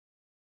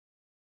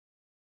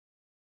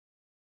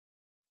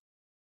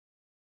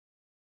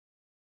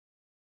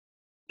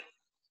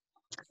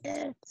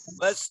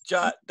Let's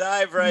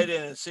dive right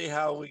in and see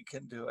how we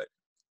can do it.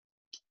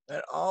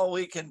 And all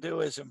we can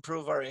do is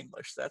improve our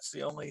English. That's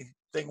the only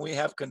thing we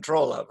have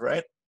control of,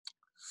 right?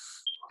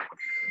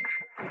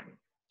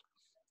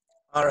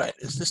 All right,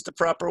 is this the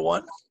proper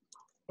one?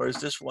 Or is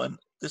this one?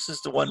 This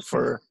is the one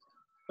for,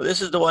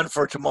 this is the one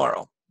for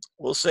tomorrow.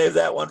 We'll save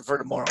that one for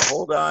tomorrow.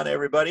 Hold on,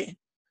 everybody.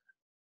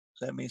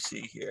 Let me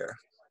see here.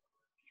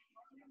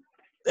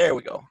 There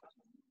we go.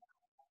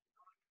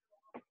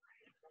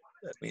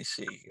 Let me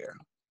see here.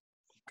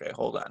 Okay,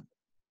 hold on.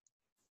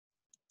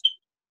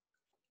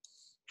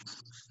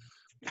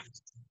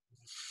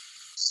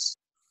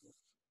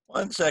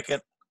 One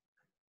second.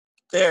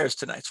 There's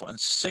tonight's one,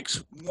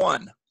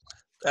 6-1.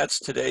 That's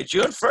today,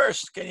 June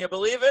 1st. Can you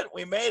believe it?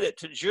 We made it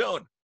to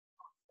June.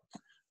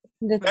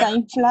 The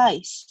time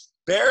flies.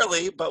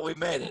 Barely, but we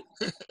made it.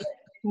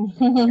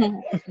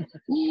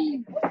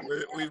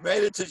 We've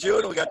made it to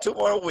June. We got 2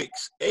 more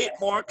weeks, 8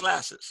 more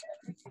classes.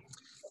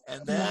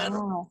 And then,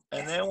 Wow.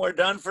 and then we're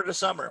done for the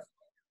summer.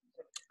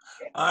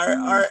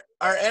 Are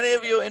any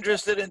of you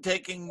interested in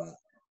taking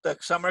the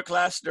summer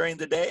class during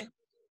the day?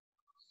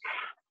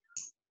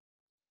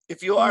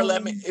 If you are,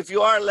 let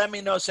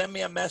me know. Send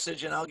me a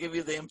message, and I'll give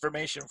you the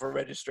information for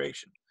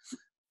registration.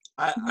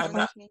 I'm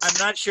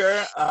not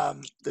sure.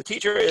 The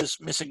teacher is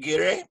Miss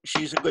Aguirre.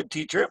 She's a good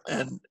teacher,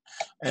 and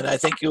I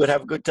think you would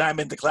have a good time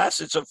in the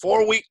class. It's a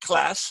 4-week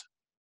class,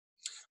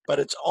 but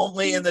it's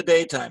only in the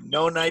daytime.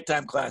 No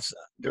nighttime class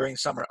during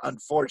summer,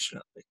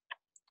 unfortunately.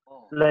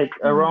 Like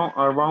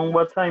around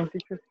what time,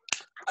 teacher?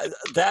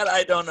 That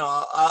I don't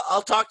know.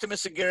 I'll talk to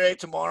Miss Aguirre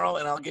tomorrow,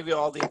 and I'll give you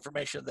all the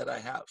information that I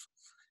have.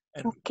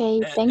 Okay,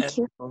 thank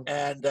you.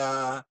 And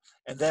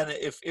then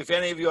if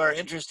any of you are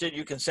interested,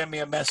 you can send me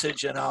a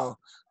message, and I'll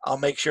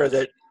make sure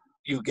that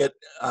you get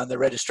on the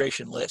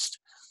registration list.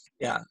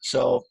 Yeah.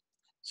 So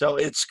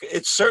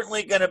it's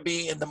certainly going to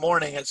be in the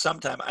morning at some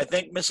time. I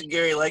think Miss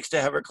Aguirre likes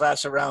to have her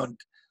class around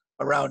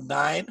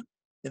 9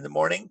 in the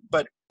morning,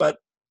 but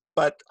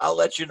I'll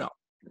let you know.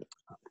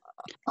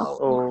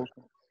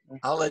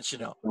 I'll let you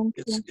know.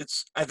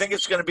 I think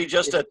it's going to be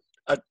just a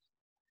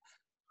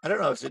I don't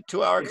know, is it a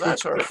 2-hour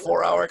class or a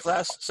 4-hour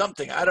class?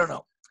 Something, I don't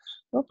know.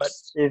 But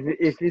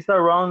if it's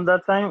around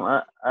that time,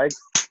 I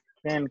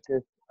can,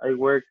 because I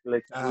work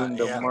like in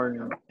the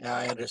morning. Yeah,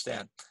 I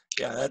understand.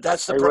 Yeah,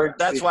 that's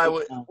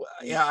why.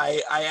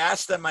 I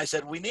asked them. I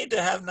said we need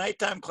to have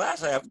nighttime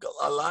class. I have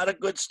a lot of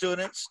good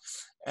students,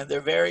 and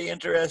they're very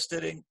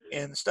interested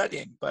in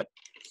studying. But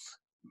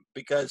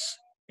because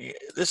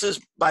this is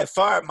by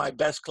far my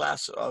best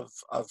class of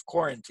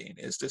quarantine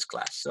is this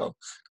class. So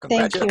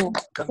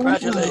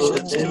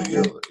congratulations to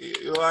you.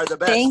 You are the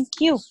best. Thank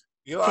you.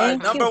 You are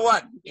number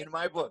 1 in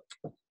my book.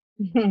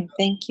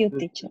 Thank you,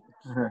 teacher.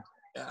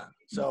 Yeah.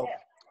 So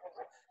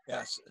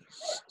yes,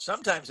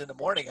 sometimes in the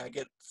morning I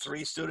get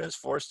 3 students,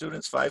 4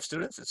 students, 5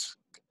 students. It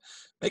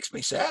makes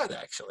me sad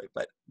actually,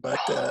 but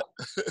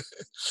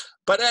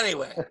but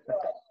anyway,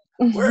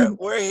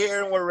 we're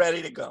here and we're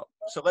ready to go.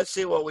 So let's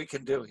see what we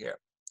can do here.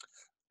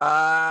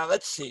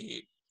 Let's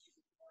see.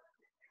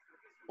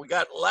 We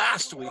got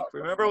last week.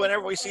 Remember,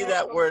 whenever we see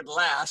that word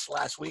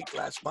last week,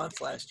 last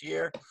month, last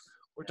year,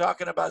 we're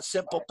talking about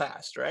simple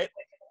past, right?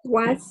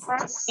 Was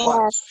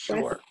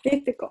sure.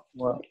 Difficult.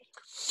 Wow.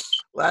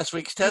 Last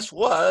week's test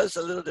was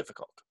a little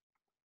difficult.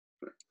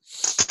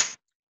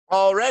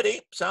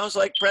 Already sounds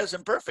like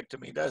present perfect to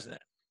me, doesn't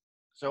it?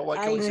 So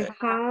what can we say?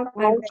 I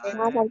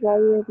have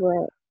already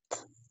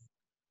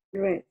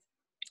read.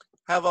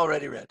 Have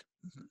already read.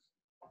 Mm-hmm.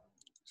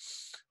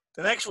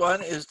 The next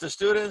one is the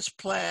students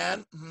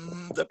plan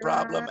the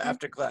problem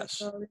after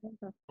class.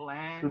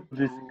 Plan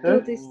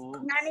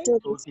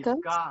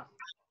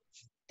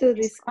To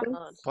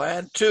discuss.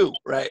 Plan to,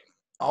 right.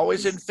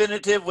 Always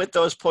infinitive with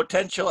those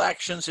potential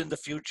actions in the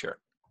future.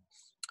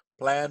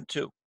 Plan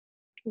to.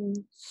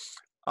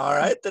 All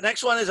right. The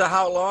next one is a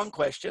how long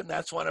question.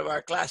 That's one of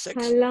our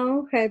classics. How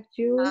long have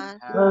you?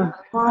 How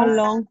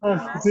long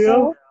have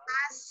you?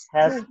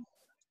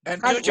 And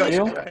 2 choices,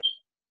 right?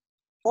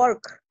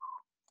 work?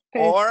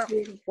 Or Have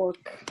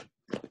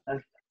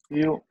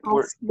you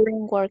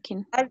Been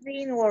working. I've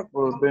been working.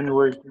 or been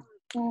working?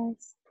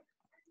 Yes.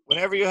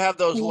 whenever you have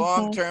those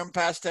long-term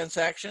past tense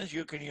actions,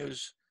 you can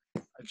use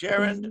a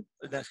gerund,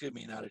 excuse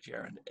me, not a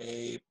gerund,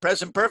 a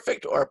present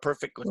perfect or a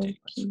perfect continuous.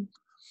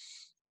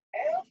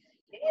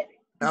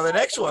 Now the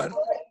next one.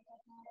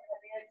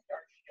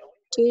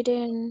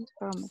 Didn't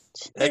permit.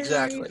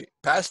 Exactly.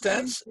 Past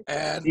tense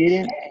and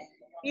Didn't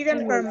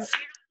permit.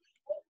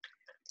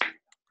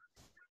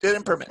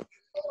 didn't permit.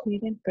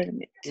 Didn't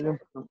permit.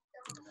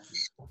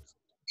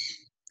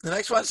 The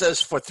next one says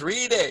for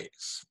 3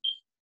 days.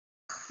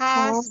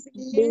 Has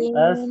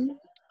been.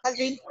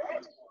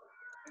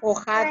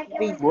 Or had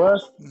been.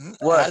 Was.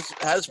 Was.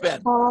 Has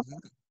been.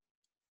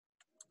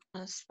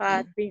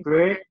 Had been.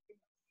 Great.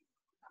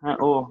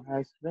 Oh,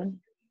 has been.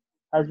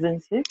 Has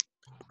been sick.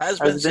 Has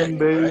been sick,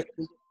 very right?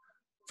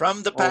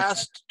 From the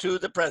past to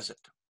the present.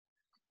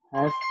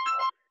 Has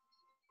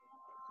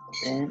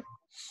been.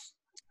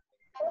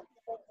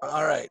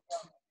 All right.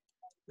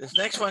 This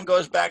next one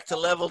goes back to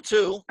level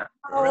 2.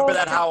 Remember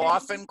that how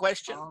often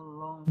question?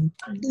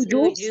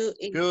 Do you?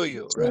 Do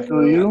you, right?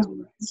 Do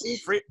you?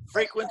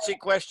 Frequency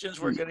questions,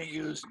 we're going to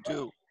use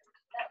do.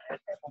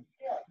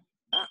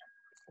 Ah,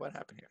 what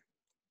happened here?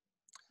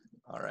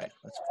 All right,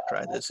 let's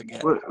try this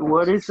again.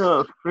 What is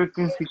a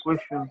frequency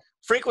question?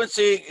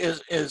 Frequency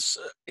is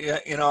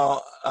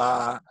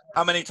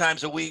how many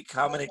times a week,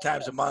 how many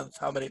times a month,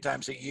 how many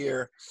times a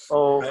year.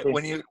 Oh, Right?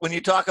 okay. When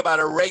you talk about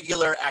a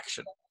regular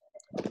action,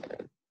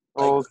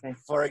 like, Okay.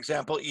 for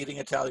example, eating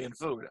Italian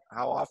food,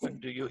 how often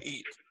do you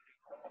eat?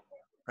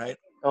 Right?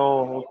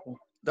 Oh, okay.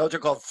 Those are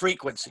called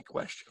frequency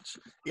questions.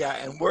 Yeah,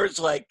 and words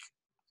like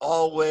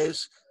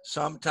always,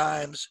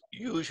 sometimes,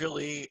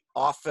 usually,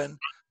 often,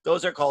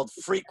 those are called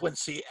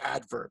frequency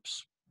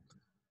adverbs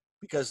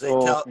because they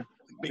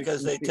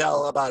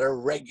tell about a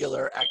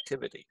regular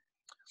activity.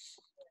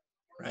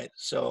 Right?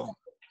 So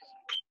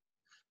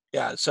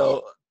yeah,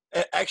 so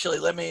actually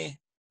let me,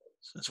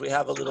 since we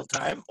have a little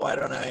time, why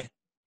don't I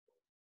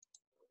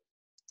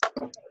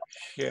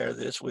share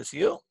this with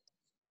you?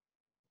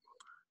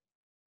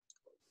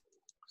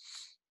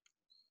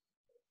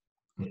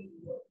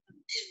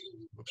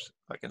 Oops,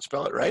 if I can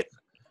spell it right.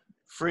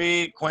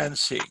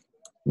 Frequency.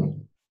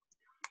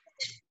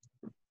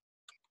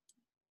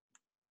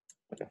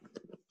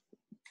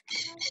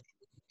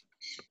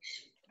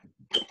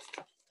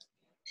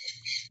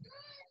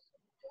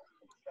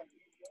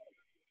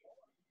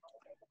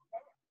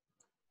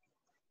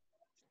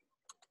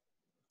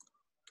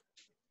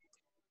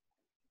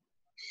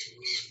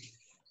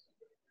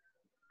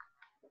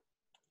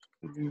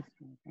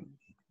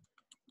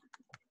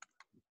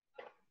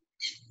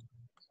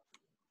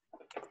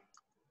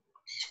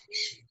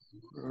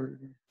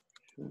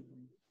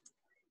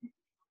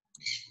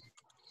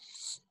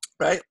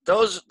 Right?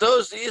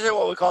 These are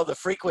what we call the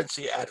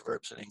frequency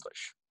adverbs in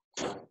English.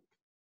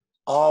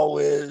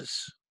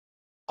 Always,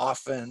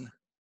 often,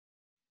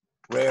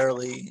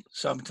 rarely,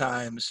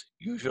 sometimes,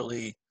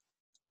 usually,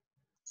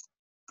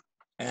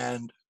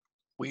 and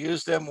we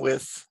use them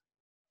with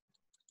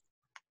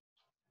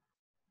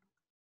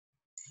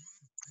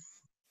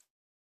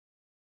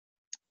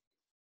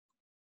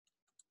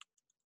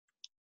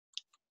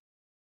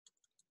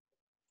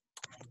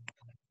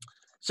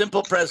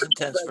simple present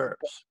tense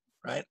verbs,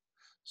 right?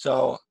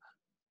 So,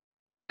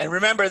 and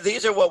remember,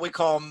 these are what we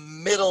call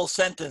middle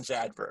sentence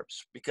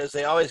adverbs because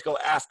they always go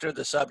after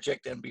the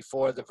subject and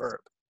before the verb.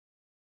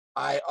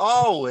 I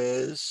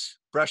always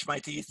brush my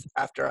teeth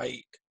after I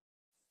eat.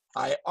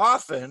 I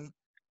often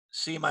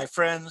see my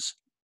friends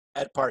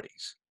at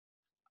parties.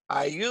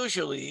 I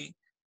usually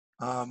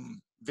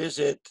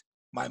visit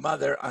my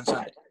mother on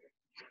Sunday.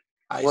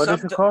 What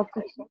is it called?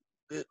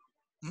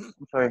 I'm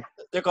sorry.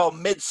 They're called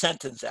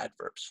mid-sentence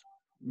adverbs.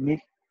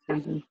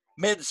 Mid-sentence?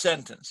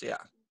 Mid-sentence, yeah.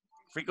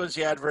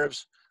 Frequency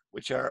adverbs,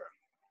 which are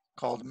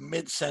called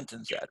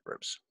mid-sentence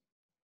adverbs.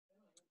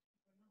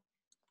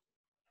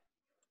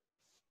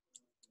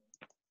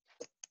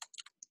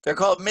 They're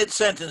called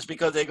mid-sentence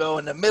because they go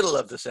in the middle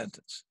of the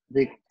sentence.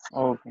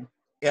 Okay.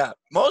 Yeah,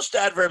 most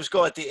adverbs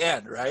go at the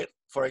end, right?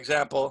 For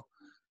example,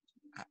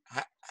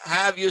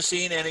 have you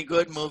seen any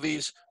good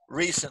movies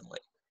recently?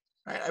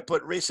 Right? I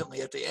put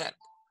recently at the end.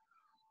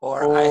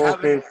 Or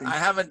I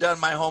haven't done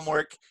my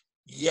homework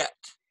yet.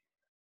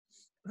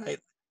 Right?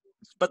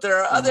 But there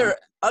are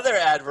other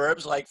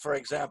adverbs, like for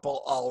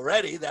example,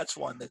 already. That's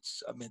one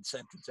that's a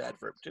mid-sentence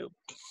adverb too.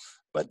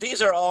 But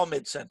these are all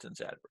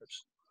mid-sentence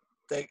adverbs.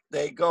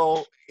 They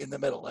go in the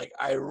middle. Like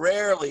I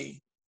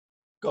rarely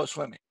go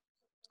swimming.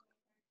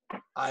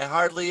 I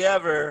hardly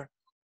ever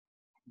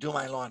do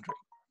my laundry.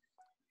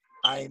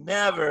 I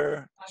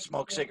never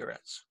smoke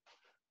cigarettes.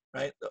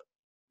 Right?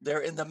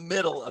 They're in the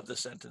middle of the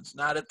sentence,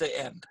 not at the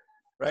end.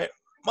 Right?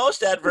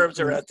 Most adverbs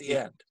are at the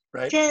end.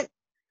 Right?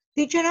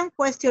 Teacher,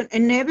 question.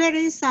 Never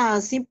is a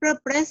simple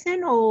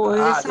present or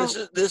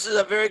this is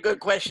a very good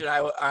question.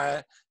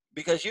 I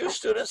because you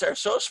students are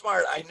so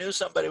smart, I knew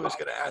somebody was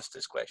going to ask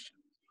this question.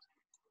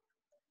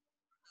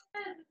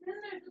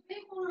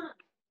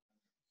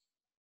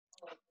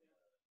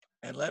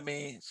 And let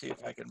me see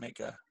if I can make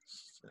a,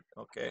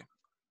 okay.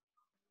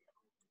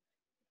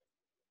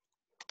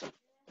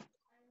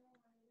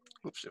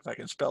 Oops, if I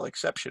can spell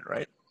exception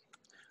right.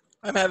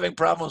 I'm having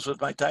problems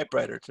with my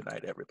typewriter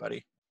tonight,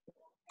 everybody.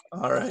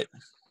 All right.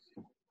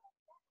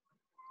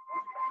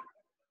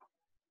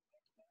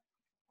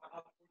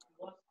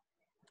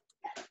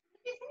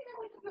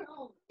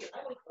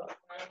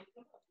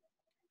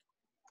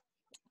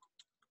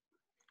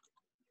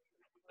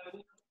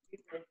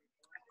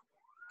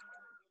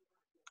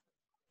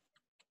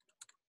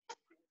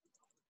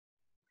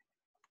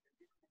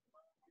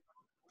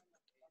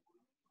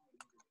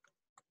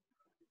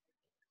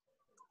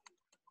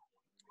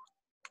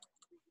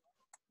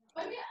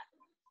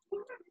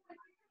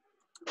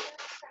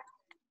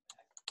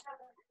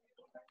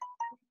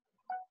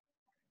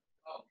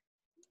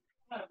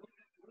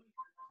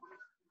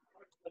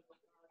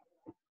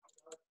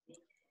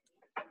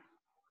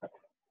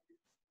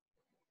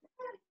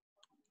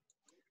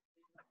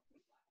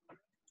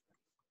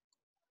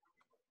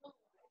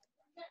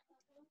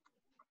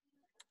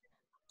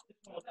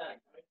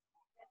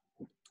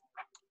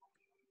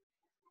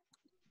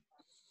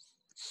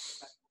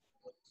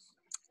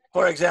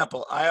 For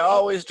example, I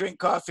always drink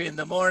coffee in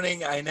the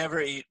morning. I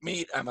never eat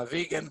meat. I'm a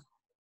vegan,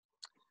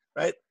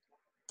 right?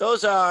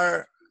 Those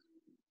are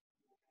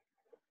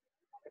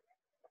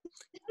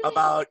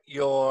about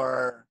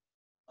your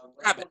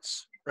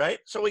habits, right?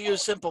 So we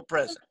use simple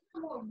present.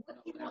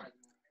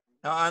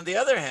 Now, on the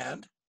other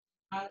hand,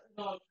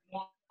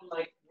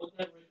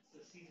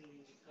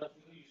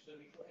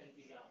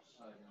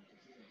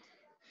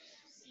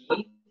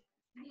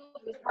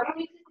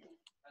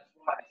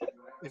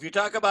 if you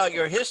talk about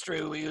your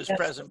history, we use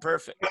present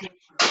perfect.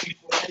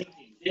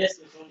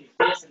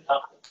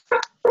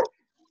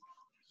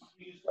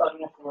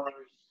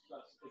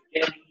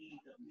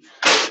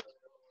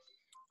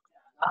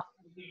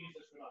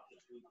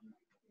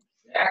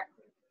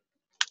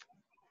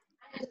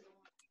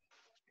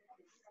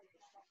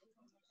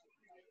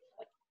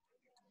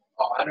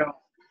 Oh, I don't.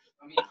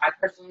 I mean, I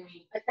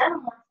personally.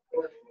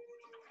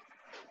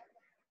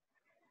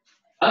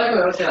 I don't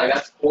know. Like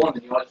that's cool,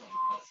 and you like.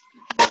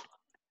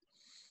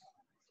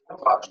 No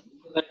problem.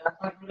 Like that's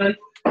not really.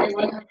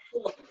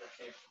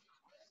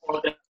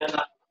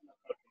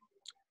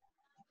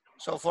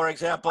 So for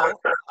example,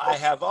 I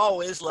have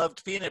always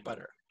loved peanut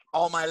butter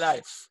all my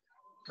life,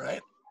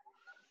 right?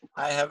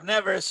 I have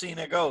never seen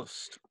a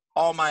ghost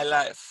all my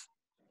life,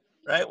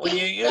 right? When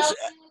you use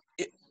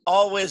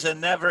always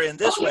and never in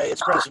this way,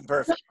 it's present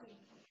perfect.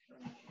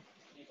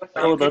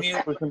 Oh, that's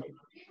present.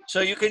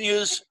 So you can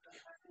use,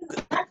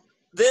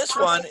 this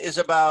one is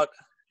about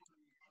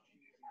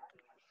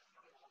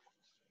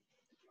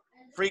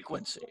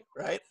frequency,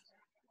 right?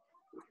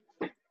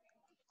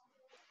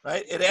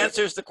 Right? It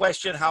answers the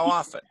question, how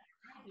often?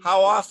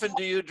 How often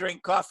do you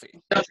drink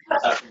coffee?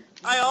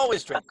 I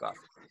always drink coffee.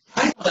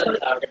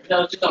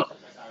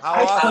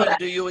 How often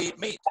do you eat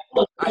meat?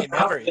 I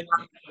never eat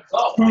meat,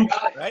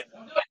 right?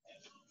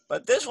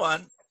 But this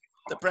one,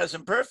 the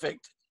present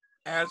perfect,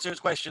 answers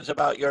questions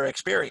about your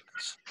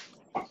experience.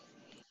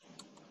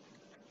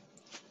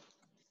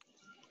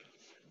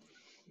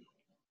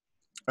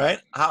 Right?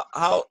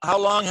 How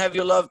long have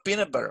you loved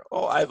peanut butter?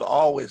 Oh, I've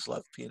always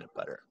loved peanut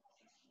butter.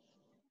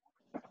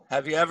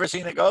 Have you ever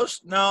seen a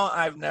ghost? No,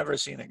 I've never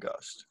seen a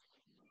ghost.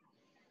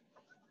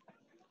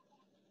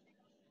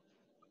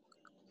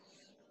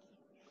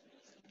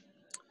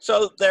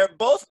 So they're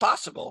both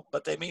possible,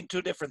 but they mean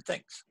two different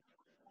things.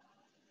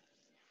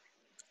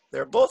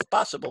 They're both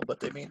possible,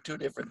 but they mean two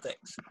different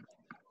things.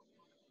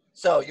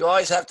 So you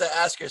always have to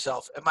ask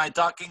yourself, am I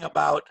talking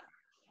about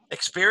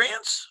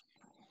experience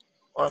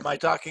or am I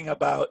talking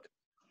about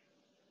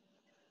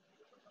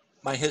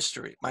my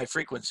history, my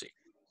frequency?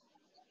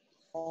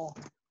 Oh,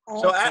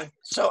 So, okay.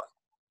 so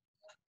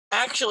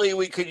actually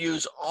we could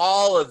use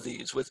all of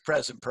these with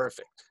present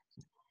perfect,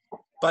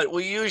 but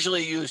we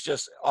usually use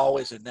just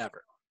always and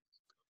never.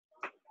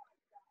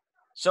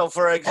 So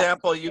for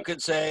example, you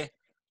could say,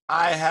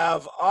 I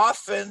have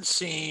often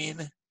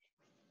seen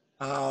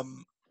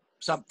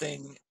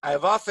something,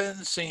 I've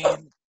often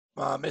seen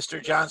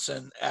Mr.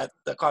 Johnson at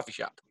the coffee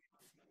shop.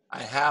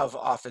 I have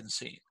often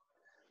seen,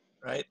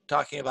 right?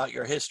 Talking about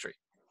your history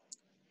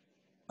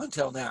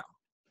until now.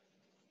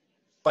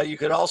 But you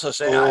could also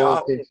say,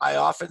 I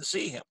often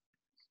see him,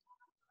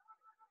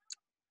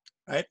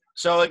 right?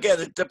 So again,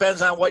 it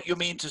depends on what you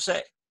mean to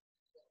say.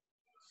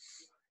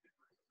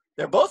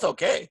 They're both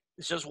okay.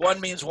 It's just one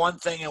means one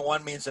thing and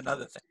one means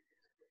another thing.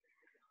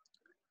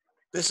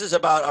 This is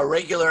about a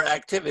regular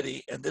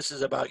activity, and this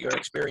is about your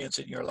experience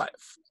in your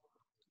life.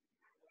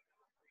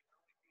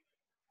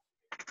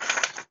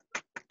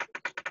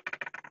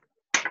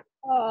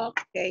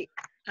 Okay,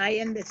 I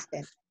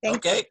understand.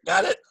 Thank you. Okay,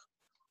 got it?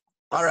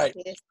 All right.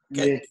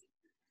 Yes.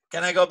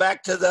 Can I go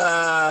back to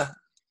the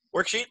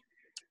worksheet?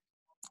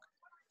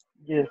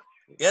 Yes.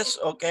 Yes,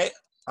 okay.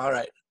 All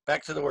right,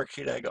 back to the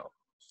worksheet I go.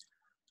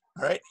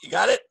 All right, you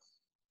got it?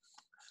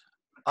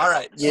 All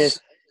right. Yes.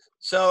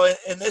 So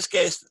in this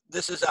case,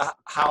 this is a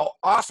how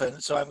often,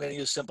 so I'm going to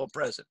use simple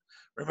present.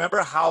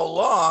 Remember, how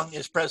long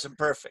is present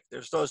perfect?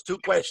 There's those two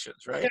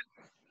questions, right?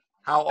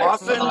 How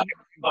often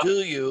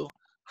do you,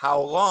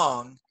 how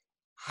long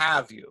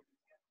have you?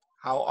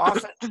 How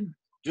often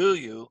do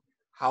you,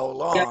 how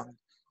long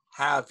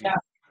have you?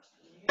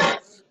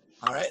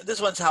 All right,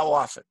 this one's how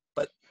often,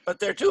 but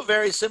they're two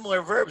very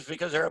similar verbs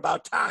because they're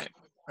about time,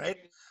 right?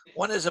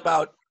 One is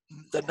about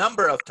the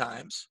number of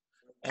times,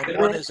 and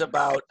one is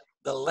about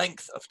the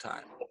length of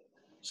time.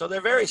 So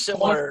they're very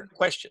similar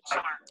questions.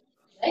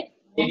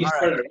 All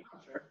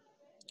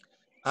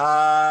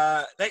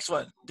right. Next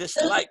one,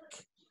 dislike.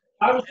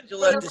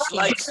 Angela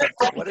dislikes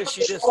something. What does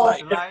she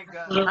dislike?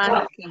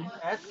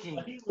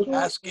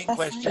 Asking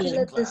questions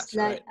in class,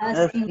 right?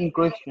 Asking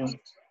questions.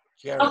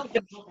 Jerry.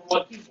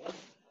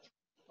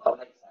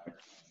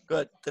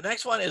 Good. The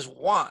next one is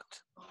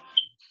want.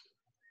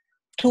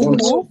 To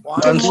move.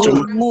 Want. Wants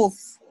to move.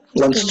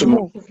 Wants to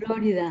move.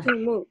 Florida. To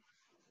move.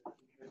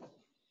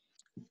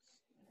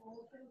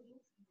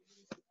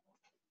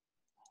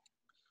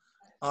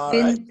 All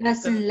right.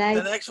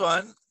 The next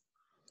one.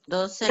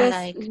 Doesn't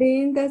like.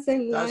 Being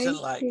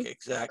doesn't like,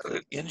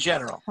 exactly. In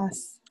general.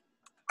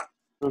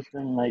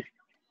 Doesn't like.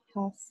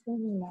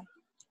 Doesn't like.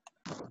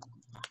 The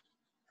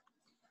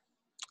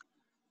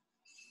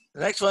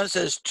next one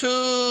says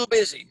too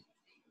busy.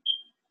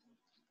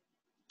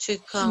 To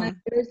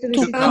come.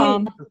 To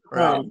come.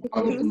 Right.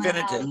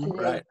 Infinitive.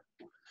 Right.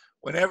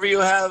 Whenever you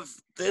have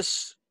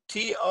this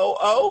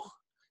TOO,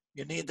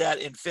 you need that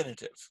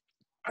infinitive.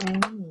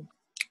 Mm.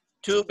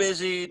 Too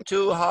busy,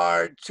 too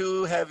hard,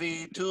 too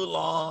heavy, too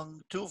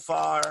long, too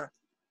far.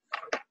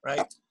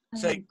 Right?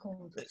 Say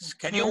this.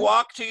 Can you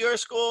walk to your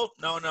school?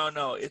 No, no,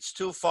 no. It's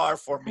too far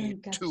for me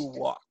to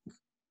walk.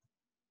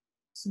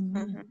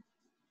 Mm.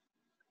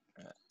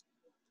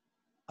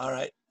 All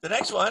right. The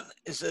next one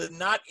is a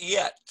not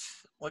yet.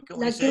 What can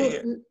we say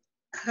here?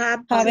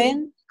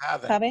 Haven't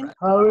Haven't. haven't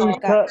Right.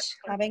 Haven't catch.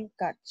 Haven't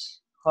catch.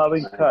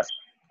 Haven't cut.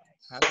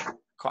 Haven't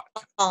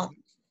caught. Oh.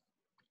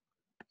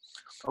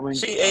 Haven't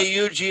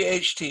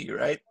CAUGHT,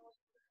 right?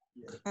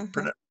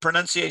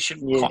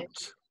 Pronunciation Yeah.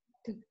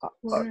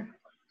 caught.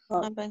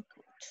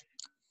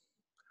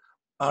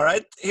 All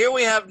right. Here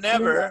we have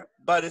never,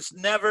 but it's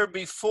never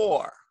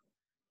before.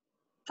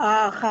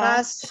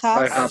 Has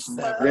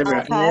Never.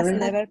 Right. Has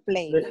never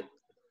played.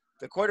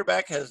 The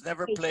quarterback has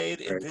never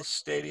played in this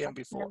stadium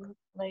before. Never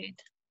played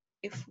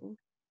before.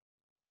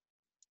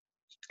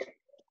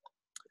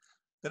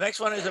 The next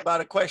one is about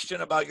a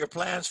question about your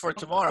plans for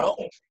tomorrow.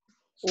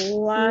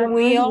 what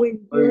Will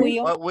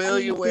What will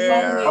you what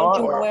wear? will you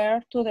Or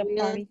wear to the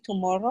party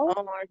tomorrow?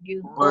 Are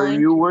you Were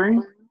going you to-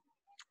 wearing?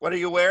 what are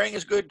you wearing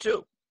is good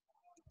too.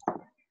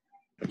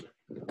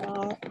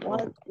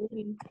 what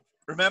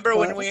Remember,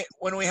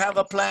 when we have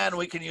a plan,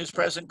 we can use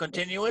present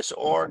continuous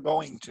or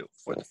going to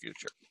for the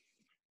future.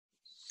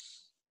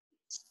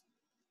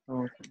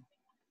 Okay.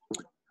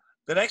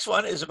 The next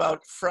one is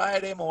about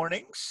Friday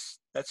mornings.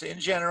 That's in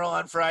general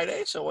on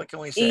Friday. So what can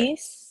we say?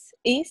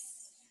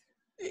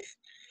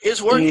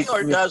 Is working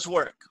or does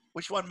work?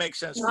 Which one makes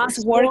sense?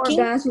 Is working.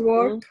 Does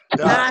work.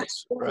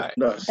 Does, right.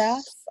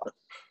 Does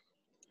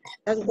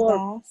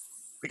work.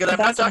 Because I'm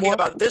not does talking work.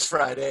 about this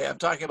Friday. I'm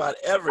talking about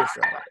every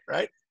Friday,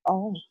 right?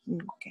 Oh,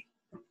 okay.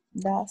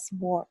 Does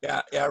work.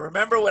 Yeah, yeah.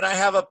 Remember when I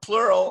have a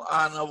plural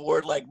on a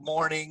word like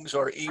mornings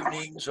or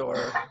evenings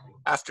or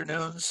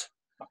afternoons?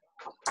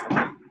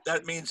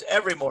 That means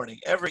every morning,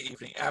 every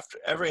evening, after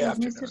every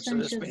afternoon. So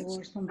this means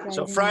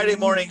Friday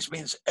mornings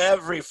means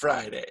every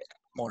Friday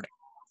morning.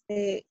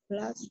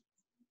 Class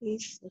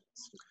is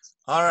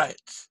All right.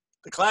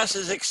 The class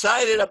is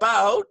excited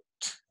about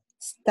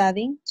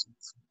Studying.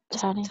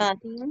 Studying.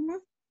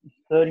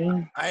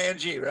 Studying.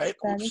 ing, right?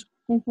 Oops,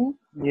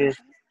 Yes.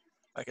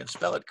 I can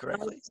spell it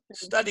correctly.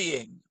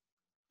 Studying.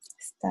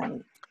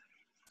 Studying.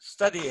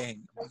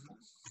 Studying.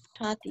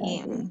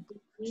 Studying.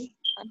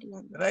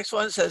 The next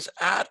one says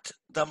at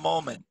the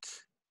moment.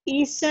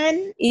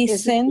 isn't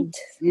Isn't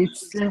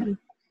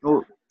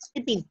Oh,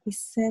 sleeping.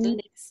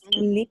 isn't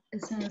sleep.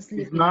 it's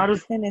not.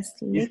 Isn't sleep.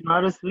 It's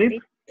not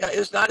asleep. Yeah,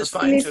 it's not as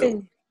fine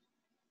too.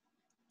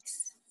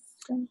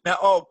 Sleeping. Now,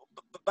 oh,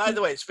 by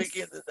the way,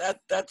 speaking of that,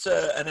 that's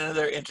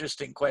another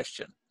interesting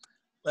question.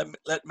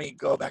 Let me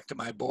go back to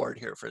my board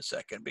here for a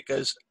second,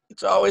 because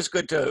it's always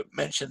good to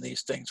mention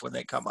these things when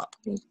they come up.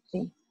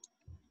 Sleeping.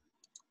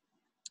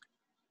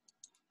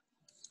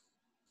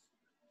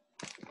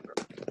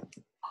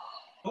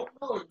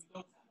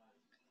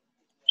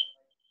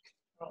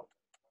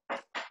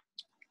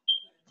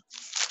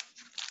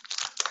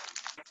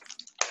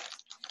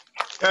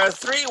 There are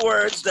three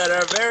words that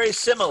are very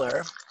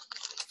similar,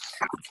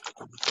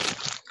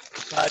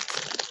 but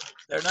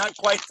they're not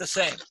quite the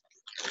same.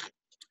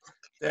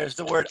 There's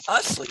the word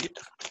asleep,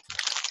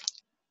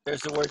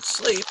 there's the word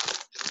sleep,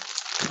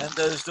 and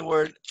there's the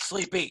word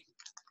sleepy.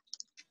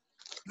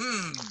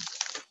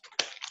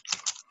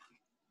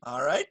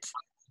 All right.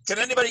 Can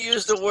anybody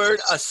use the word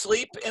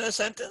asleep in a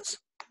sentence?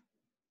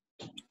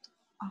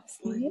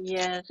 Asleep.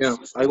 Yes. Yeah,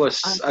 I was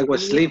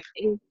asleep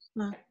in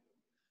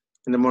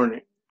the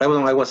morning. I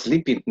was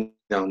sleeping.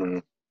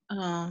 No.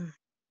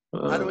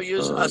 How do we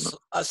use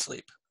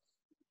asleep?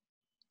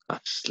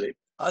 Asleep.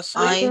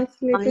 Asleep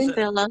Sleeping.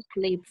 fell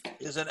asleep.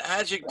 is an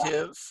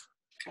adjective,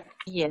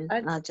 Yes,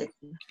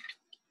 adjective.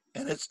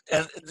 and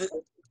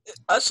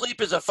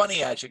asleep is a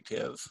funny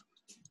adjective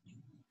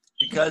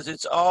because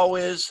it's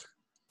always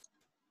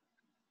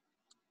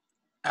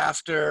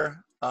after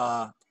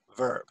a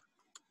verb.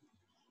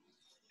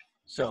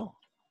 So,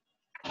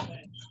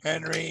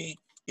 Henry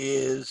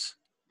is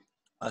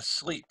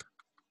asleep.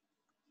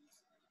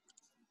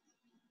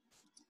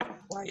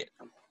 Quiet.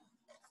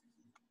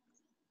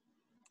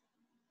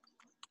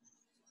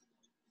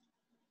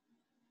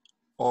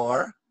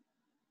 Or,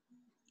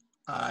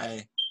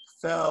 I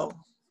fell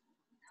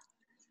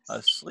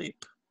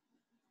asleep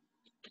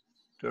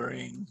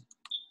during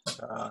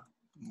the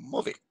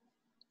movie.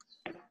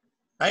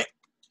 Right?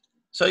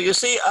 So you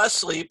see,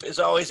 asleep is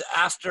always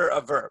after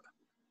a verb.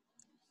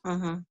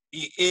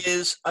 He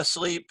is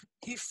asleep,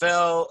 he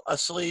fell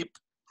asleep,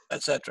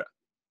 etc.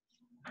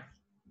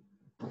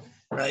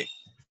 Right?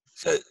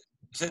 So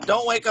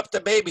don't wake up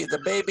the baby. The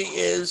baby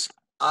is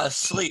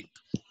asleep.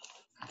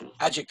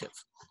 Adjective.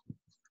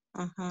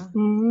 Now,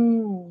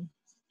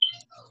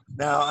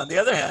 on the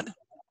other hand,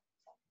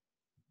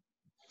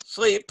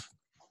 sleep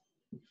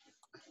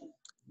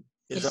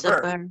is It's a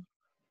verb,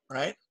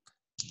 right?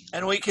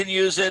 And we can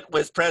use it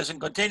with present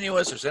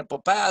continuous or simple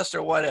past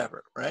or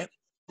whatever, right?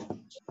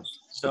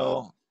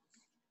 So,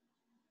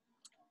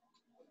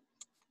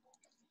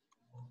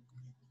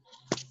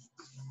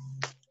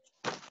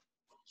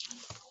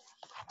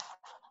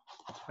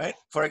 right?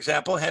 For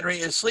example, Henry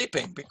is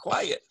sleeping. Be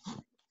quiet.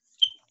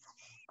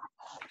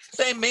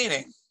 Same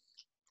meaning,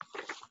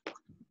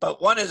 but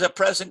one is a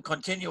present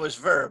continuous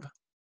verb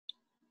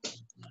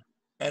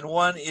and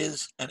one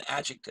is an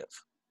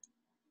adjective.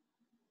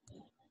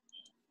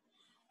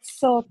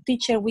 So,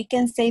 teacher, we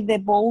can say the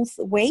both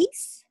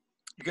ways?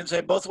 You can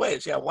say both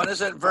ways. Yeah, one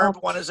is a verb,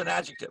 one is an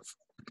adjective.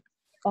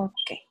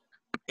 Okay.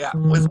 Yeah,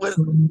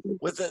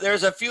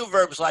 there's a few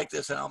verbs like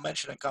this, and I'll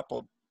mention a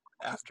couple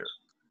after.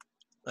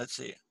 Let's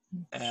see,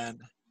 and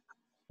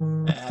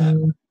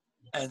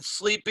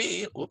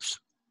sleepy. Oops.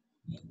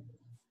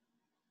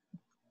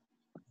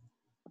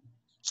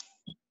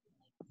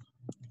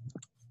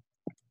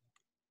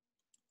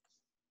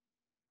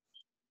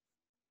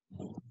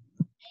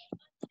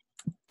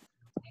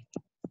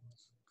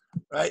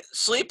 Right,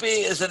 sleepy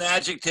is an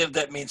adjective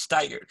that means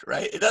tired.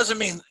 Right, it doesn't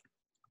mean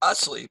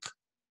asleep.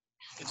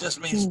 It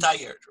just means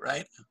tired.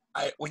 Right.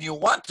 When you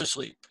want to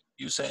sleep,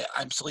 you say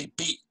I'm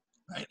sleepy.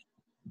 Right.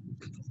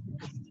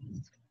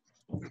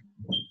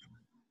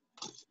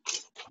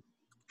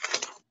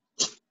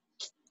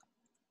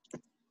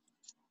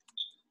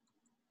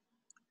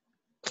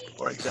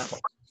 For example,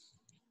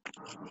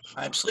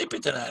 I'm sleepy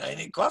tonight. I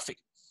need coffee.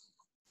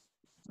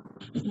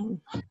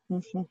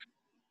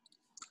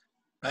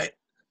 Right.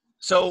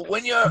 So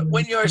when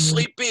you're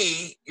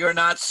sleepy, you're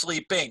not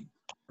sleeping,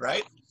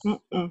 right?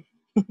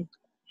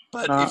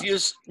 But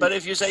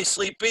if you say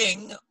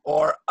sleeping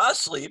or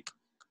asleep,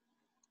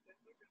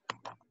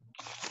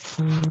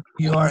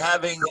 you are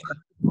having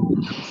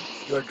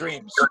your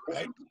dreams,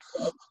 right?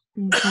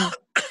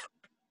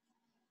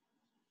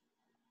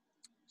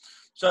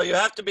 So you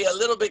have to be a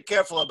little bit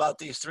careful about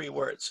these three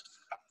words.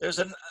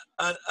 There's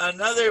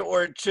another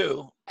word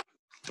too,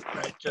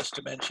 right? Just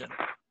to mention.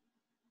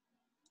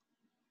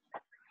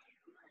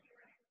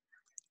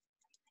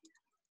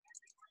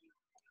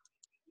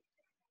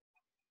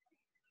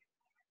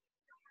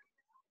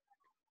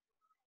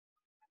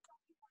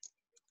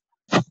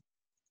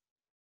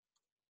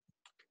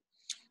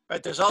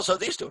 Right, there's also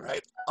these two,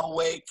 right?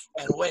 Awake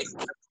and wake.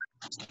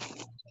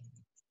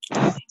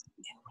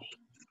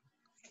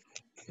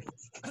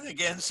 And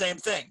again, same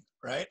thing,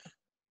 right?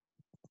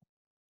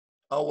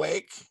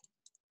 Awake.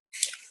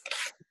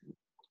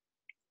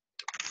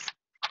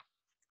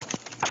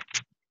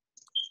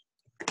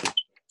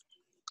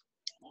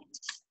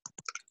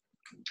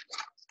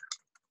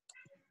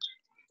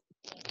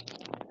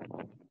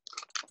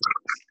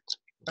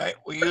 Right,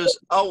 we use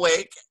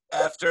awake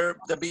after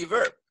the be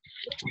verb.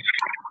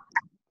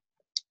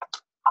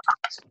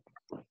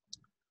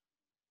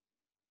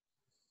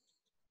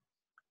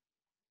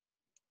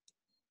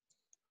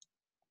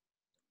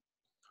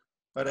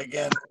 But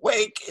again,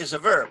 wake is a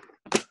verb.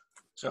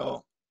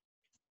 So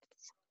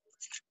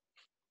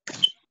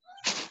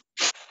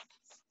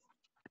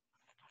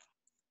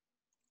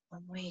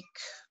awake.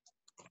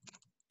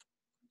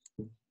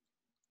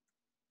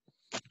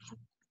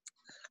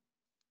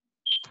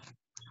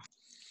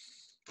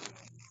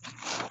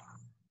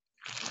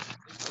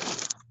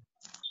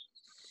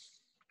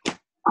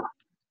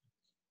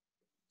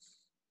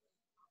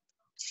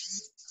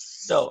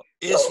 So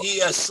is he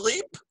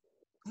asleep?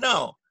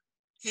 No,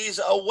 he's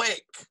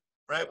awake,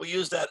 right? We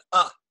use that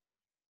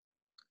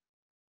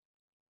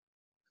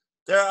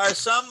There are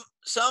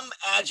some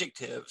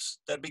adjectives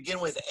that begin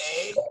with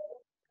a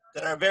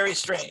that are very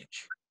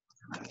strange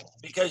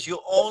because you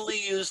only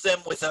use them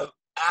with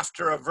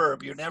after a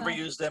verb. You never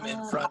use them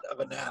in front of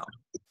a noun.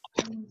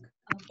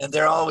 And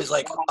they're always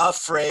like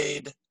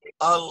afraid,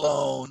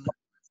 alone,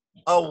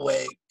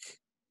 awake,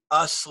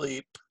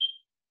 asleep.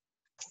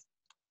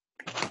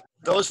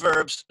 Those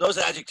verbs, those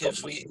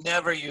adjectives, we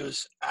never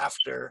use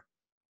after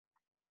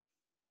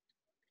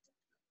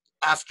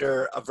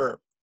a verb.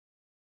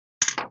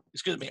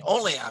 Excuse me,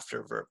 only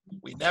after a verb.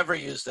 We never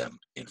use them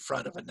in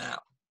front of a noun.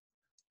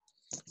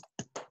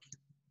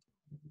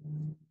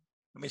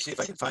 Let me see if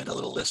I can find a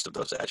little list of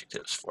those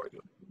adjectives for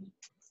you.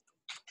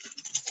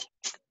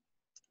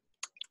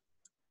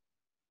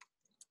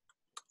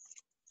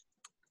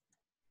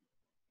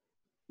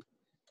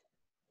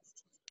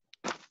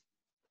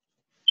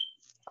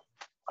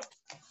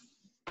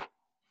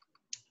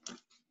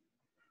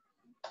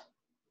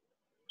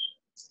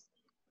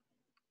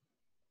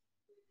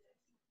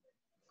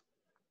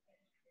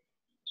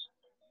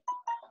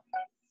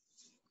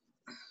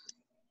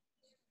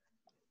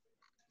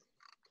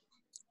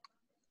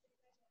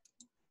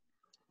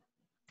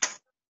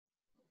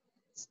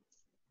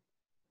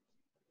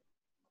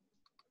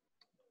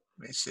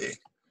 Let me see.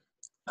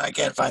 I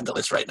can't find the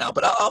list right now,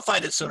 but I'll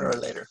find it sooner or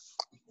later.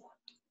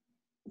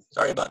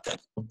 Sorry about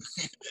that.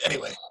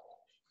 Anyway.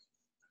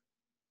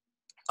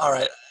 All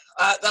right.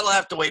 That'll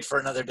have to wait for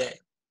another day.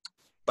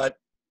 But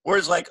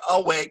words like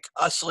awake,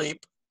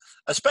 asleep,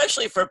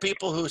 especially for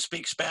people who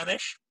speak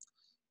Spanish,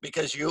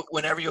 because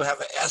whenever you have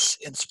an S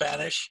in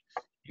Spanish,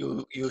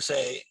 you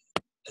say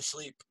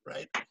asleep,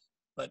 right?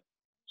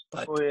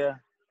 But Oh yeah.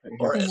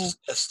 or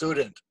a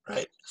student,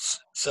 right?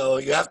 So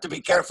you have to be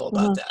careful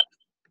about that.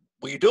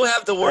 We do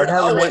have the word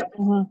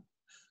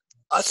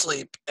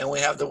asleep, and we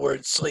have the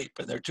word sleep,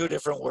 and they're two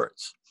different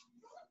words.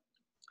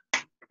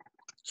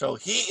 So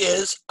he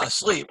is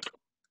asleep,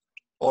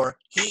 or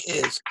he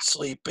is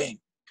sleeping.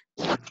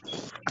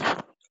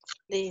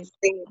 Sleep.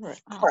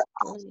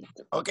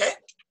 Okay?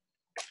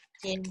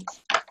 Yes.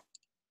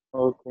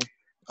 Okay.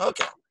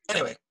 Okay.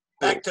 Anyway,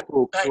 back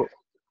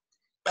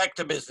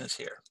to business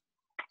here.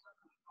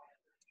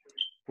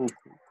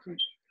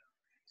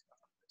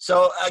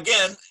 So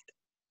again,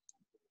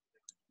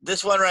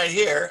 this one right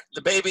here,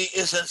 the baby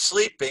isn't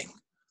sleeping,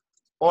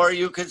 or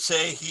you could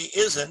say he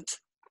isn't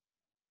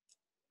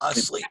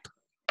asleep.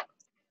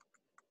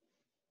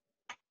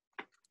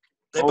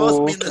 They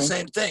both mean the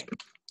same thing,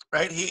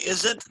 right? He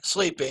isn't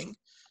sleeping,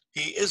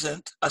 he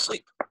isn't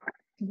asleep.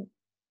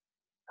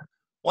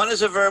 One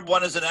is a verb,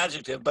 one is an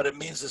adjective, but it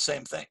means the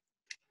same thing.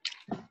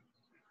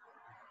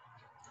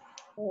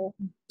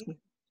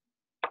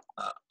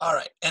 All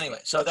right, anyway,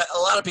 so that a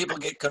lot of people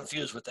get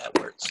confused with that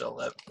word, so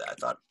I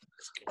thought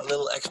a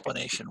little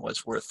explanation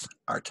was worth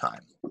our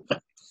time.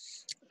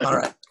 All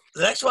right,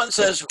 the next one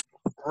says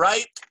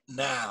right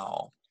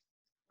now.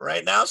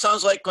 Right now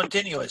sounds like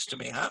continuous to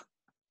me, huh?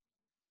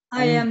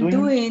 I am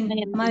doing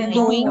my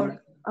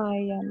homework. I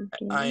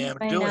am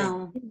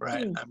doing,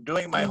 right, I'm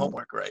doing my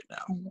homework right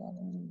now.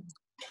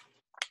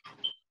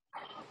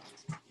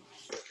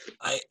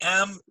 I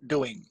am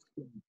doing,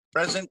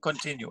 present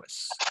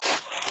continuous.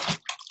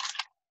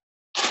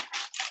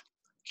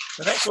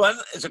 The next one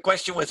is a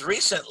question with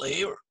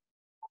recently.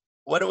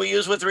 What do we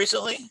use with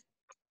recently?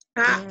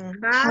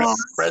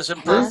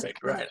 Present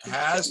perfect, right.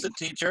 Has the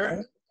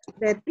teacher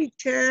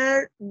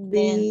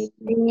been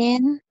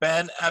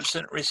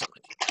absent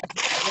recently?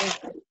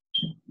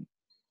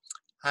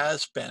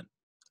 Has been.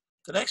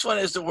 The next one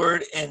is the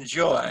word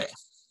enjoy.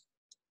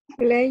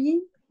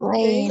 Playing.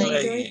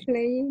 Playing.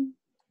 Playing.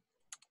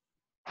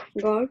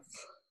 Golf.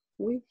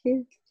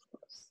 Weekend.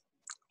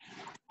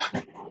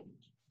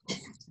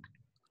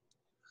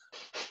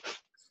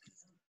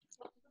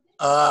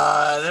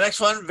 The next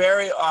one,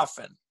 very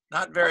often.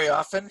 Not very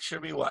often,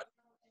 should be what?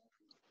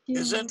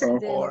 Isn't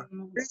or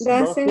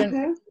Doesn't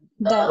help.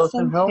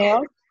 Doesn't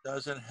help.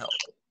 doesn't help.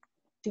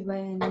 To buy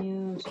a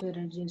new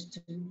sweater just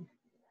to...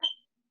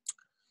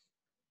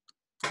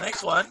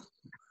 Next one.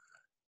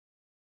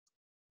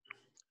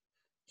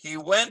 He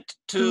went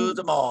to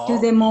the mall. To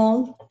the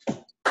mall.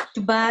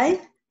 To buy.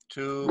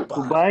 To buy.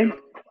 To buy.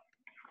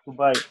 To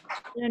buy.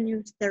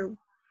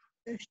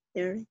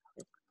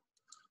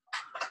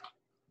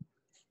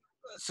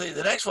 Let's see,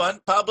 the next one,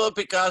 Pablo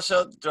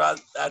Picasso draw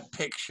that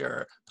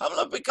picture.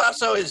 Pablo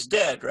Picasso is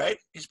dead, right?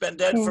 He's been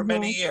dead for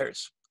many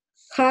years.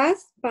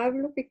 Has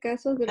Pablo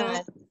Picasso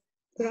drawn?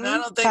 No, I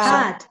don't think so.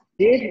 Had.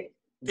 Did.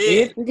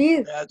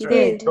 Did. That's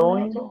right.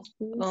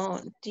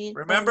 Did.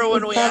 Remember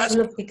when we ask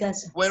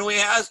Picasso.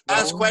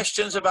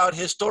 questions about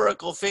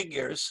historical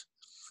figures,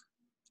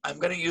 I'm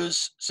going to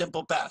use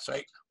simple past,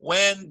 right?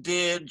 When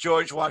did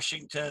George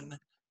Washington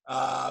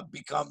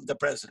become the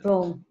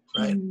president,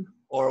 right?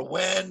 Or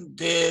when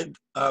did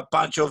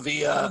Pancho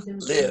Villa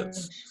live,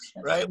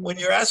 right? When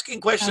you're asking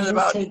questions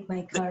about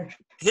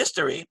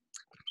history,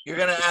 you're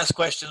going to ask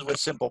questions with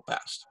simple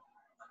past.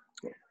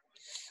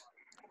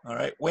 All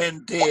right.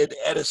 When did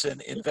Edison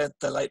invent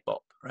the light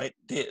bulb, right?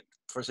 Did,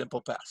 for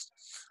simple past.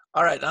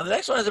 All right. Now the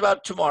next one is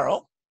about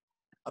tomorrow.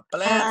 A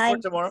plan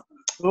for tomorrow.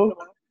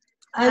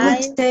 I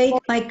will take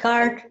my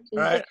card. All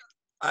right.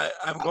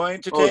 I'm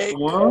going to take,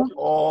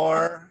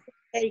 or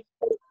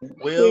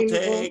will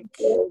take,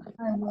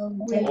 I will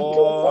take.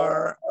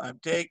 or I'm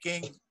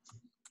taking.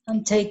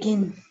 I'm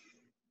taking.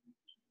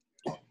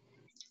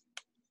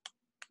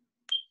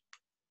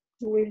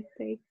 Will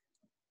take.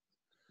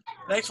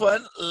 Next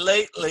one,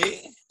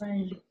 lately.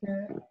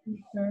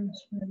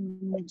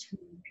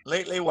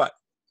 Lately what?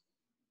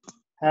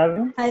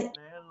 Haven't. I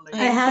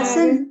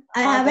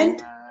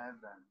haven't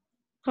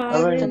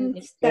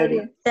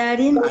Studied.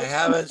 studied. I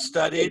haven't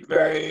studied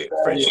French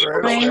verbs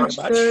very French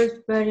much. verbs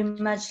very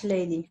much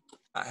lately.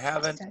 I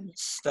haven't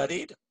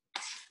studied.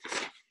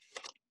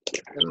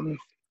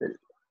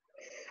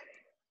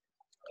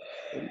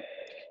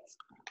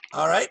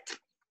 All right.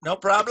 No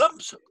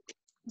problems?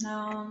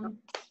 No.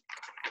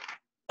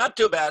 Not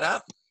too bad,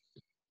 huh?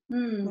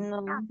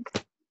 No.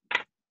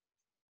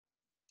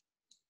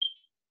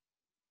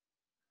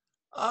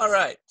 All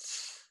right.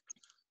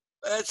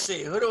 Let's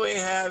see. Who do we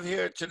have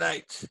here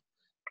tonight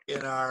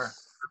in our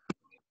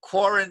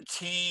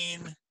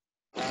quarantine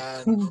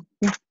and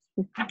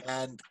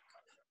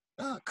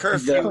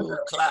curfew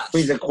class?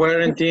 With the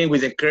quarantine,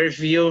 with the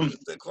curfew.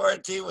 The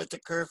quarantine with the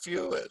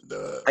curfew and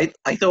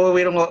I thought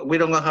we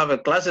don't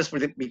have classes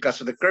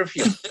because of the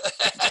curfew.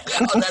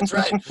 Oh, that's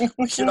right.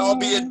 We should all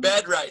be in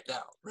bed right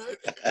now, right?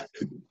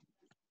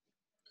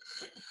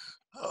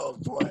 Oh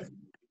boy,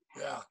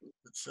 yeah.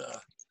 It's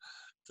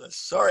a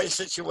sorry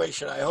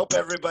situation. I hope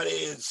everybody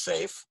is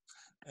safe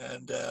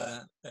and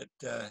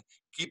that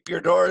keep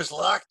your doors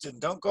locked and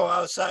don't go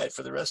outside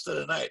for the rest of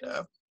the night.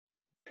 Huh?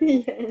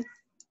 Yes.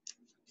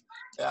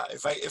 Yeah,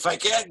 if I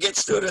can't get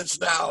students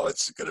now,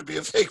 it's going to be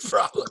a big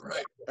problem,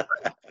 right?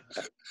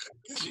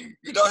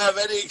 You don't have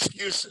any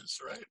excuses,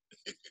 right?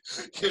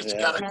 You just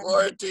got a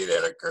quarantine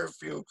and a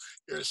curfew.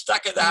 You're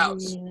stuck in the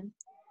house.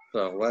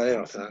 So what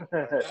else? Huh?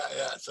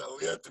 Yeah. So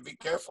we have to be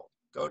careful.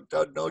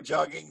 Don't no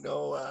jogging,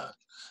 no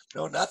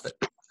nothing.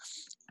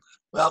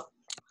 Well.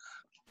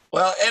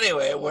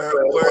 Anyway,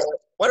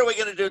 what are we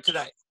going to do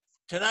tonight?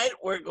 Tonight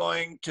we're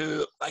going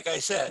to, like I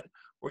said,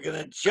 we're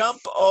going to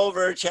jump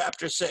over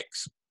chapter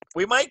 6.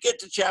 We might get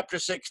to chapter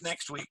 6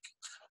 next week,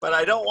 but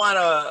I don't want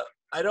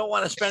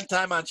to spend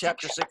time on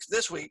chapter 6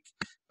 this week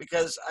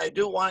because I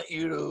do want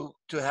you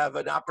to have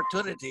an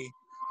opportunity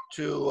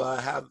to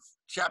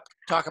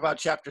talk about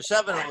chapter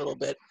 7 a little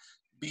bit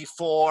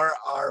before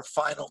our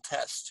final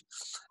test.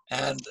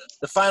 And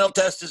the final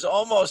test is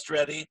almost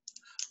ready.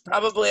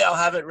 Probably I'll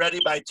have it ready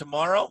by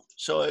tomorrow.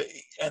 So,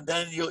 and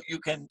then you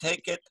can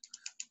take it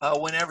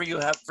whenever you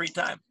have free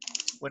time.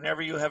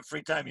 Whenever you have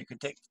free time, you can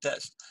take the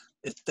test.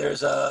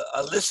 There's a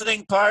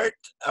listening part,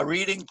 a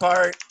reading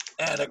part,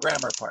 and a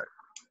grammar part.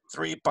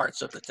 3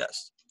 parts of the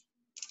test.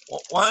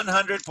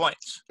 100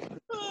 points.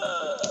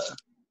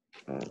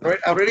 I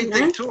already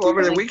take 2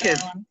 over the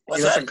weekend.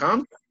 What's It doesn't that?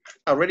 count?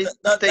 I already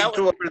take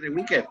 2 over the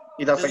weekend.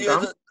 It doesn't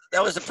count?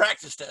 That was the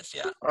practice test,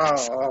 yeah.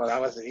 Oh, that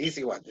was an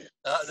easy one.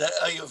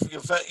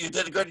 You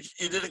did a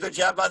good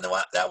job on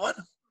that one.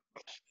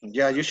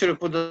 Yeah, you should have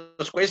put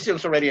those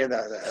questions already in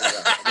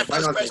the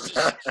final questions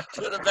test.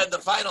 should have been the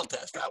final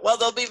test. Well,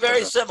 they'll be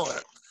very similar.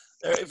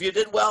 If you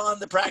did well on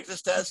the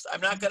practice test,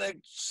 I'm not going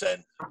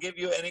to give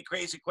you any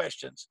crazy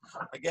questions.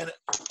 Again,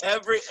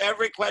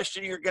 every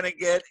question you're going to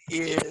get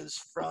is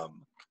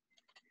from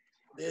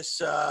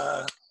this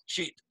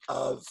sheet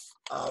of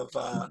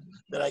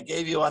that I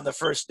gave you on the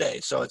first day.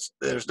 So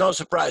there's no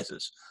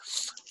surprises.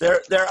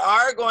 There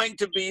are going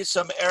to be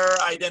some error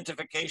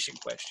identification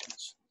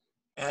questions.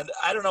 And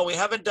I don't know, we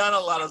haven't done a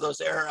lot of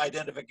those error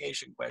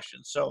identification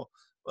questions. So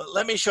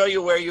let me show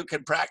you where you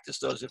can practice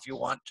those if you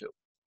want to.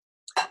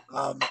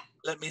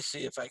 Let me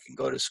see if I can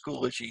go to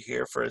Schoology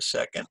here for a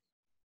second.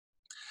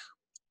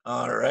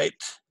 All right.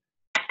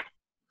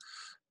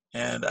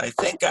 And I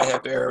think I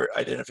have error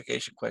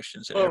identification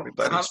questions in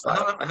everybody's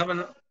file. I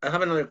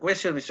have another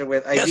question, Mr.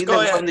 Webb. Yes, go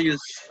ahead.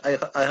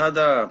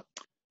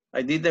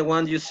 I did the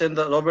one you sent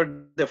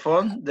over the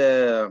phone,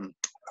 the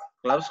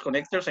gloves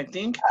connectors, I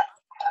think.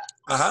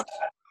 Uh-huh.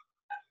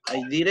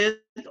 I did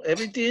it,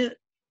 everything,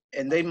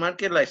 and they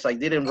mark it like I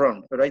didn't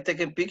wrong. But I take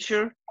a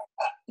picture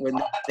when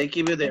they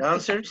give you the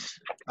answers,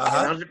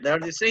 and they're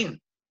the same.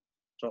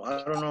 So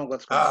I don't know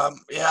what's going on.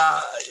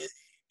 Yeah.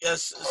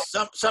 Yes,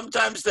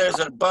 sometimes there's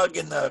a bug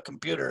in the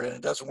computer and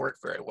it doesn't work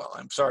very well.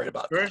 I'm sorry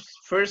about that.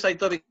 First I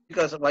thought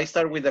because I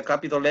start with the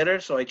capital letter,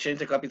 so I changed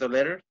the capital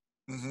letter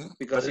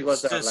because it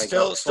was like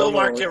still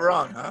marked it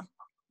wrong, huh?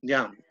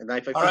 Yeah, and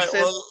if I all right,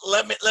 well,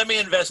 let me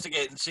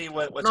investigate and see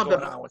what's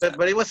going on with that.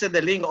 But it was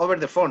the link over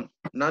the phone,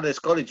 not the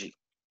Schoology.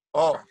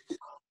 Oh.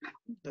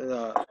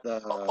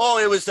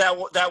 It was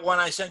that one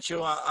I sent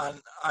you on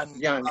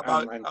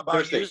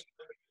about you.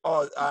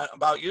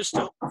 About used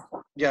to.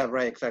 Yeah,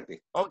 right,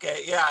 exactly.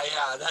 Okay, yeah.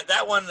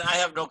 That one, I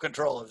have no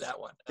control of that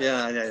one.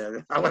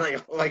 Yeah. I was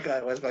like, oh my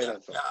God, what's going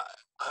on? So.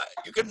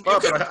 You can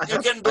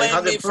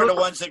blame me for the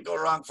ones that go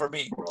wrong for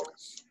me.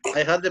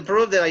 I had the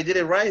proof that I did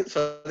it right,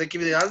 so they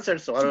give me the answer.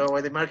 So I don't know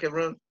why they mark it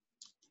wrong.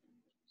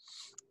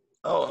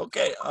 Oh,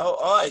 okay.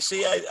 Oh, I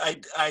see.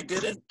 I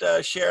didn't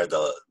share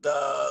the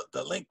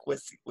link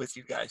with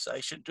you guys.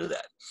 I should do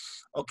that.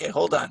 Okay,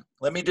 hold on.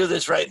 Let me do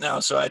this right now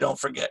so I don't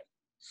forget.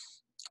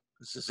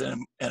 This is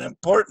an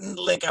important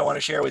link I want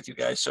to share with you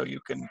guys so you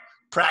can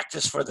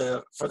practice for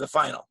the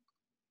final.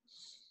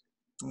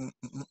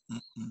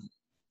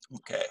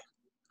 Okay.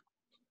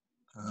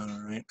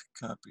 All right,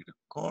 copy the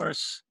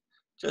course.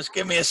 Just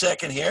give me a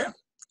second here.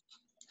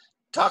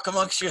 Talk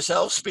amongst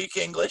yourselves, speak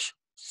English.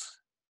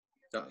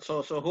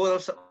 So who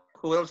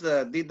else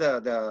did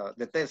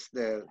the test,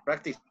 the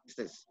practice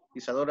test?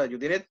 Isadora, you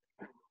did it?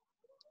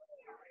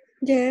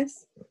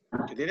 Yes.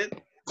 You did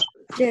it?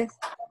 Yes.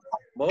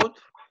 Both?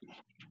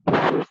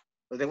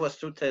 But there was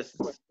 2 tests.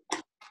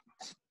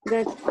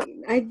 That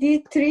I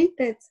did 3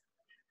 tests.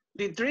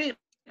 Did 3?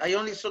 I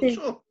only saw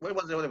 2. Where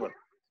was the other one?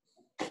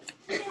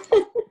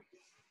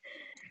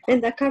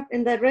 And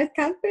the red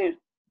carpet.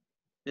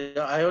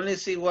 Yeah, I only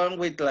see one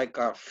with like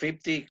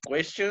 50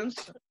 questions,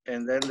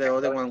 and then the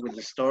other one with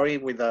the story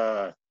with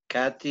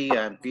Kathy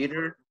and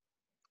Peter.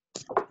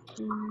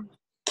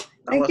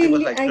 I can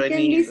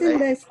listen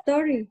the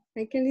story.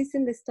 I can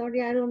listen the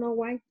story. I don't know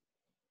why.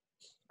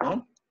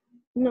 No?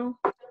 No.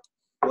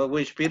 Well,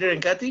 which Peter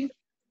and Kathy?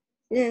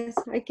 Yes,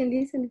 I can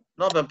listen.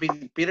 No, but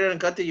Peter and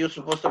Kathy, you're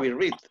supposed to be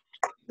read.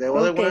 The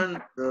other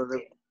one,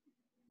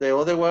 the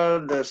other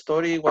one, the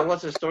story. What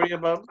was the story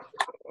about?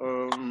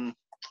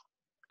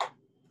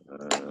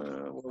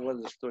 What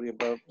was the story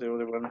about the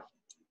other one?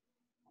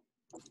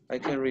 I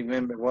can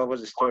remember what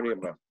was the story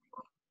about.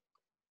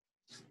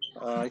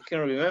 I can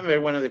remember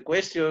one of the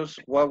questions.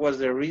 What was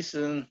the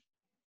reason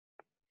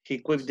he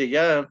quit the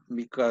job?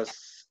 Because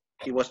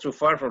he was too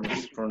far from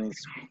his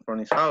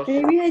house.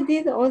 Maybe I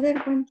did the other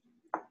one.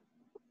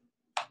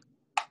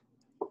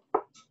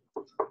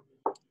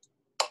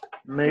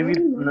 Maybe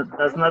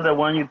that's not the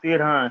one you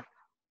did, huh?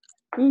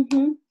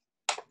 Mm-hmm.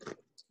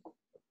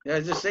 Yeah,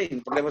 it's the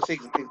same. Level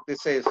 6, it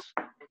says,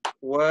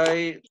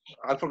 why,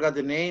 I forgot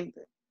the name,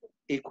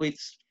 he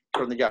quits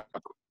from the job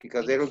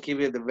because they don't give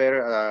you the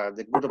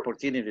good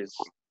opportunities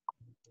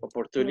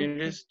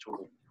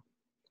to.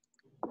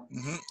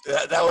 Mm-hmm.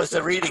 That was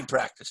the reading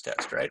practice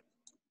test, right?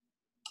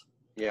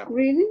 Yeah.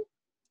 Really?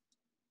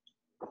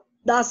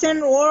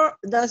 Doesn't work,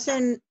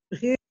 doesn't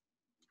hear.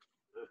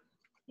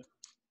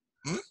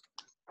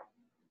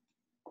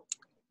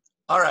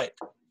 All right.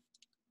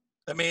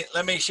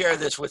 Let me share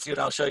this with you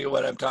and I'll show you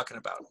what I'm talking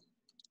about.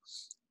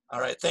 All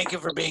right. Thank you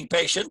for being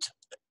patient.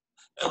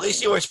 At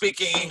least you were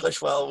speaking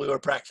English while we were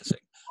practicing.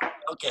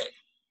 Okay.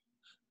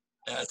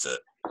 That's it.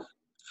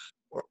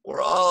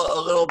 We're all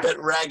a little bit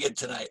ragged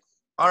tonight.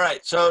 All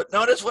right. So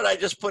notice what I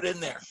just put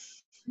in there.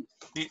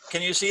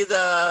 Can you see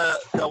the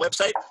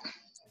website?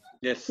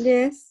 Yes.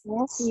 Yes.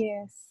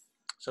 Yes.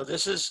 So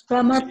this is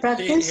Grammar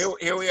practice.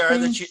 here we are,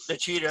 the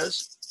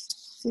cheetahs.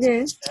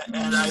 Yes.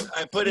 And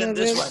I put in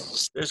this one.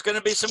 There's going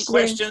to be some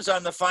questions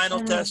on the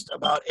final test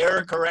about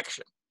error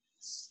correction.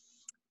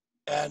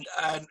 And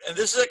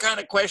this is a kind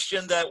of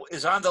question that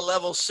is on the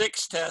level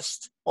 6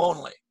 test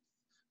only.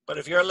 But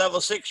if you're level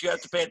 6, you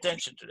have to pay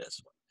attention to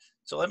this one.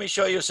 So let me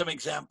show you some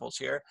examples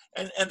here.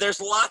 And there's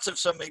a lot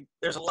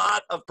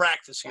of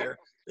practice here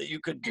that you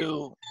could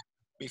do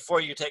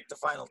before you take the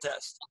final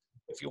test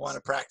if you want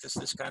to practice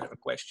this kind of a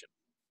question.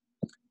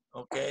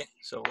 Okay,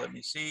 so let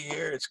me see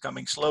here. It's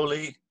coming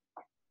slowly.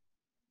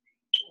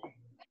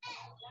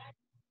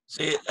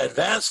 See,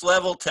 advanced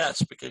level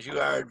tests, because you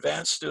are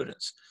advanced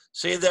students.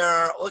 See,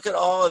 look at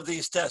all of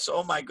these tests.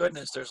 Oh my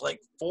goodness, there's like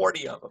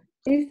 40 of them.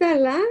 Is that a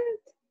lot?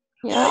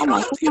 Yeah,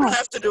 you don't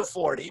have to do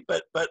 40,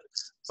 but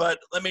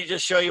let me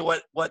just show you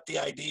what the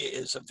idea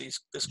is of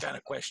this kind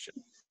of question.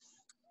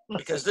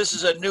 Because this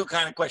is a new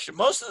kind of question.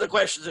 Most of the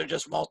questions are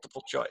just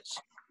multiple choice.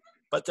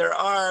 But there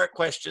are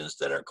questions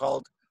that are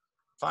called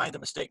find a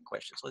mistake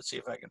questions. Let's see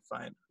if I can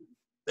find.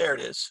 There it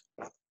is.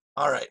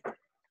 All right.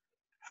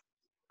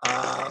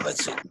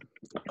 Let's see.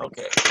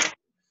 Okay.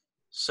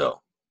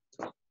 So,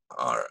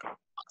 all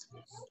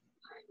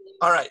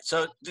right.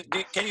 So,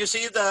 can you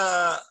see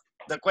the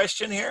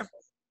question here?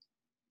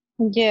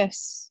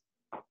 Yes.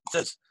 It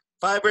says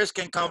fibers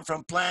can come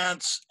from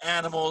plants,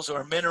 animals,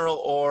 or mineral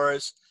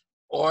ores,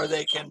 or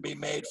they can be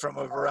made from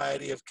a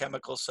variety of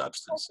chemical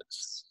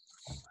substances.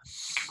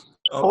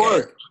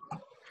 Okay.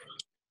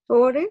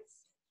 Or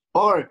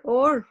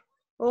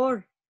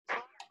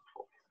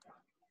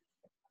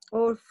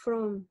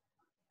from.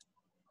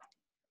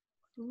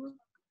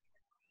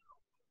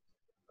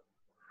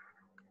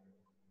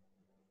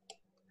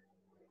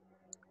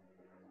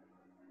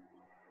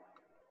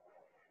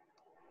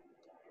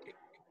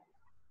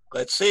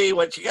 Let's see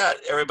what you got.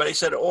 Everybody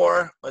said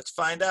or. Let's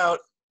find out.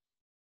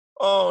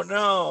 Oh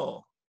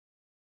no.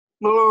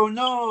 Oh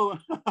no.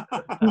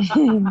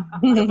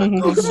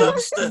 Chemical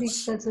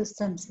substance.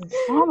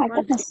 Oh my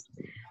goodness.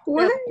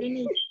 What?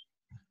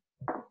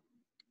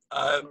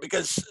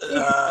 Because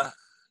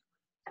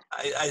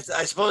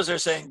I suppose they're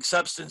saying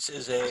substance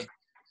is a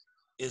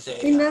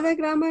Another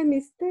grammar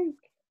mistake.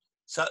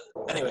 So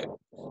anyway,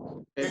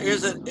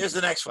 here's the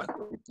next one.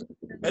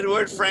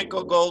 Edward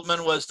Franco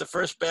Goldman was the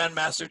first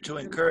bandmaster to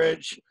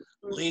encourage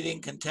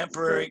leading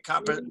contemporary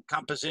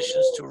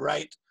compositions to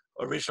write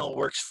original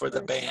works for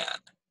the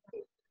band.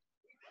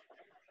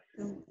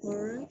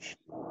 Encourage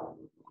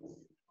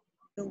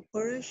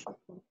composition.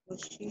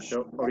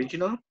 So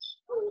original?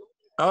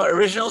 Oh,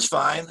 original's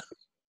fine.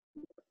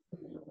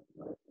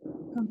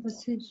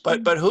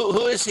 But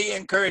who is he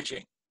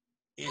encouraging?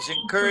 He's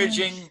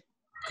encouraging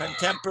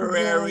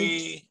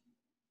contemporary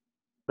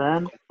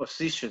band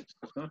composition.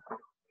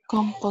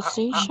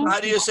 Composition. How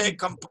do you say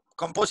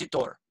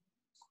compositor?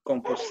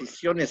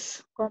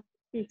 Composiciones.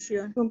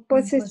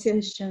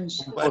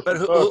 Compositions. But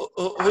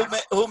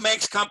who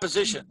makes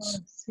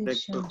compositions?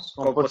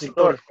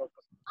 Compositor.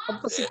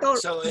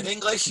 So in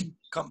English,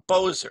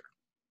 composer,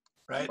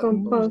 right?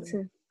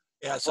 Composer.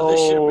 Yeah, so this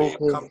should be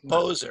okay.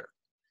 composer.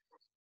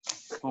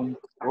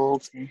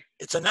 Okay.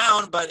 It's a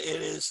noun, but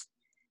it is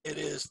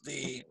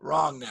the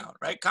wrong noun,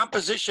 right?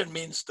 Composition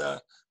means the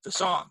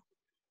song.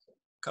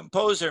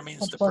 Composer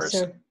means the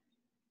person.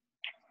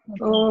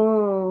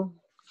 Oh.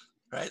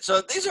 Right?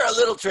 So these are a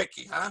little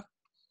tricky, huh?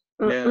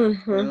 Yeah.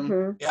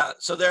 Yeah,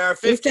 so there are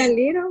It's a 15.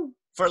 little.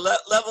 For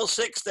level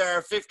 6, there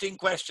are 15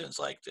 questions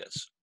like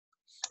this.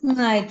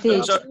 I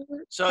did. So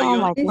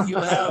Oh you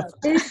have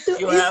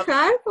It's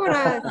hard for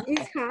us.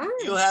 It's hard.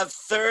 you have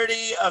 30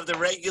 of the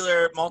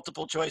regular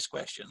multiple choice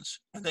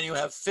questions, and then you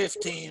have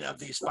 15 of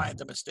these find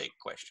the mistake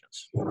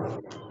questions.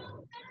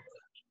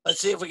 Let's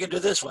see if we can do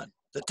this one.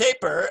 The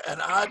tapir, an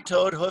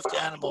odd-toed hoofed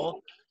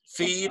animal,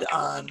 feed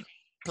on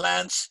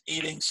plants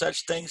eating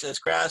such things as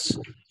grass,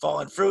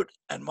 fallen fruit,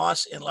 and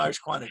moss in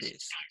large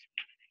quantities.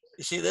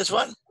 You see this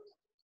one?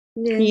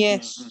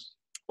 Yes.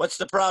 What's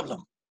the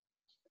problem?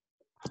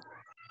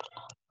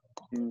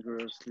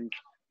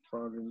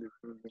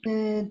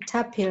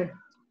 Tapir.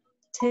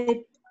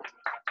 Tape.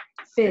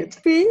 Fit.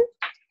 Feed?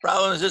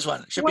 Problem is this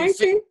one. Why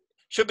feed?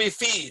 Should be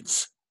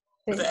feeds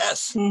with the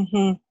S,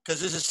 because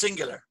this is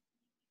singular.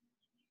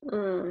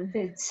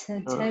 Fits.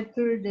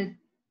 Tapir, the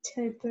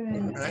tapir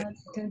and Right.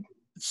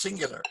 It's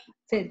singular.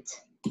 fit.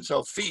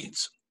 So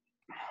feeds.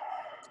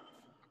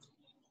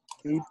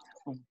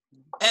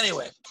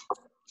 Anyway,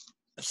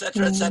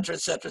 etc., etc.,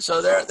 etc.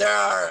 So there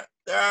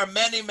are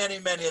many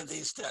of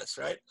these tests,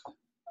 right?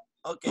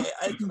 Okay,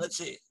 let's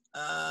see.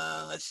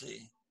 Let's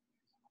see.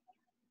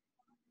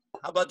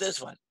 How about this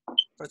one?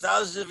 For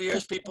thousands of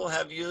years, people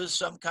have used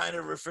some kind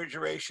of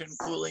refrigeration,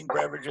 cooling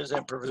beverages,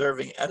 and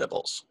preserving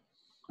edibles.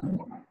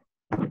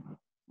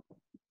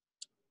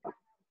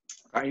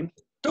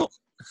 Too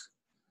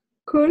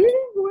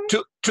Cooling? What?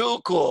 too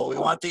cool. We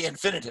want the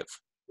infinitive.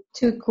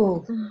 Too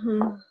cool.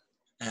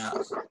 Yeah.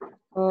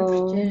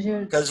 Oh.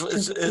 Because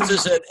it's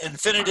just an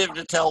infinitive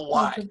to tell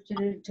why.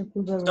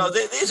 So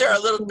these are a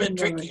little bit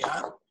tricky,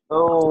 huh?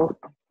 Oh.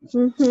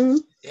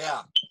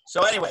 Yeah.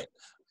 So anyway,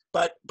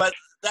 but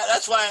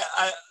that's why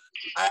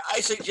I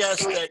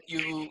suggest that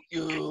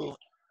you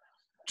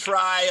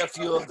try a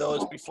few of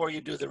those before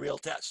you do the real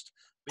test.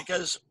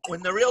 Because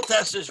when the real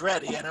test is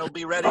ready, and it'll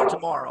be ready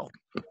tomorrow,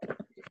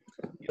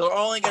 you're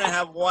only going to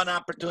have one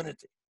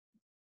opportunity,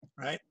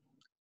 right?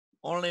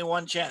 Only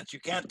one chance. You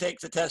can't take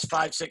the test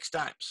 5-6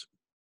 times.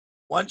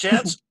 One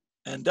chance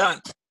and done.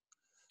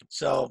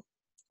 So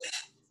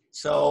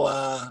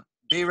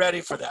be ready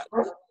for that.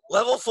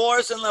 Level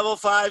 4s and level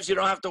 5s, you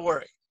don't have to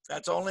worry.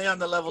 That's only on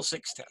the level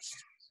 6 test.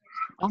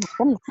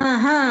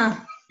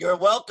 You're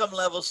welcome,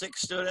 level 6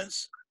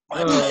 students.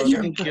 My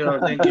pleasure.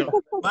 Thank you.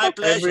 My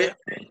pleasure.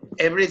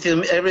 Every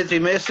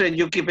trimester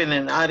you keep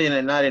adding,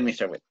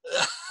 Mr. Witt.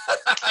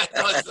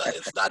 No,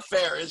 it's not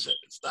fair, is it?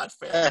 It's not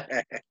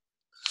fair.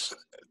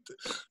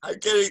 I'm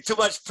getting too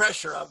much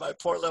pressure on my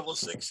poor level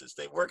 6s.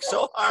 They work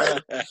so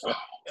hard, and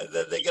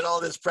then they get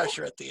all this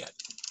pressure at the end.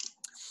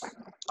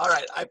 All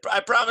right, I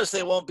promise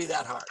they won't be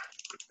that hard.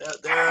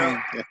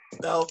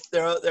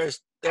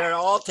 They're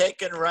all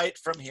taken right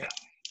from here.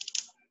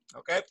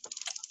 Okay.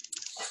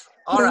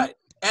 All right.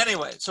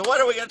 Anyway, so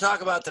what are we going to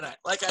talk about tonight?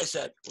 Like I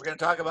said, we're going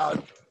to talk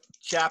about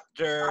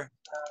chapter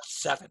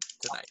 7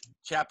 tonight.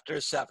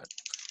 Chapter 7,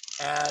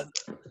 and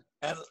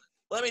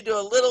let me do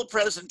a little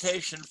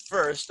presentation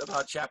first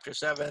about chapter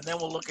 7, and then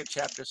we'll look at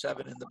chapter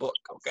 7 in the book.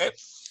 Okay.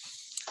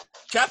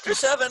 Chapter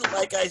 7,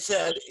 like I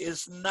said,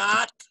 is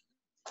not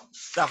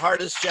the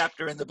hardest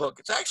chapter in the book.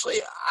 It's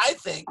actually, I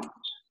think,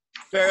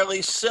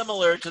 fairly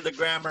similar to the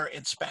grammar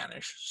in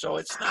Spanish, so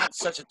it's not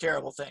such a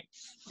terrible thing.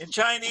 In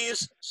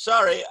Chinese,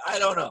 sorry, I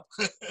don't know.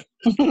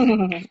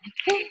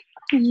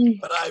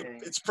 But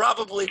it's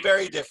probably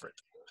very different.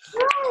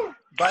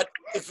 But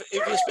if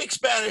you speak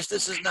Spanish,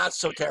 this is not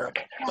so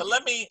terrible. But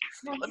let me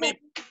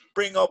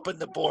bring open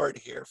the board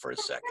here for a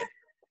second.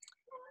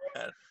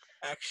 And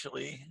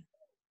actually,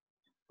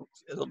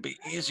 it'll be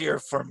easier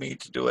for me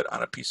to do it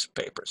on a piece of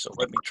paper. So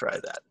let me try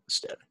that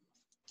instead.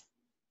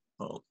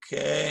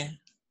 Okay.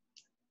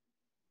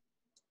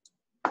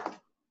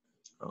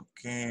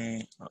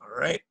 Okay, all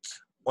right.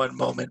 One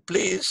moment,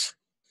 please.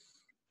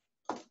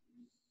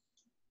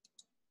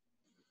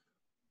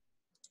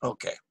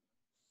 Okay.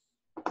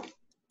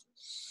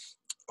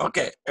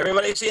 Okay,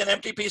 everybody see an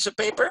empty piece of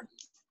paper?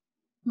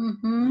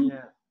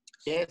 Yeah.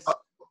 Yes.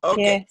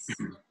 Okay. Yes.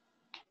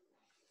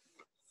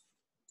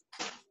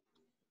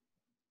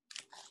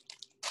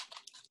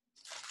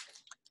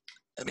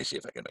 Let me see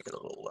if I can make it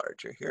a little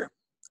larger here.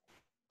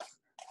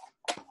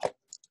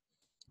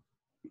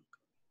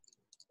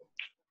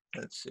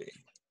 Let's see.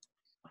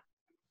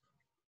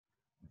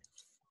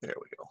 There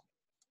we go.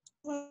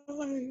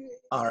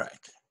 All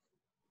right.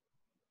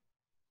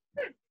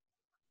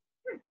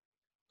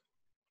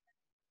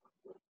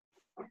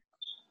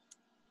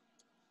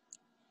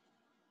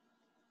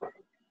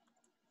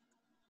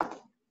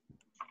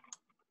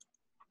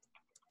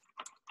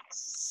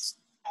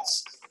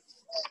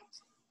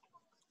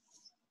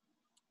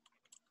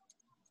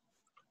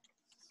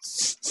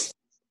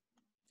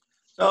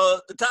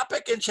 So the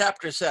topic in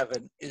chapter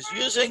 7 is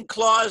using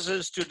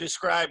clauses to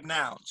describe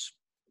nouns.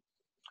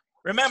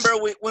 Remember,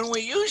 when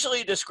we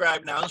usually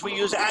describe nouns, we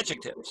use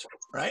adjectives,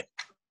 right?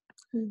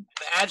 An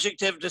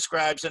adjective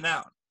describes a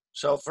noun.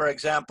 So for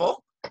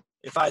example,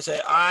 if I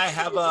say, I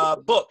have a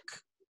book,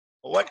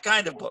 well, what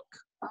kind of book?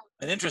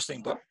 An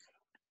interesting book.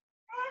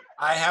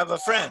 I have a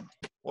friend.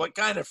 What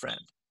kind of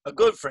friend? A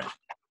good friend.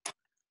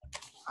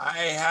 I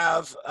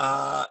have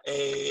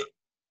a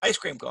ice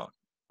cream cone.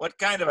 What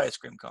kind of ice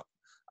cream cone?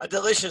 A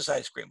delicious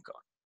ice cream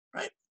cone,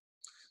 right?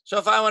 So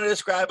if I want to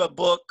describe a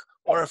book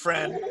or a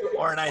friend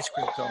or an ice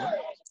cream cone,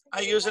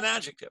 I use an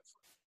adjective.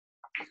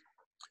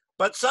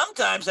 But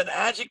sometimes an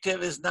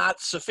adjective is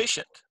not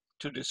sufficient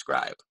to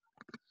describe.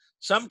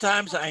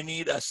 Sometimes I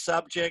need a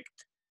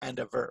subject and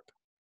a verb.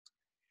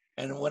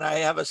 And when I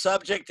have a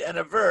subject and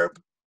a verb,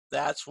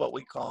 that's what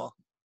we call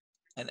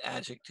an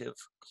adjective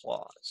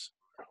clause.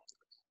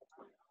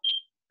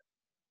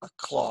 A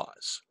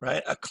clause,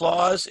 right? A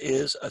clause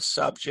is a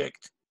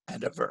subject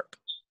and a verb.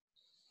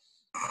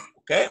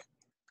 Okay?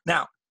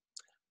 Now,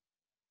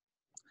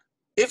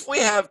 if we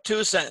have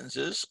two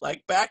sentences,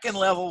 like back in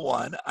level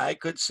 1, I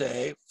could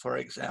say, for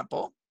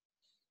example,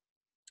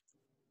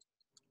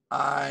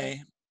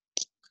 I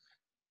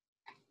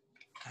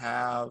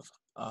have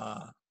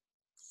a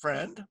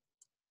friend.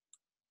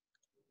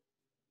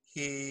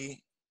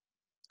 He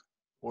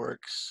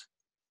works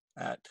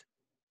at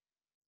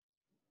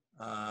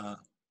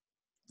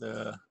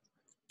the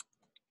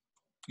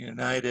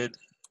United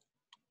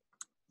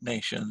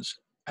Nations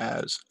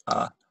as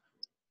a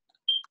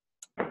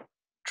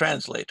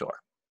translator.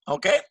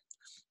 Okay?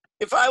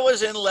 If I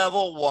was in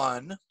level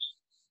 1,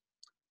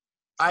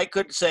 I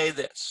could say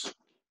this,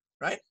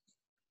 right?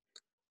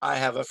 I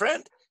have a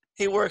friend.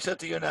 He works at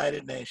the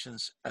United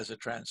Nations as a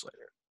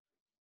translator.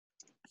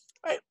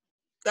 Right?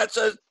 That's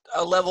a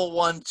level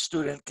 1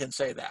 student can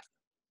say that.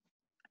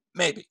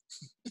 Maybe.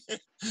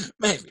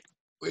 Maybe.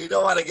 We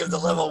don't want to give the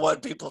level 1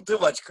 people too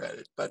much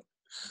credit, but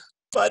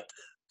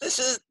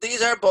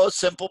these are both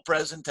simple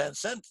present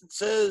tense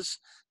sentences.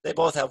 They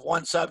both have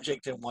one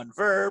subject and one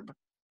verb,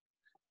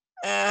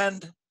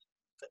 and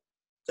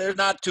they're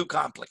not too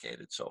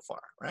complicated so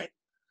far, right?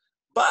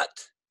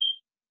 But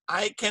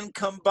I can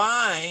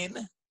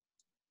combine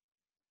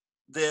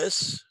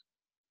this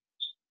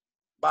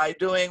by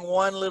doing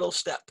one little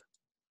step.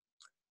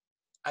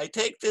 I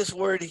take this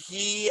word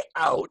he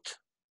out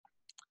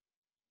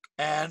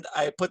and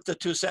I put the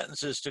two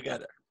sentences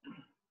together.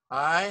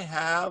 I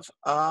have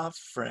a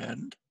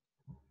friend,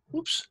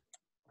 oops,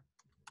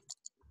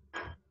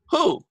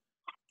 who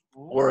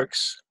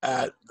works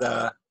at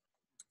the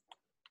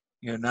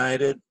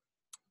United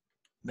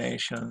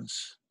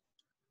Nations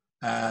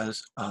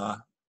as a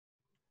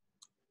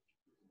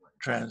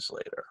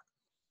translator.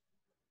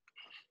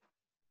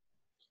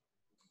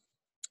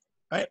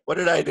 Right? What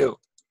did I do?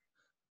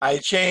 I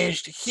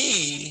changed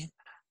he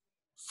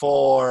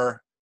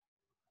for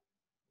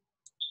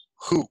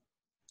who.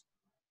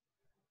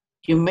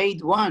 You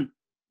made one.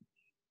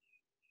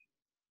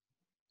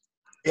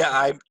 Yeah,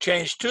 I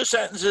changed two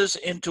sentences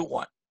into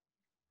one.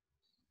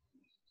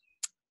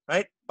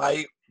 Right?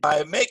 By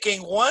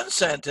making one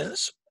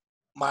sentence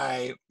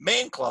my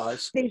main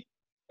clause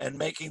and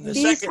making the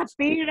second.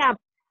 Disappear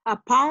a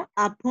pound.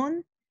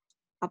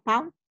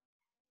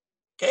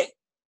 Okay.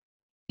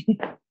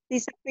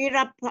 Disappear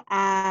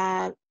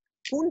a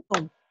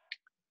punto.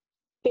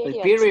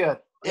 The period.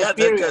 Yeah,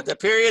 the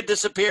period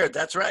disappeared.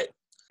 That's right.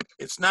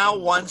 It's now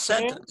one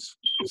sentence.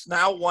 It's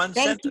now one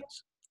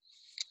sentence.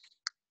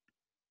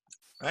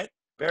 Right?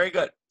 Very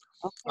good.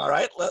 Okay. All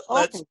right.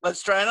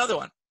 Let's try another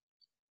one.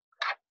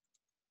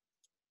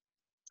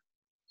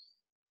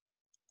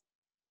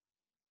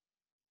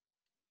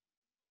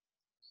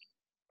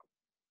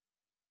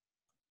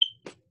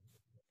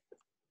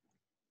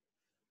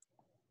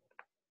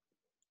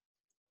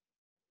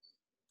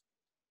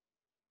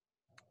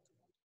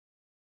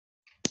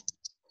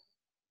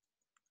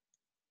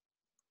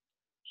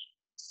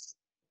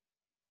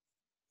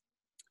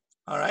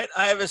 All right,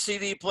 I have a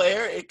CD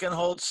player. It can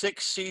hold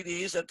 6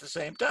 CDs at the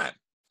same time.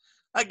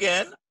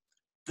 Again,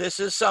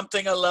 this is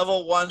something a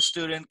level 1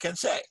 student can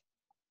say,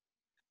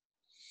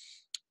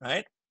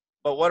 right?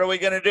 But what are we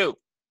going to do?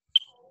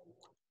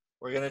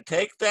 We're going to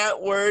take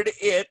that word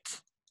it,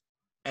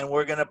 and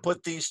we're going to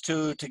put these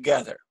two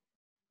together.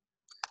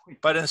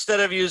 But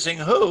instead of using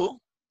who,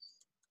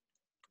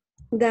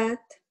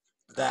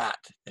 that,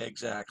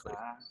 exactly.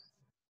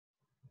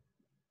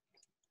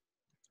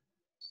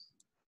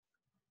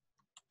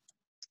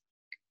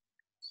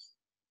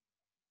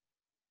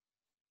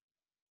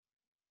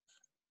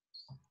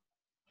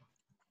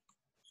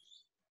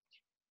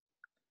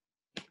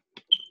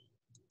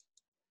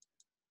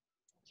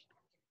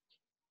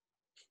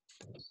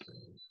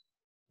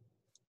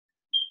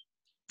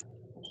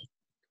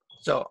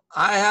 So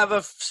I have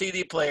a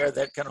CD player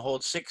that can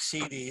hold 6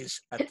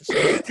 CDs at the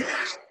same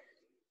time.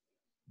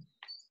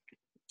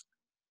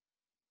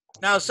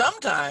 Now,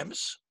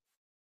 sometimes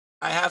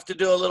I have to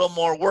do a little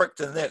more work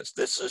than this.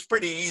 This is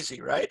pretty easy,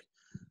 right?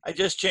 I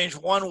just change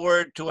one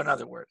word to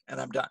another word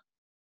and I'm done.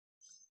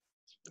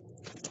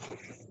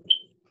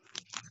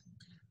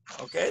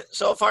 Okay,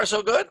 so far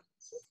so good?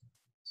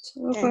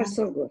 So far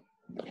so good.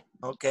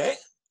 Okay,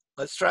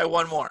 let's try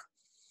one more.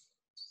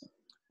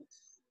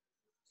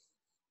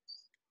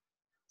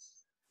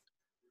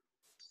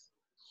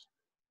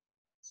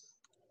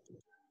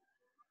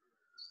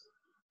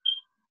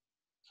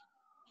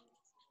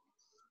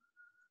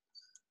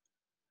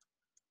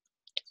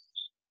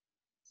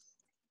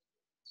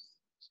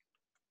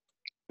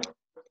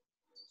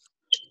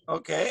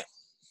 Okay,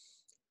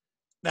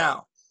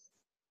 now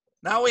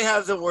we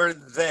have the word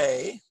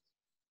they,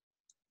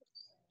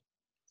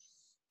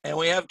 and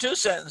we have 2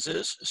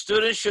 sentences.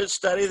 Students should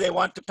study, they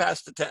want to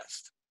pass the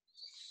test.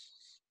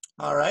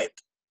 All right.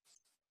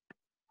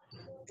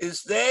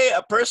 Is they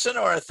a person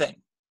or a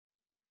thing?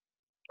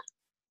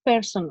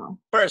 Personal.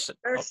 Person.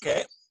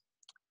 Okay.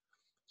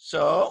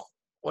 So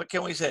what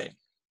can we say?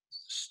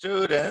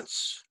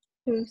 Students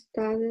To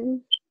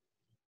study.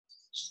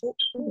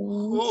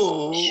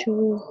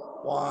 who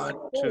want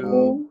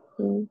to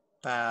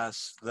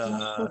pass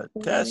the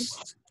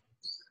test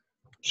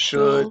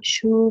should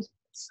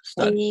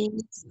study.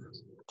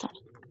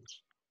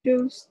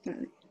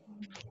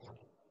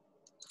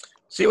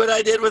 See what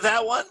I did with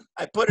that one?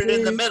 I put it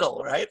in the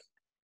middle, right?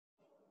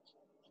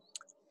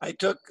 I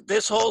took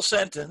this whole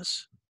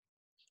sentence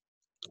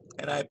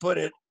and I put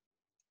it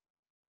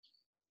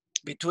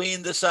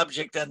between the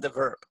subject and the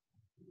verb.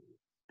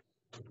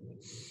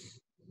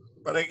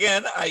 But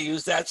again, I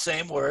use that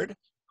same word,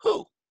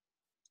 who.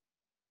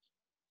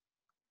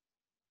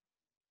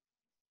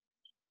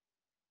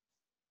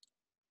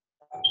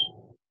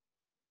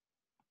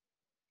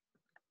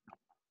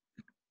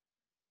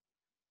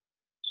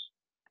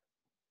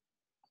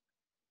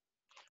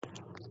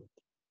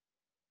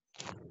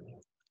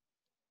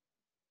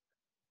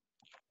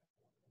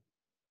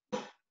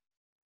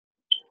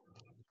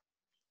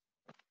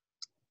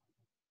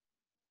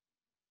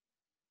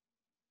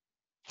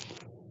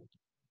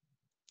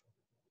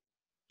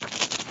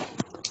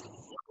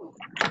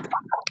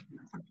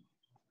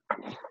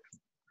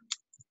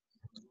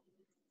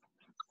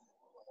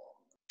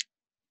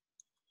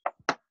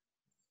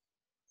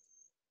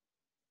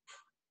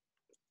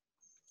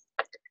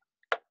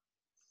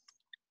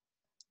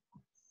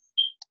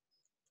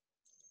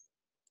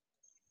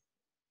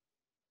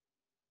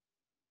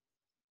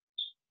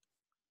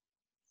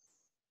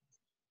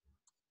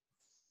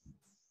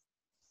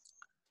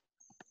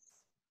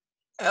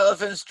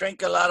 Elephants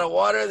drink a lot of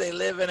water. They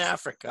live in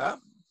Africa.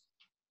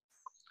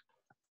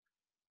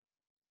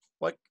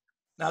 What?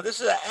 Now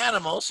this is an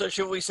animal, so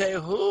should we say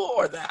who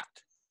or that?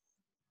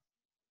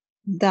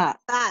 That.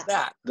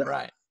 That,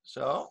 right.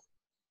 So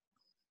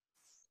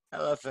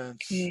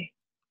elephants that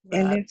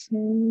Elephants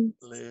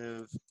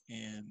live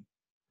in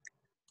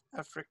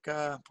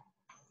Africa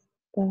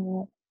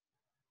that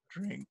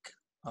drink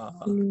a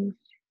live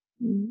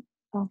in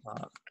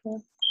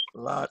Africa.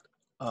 lot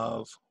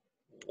of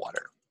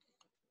water.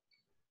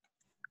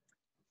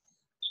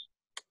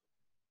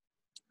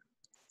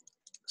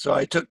 So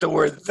I took the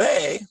word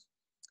they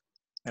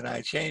and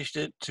I changed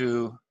it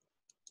to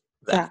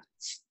that.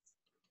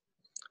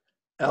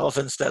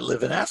 Elephants that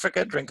live in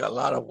Africa drink a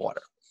lot of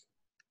water.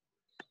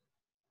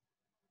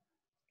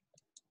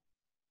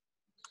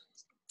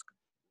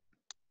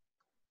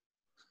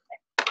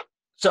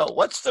 So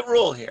what's the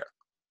rule here?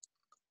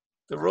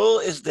 The rule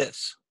is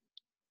this,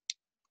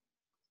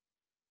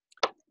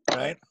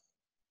 right?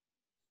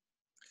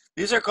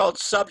 These are called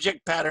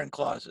subject pattern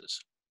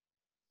clauses.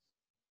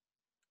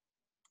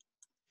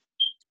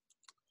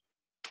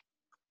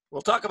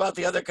 We'll talk about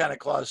the other kind of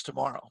clause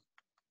tomorrow,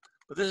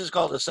 but this is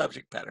called a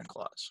subject pattern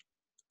clause.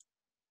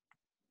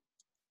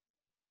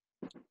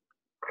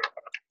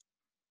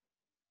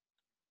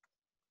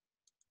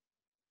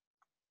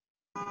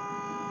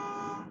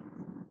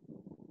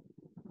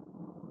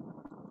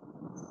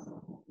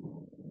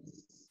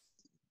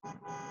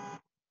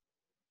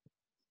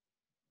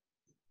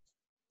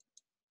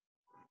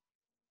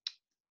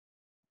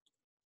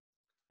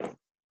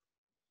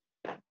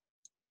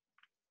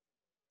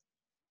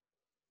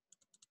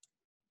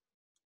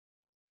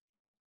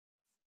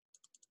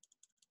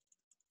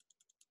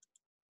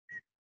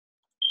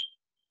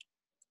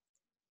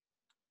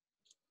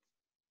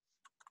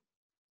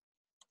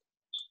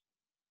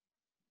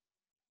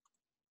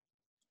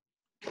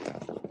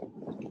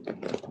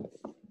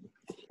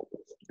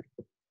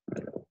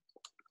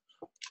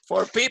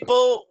 For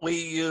people, we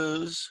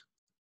use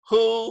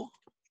who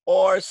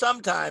or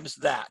sometimes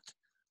that,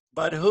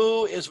 but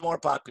who is more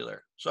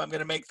popular. So I'm going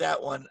to make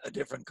that one a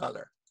different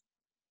color.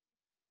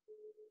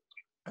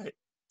 Right?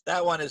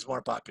 That one is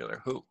more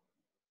popular, who.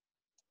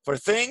 For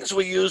things,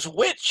 we use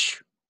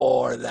which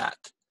or that,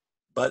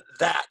 but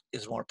that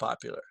is more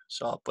popular.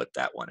 So I'll put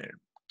that one in.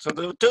 So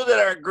the two that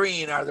are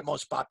green are the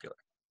most popular,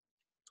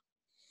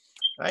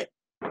 right?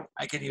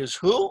 I can use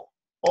who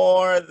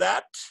or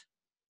that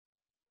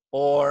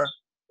or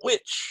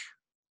which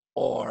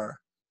or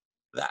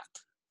that.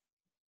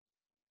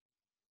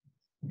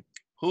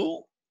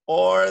 Who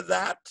or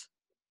that,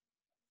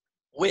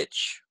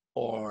 which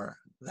or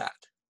that.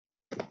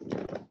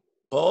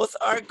 Both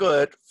are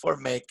good for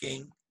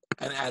making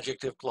an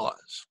adjective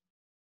clause.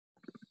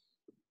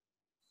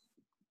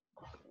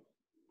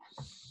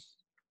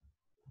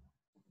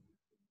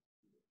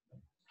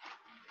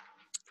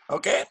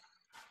 Okay?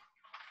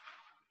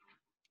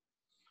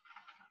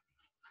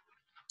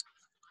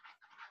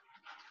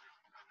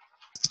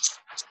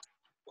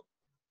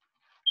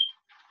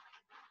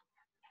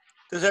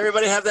 Does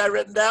everybody have that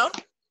written down?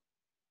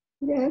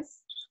 Yes.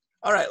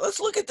 All right,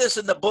 let's look at this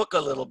in the book a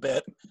little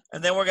bit,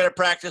 and then we're going to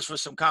practice with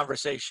some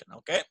conversation,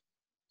 okay?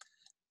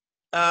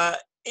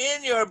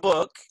 In your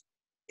book,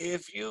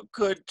 if you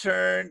could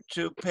turn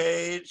to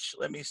page,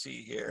 let me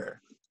see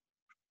here.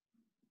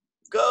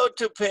 Go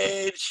to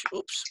page,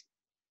 oops.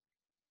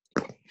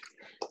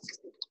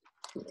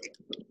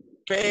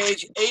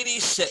 Page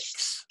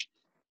 86.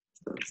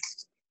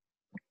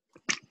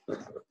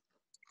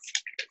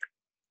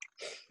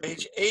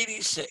 Page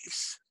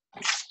 86.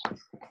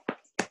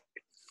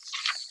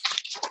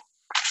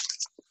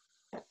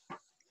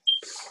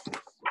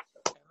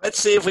 Let's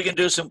see if we can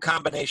do some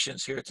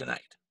combinations here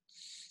tonight.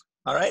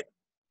 All right.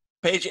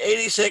 Page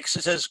 86,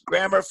 it says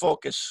grammar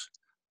focus.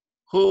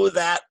 Who,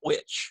 that,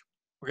 which.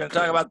 We're going to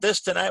talk about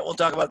this tonight. We'll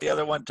talk about the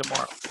other one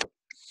tomorrow.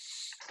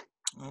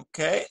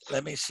 Okay,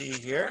 let me see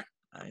here.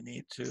 I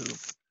need to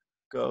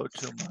go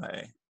to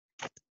my...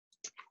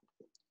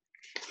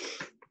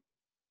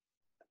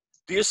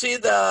 Do you see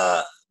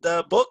the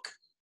book?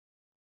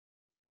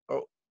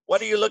 Or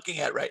what are you looking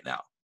at right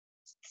now?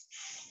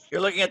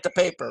 You're looking at the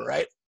paper,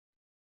 right?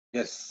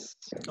 Yes.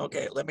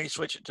 Okay, let me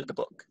switch it to the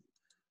book.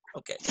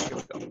 Okay, here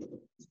we go.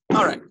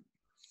 All right.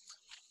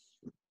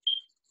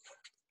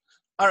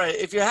 All right,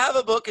 if you have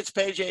a book, it's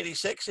page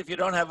 86. If you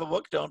don't have a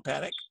book, don't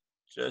panic.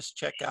 Just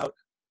check out.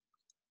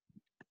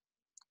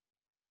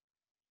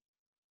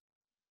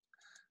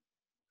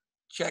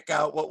 Check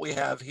out what we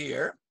have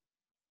here.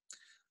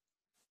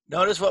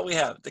 Notice what we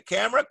have. The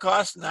camera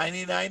costs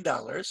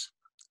 $99.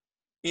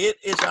 It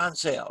is on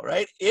sale,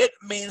 right? It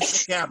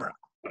means the camera.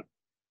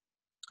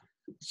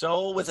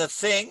 So with a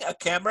thing, a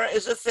camera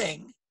is a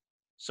thing.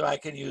 So I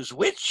can use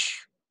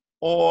which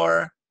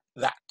or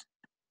that.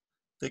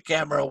 The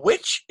camera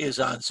which is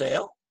on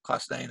sale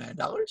costs $99.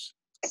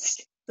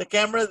 The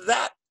camera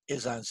that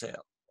is on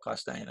sale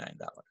costs $99.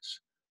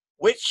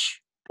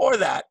 Which or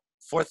that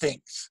for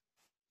things.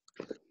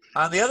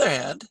 On the other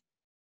hand,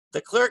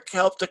 the clerk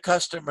helped a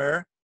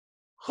customer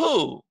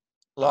who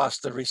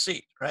lost the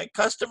receipt, right?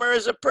 Customer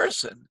is a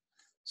person,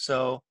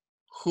 so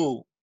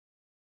who.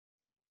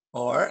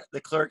 Or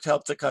the clerk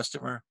helped the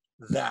customer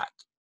that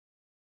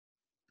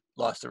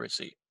lost the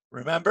receipt.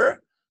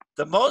 Remember,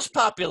 the most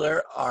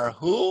popular are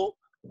who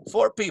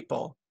for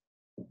people,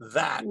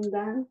 that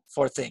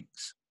for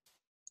things.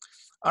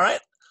 All right,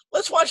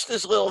 let's watch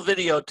this little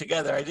video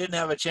together. I didn't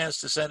have a chance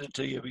to send it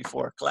to you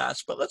before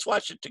class, but let's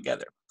watch it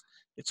together.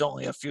 It's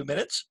only a few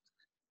minutes,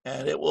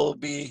 and it will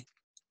be,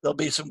 there'll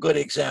be some good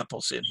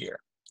examples in here.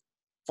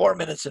 4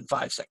 minutes and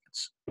 5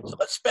 seconds. So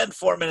let's spend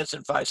 4 minutes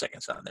and 5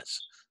 seconds on this.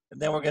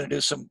 And then we're going to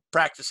do some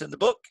practice in the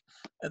book,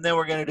 and then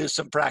we're going to do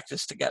some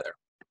practice together.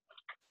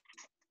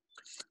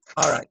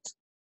 All right.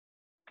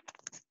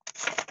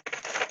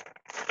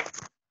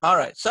 All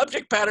right,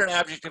 subject, pattern,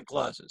 adjective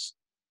clauses.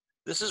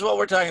 This is what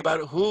we're talking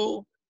about,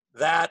 who,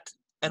 that,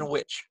 and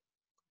which.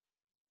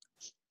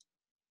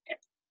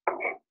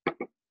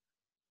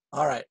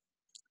 All right,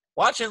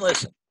 watch and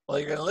listen. Well,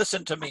 you're going to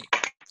listen to me.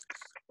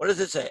 What does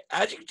it say?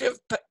 Adjective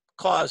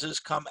clauses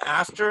come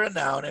after a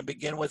noun and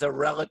begin with a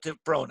relative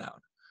pronoun.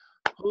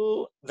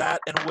 Who,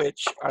 that, and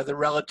which are the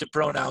relative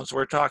pronouns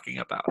we're talking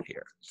about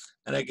here.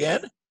 And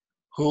again,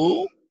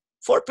 who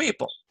for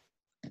people,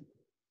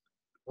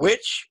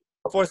 which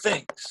for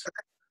things,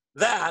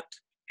 that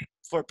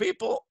for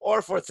people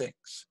or for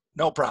things,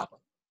 no problem.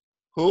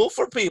 Who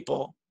for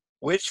people,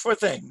 which for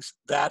things,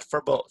 that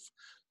for both.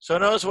 So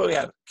notice what we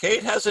have.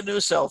 Kate has a new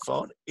cell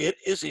phone. It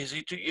is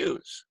easy to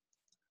use.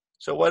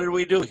 So what did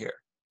we do here?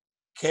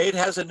 Kate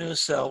has a new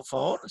cell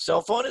phone.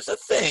 Cell phone is a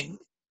thing,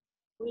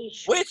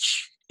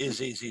 which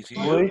is easy to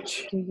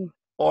use.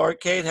 Or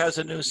Kate has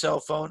a new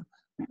cell phone.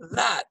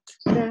 That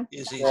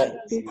is easy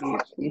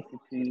to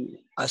use.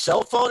 A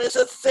cell phone is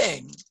a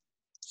thing.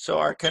 So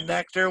our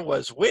connector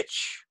was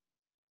which,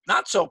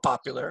 not so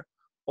popular,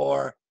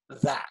 or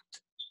that,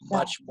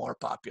 much more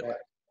popular.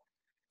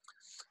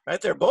 Right?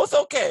 They're both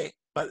okay,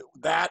 but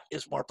that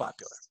is more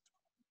popular.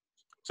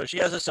 So she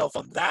has a cell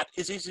phone that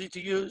is easy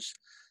to use.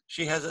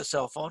 She has a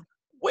cell phone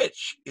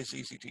which is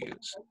easy to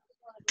use.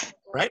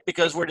 Right?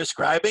 Because we're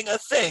describing a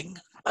thing,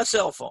 a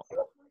cell phone.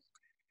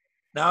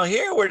 Now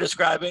here we're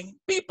describing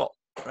people,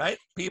 right?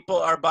 People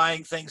are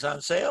buying things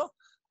on sale.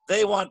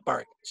 They want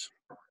bargains.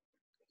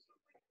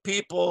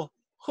 People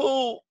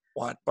who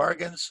want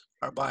bargains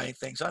are buying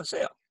things on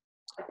sale.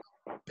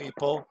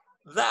 People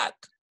that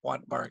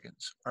want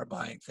bargains are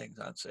buying things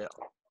on sale.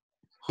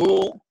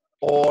 Who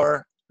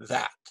or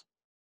that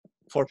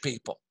for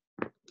people.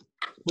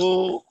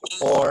 Who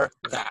or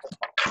that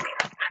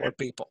for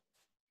people.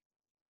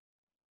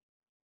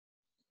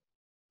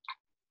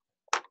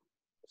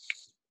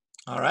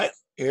 All right,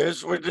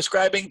 we're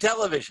describing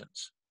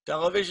televisions.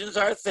 Televisions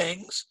are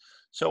things,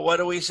 so what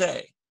do we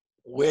say?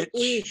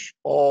 Which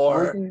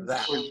or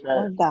that.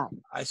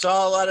 I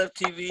saw a lot of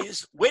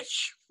TVs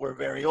which were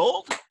very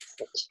old,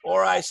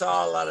 or I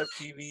saw a lot of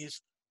TVs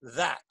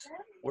that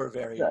were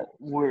very old.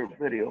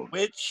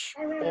 Which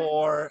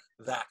or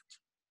that.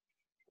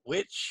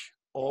 Which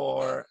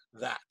or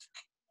that.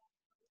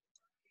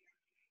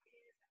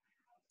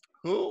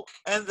 Who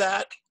and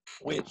that,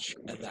 which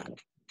and that.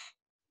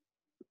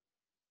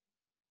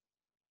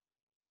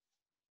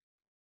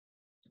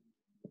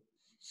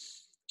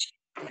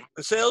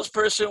 The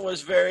salesperson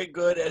was very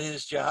good at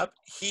his job.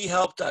 He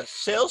helped us.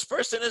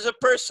 Salesperson is a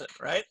person,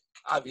 right?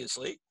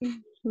 Obviously.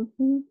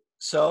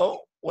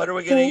 So what are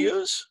we going to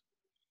use?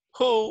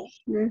 Who,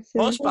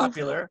 most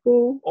popular,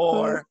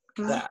 or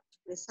that.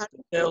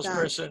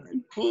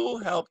 salesperson who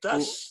helped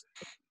us,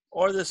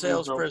 or the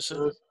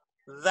salesperson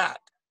that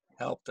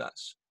helped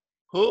us.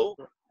 Who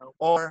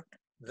or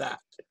that.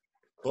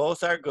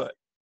 Both are good.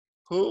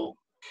 Who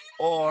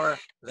or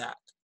that.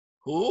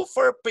 Who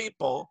for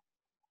people,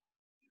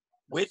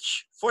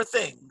 which for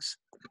things,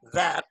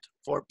 that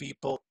for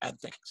people and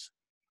things.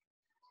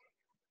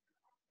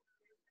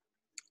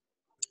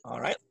 All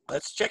right,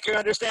 let's check your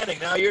understanding.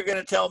 Now you're going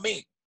to tell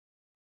me.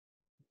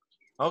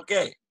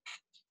 Okay,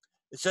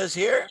 it says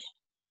here,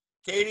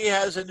 Katie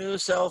has a new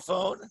cell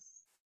phone.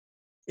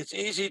 It's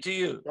easy to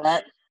use.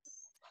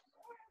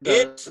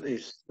 It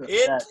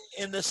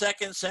in the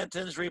second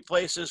sentence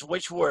replaces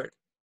which word?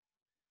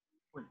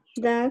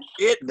 That.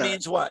 It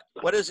means what?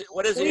 What does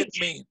it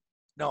mean?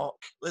 No,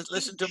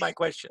 listen to my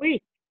question.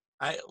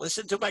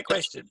 Listen to my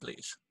question,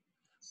 please.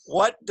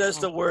 What does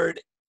the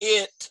word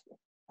it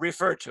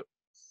refer to?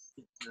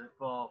 Cell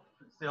phone.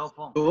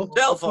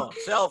 Cell phone.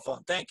 Cell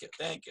phone. Thank you.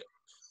 Thank you.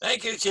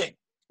 Thank you, Ching.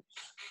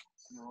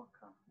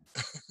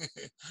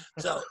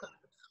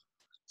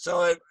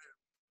 So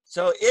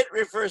it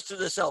refers to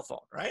the cell phone,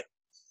 right?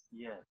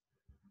 Yes.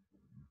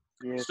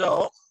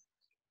 So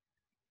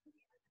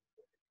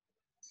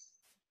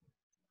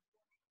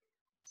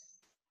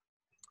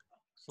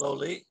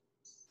slowly,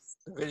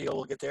 the video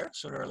will get there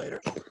sooner or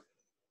later.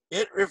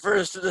 It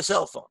refers to the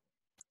cell phone.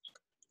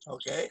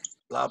 Okay,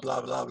 blah,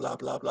 blah, blah, blah,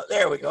 blah, blah.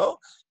 There we go.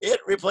 It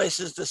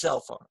replaces the cell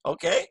phone.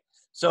 Okay,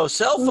 so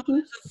cell phone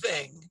is a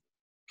thing.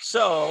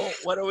 So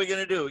what are we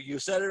going to do? You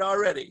said it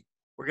already.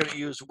 We're going to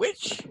use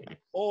which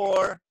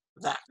or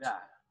that.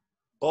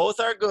 Both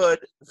are good.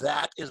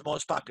 That is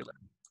most popular.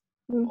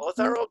 Both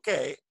are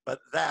okay, but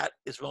that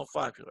is most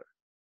popular.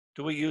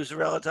 Do we use the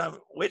relative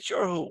which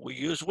or who? We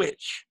use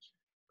which,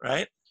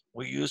 right?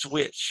 We use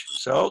which.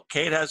 So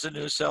Kate has a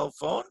new cell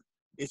phone.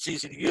 It's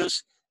easy to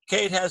use.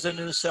 Kate has a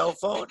new cell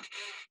phone.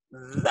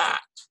 That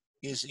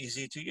is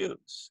easy to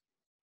use.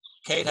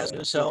 Kate has a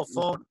new cell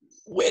phone,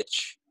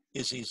 which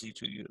is easy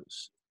to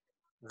use.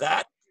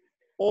 That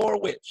or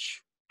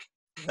which.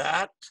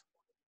 That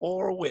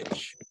or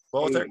which.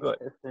 Both are good.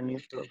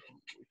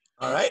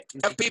 All right.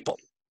 We have people.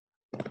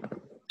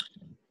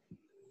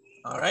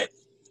 All right.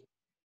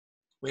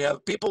 We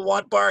have people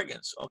want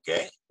bargains.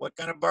 Okay. What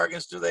kind of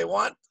bargains do they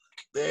want?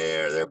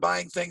 They're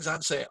buying things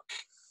on sale.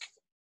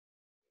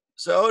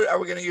 So are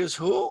we going to use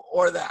who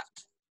or that?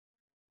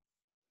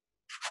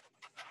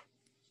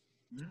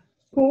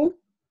 Who?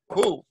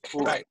 Who,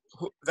 right.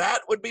 Who, that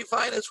would be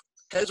fine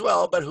as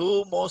well, but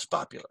who most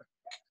popular?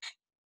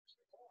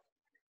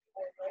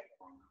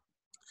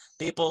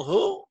 People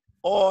who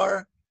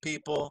or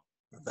people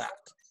that?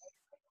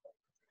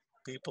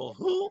 People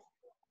who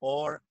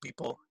or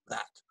people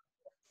that?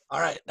 All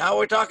right, now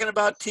we're talking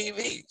about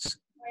TVs.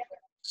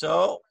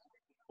 So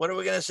what are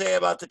we going to say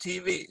about the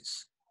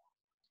TVs?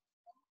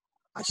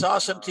 I saw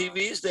some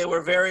TVs, they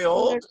were very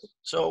old.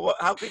 So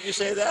how could you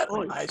say that?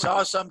 I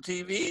saw some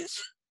TVs.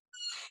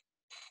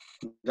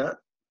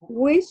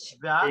 Which?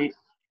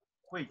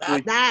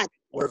 That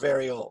were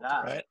very old,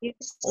 right?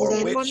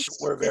 Or which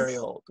were very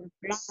old.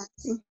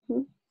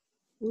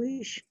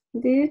 Which?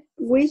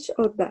 Which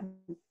or that?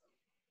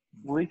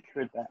 Which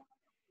or that?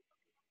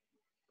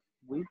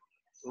 Which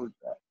or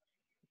that?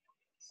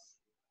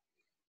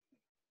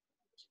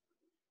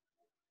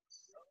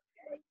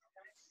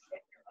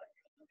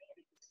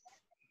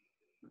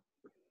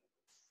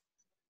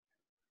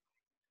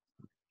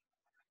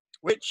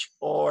 Which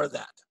or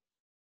that?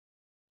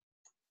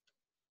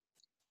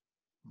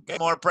 Okay,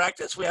 more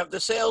practice. We have the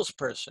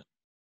salesperson.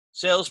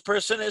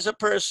 Salesperson is a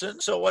person.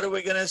 So what are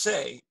we going to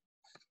say?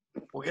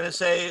 We're going to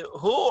say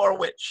who or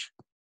which?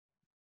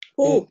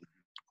 Who?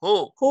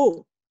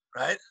 Who?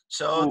 Right?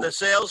 So the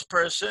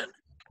salesperson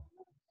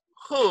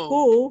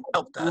who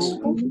helped us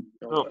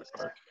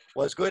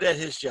was good at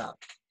his job.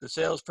 The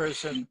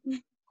salesperson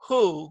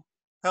who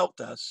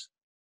helped us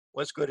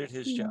was good at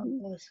his job.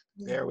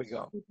 There we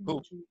go.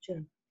 Who?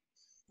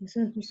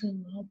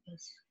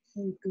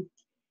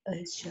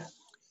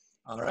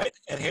 All right,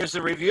 and here's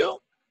the review.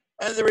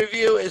 And the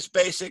review is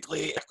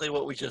basically exactly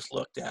what we just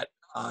looked at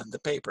on the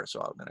paper. So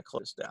I'm going to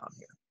close down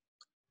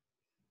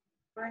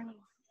here.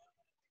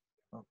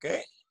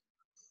 Okay.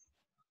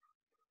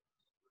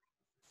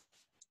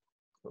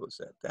 Close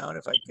that down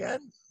if I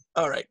can.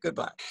 All right,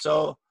 goodbye.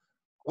 So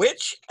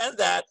which and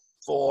that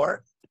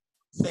for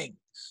things.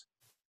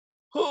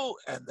 Who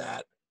and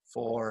that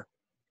for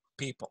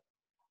people.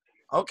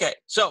 Okay,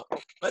 so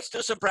let's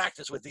do some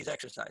practice with these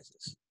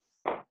exercises.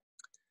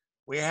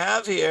 We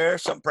have here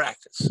some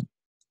practice.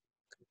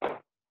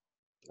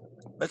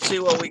 Let's see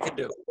what we can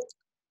do.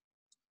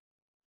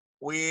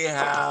 We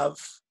have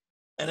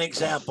an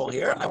example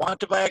here. I want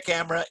to buy a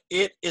camera.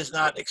 It is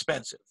not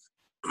expensive.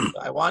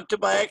 I want to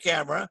buy a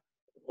camera,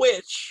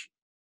 which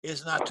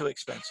is not too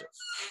expensive.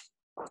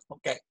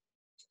 Okay.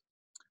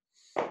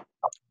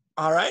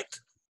 All right.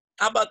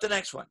 How about the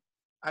next one?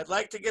 I'd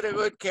like to get a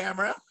good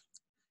camera.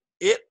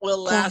 It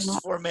will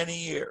last for many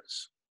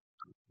years.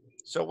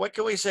 So what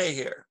can we say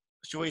here?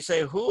 Should we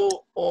say who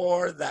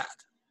or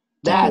that?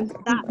 That.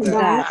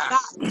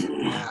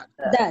 Yeah.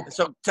 That.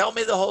 So tell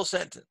me the whole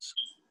sentence.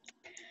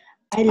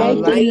 I I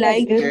like to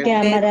like get a good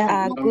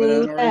camera a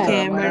good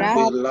camera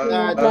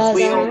that that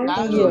will lasts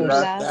last years.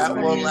 That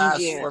will many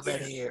last years. for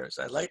many years.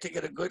 I'd like to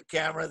get a good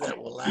camera that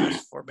will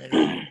last for many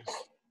years.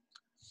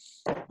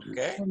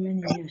 Okay. For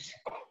many years.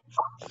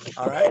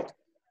 All right.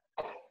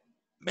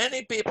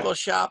 Many people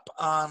shop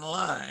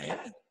online.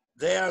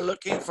 They are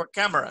looking for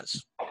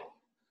cameras.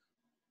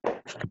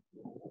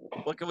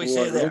 What can we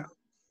say there?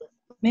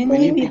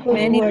 Many people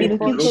Many who are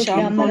people looking for shop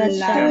cameras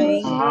shop.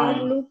 online.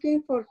 Are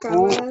looking for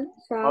cameras.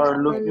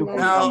 Are looking for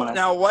cameras.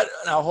 Now what?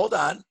 Now hold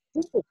on.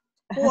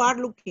 Who are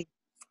looking?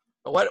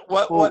 Who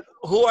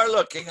are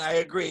looking? I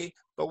agree.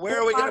 But where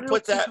are we going to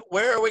put that?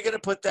 Where are we going to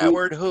put that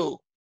word who?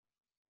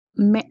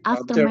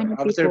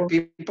 After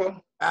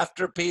people.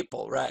 After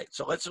people, right?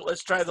 So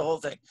let's try the whole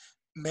thing.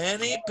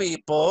 Many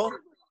people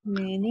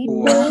Many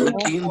Who are people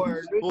looking.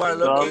 who are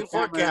looking for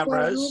Who are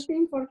cameras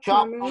looking for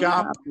Shop cameras.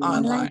 shop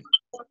online.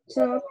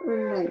 Shop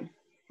online.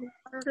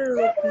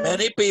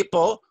 Many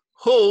people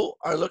who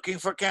are looking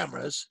for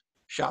cameras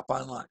shop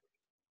online.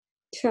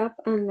 Shop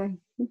online.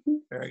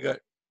 Very good.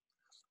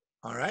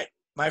 All right.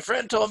 My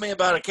friend told me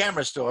about a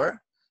camera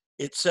store.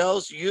 It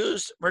sells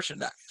used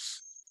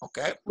merchandise.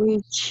 Okay.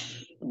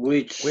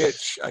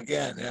 Which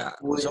again, yeah.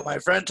 So my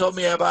friend told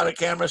me about a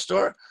camera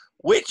store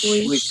which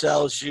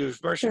sells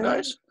used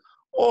merchandise,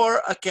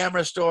 or a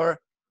camera store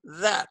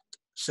that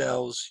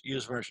sells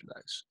used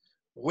merchandise.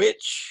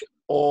 Which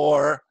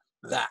or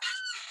that?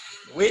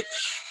 Which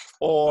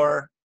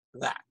or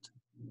that?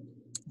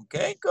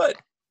 Okay, good.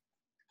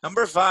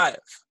 Number 5.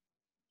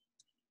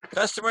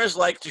 Customers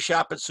like to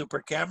shop at Super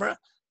Camera.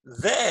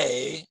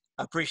 They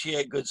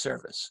appreciate good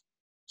service.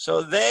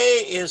 So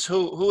they is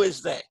who? Who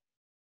is they?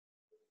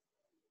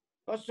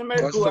 Customers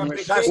who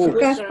appreciate Customers.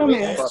 good service.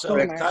 Okay,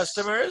 so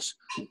customers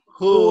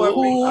who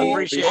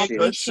appreciate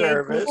good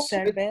service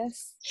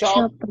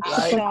Shop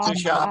like to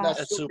shop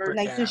at Super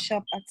like to Cam.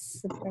 shop at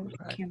Super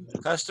Right. Cam.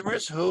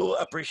 Customers who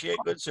appreciate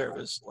good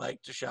service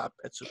like to shop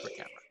at Super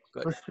Camera.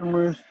 Good.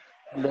 Customers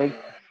like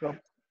to shop.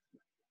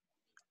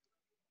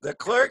 The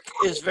clerk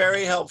is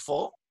very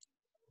helpful.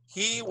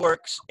 He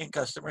works in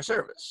customer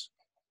service.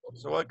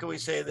 So what can we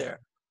say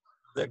there?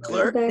 The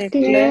clerk The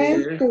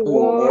clerk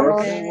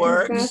who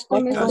works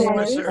in in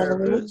customer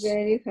service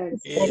service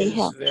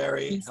is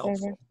very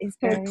helpful. Is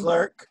The very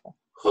clerk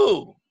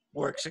who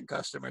works in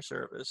customer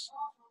service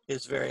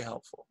is very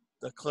helpful.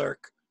 The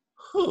clerk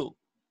who.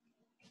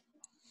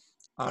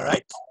 All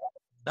right.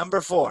 Number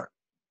 4.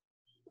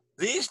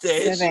 These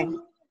days. 7.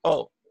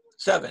 Oh,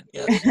 7.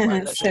 Yes. Why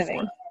did I say 4?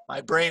 7.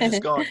 My brain is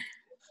going.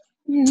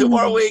 2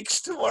 more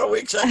weeks. 2 more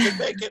weeks. I can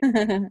make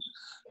it.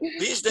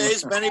 These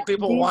days, many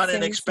people want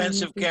an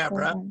expensive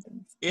camera.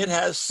 It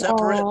has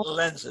separate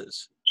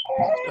lenses.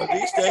 So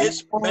these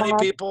days, many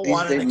people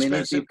want an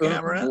expensive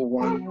camera Who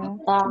want to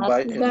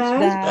buy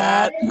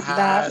that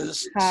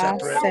has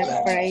separate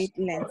lenses.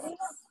 lenses.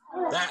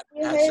 That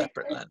has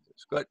separate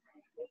lenses. Good.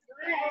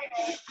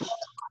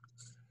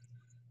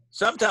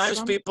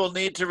 Sometimes people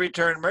need to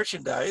return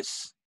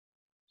merchandise.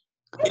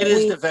 It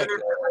is defective.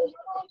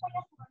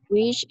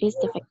 Which is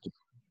defective.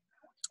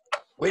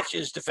 Which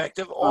is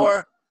defective,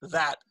 or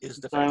that is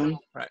defective.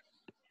 Right.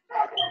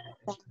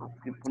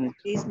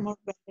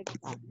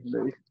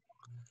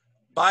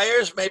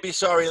 Buyers may be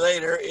sorry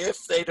later if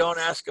they don't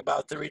ask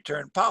about the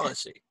return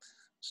policy.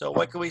 So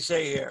what can we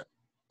say here?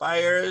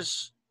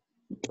 Buyers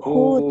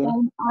Who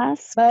don't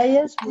ask.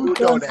 Buyers who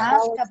don't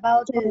ask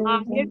about the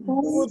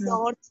Who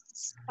don't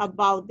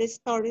about the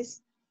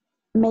stories?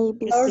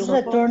 Maybe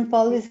return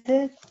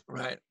policies.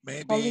 Right.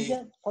 Maybe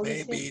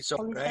Policy. so.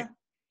 Right.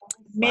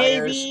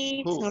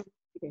 Maybe. Who?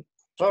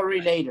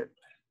 Sorry later.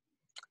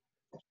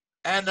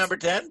 And number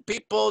 10,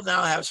 people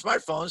now have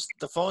smartphones.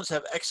 The phones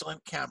have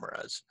excellent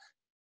cameras.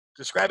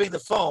 Describing the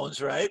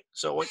phones, right?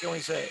 So what can we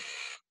say?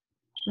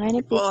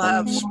 many People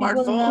have Many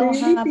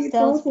smartphones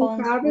people who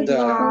have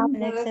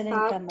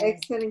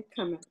excellent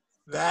camera.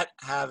 that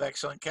have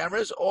excellent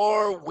cameras,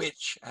 or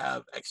which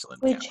have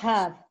excellent Which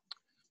cameras. have.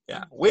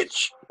 Yeah,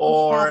 which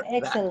or Have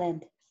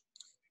excellent.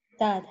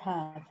 That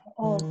have.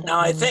 All the Now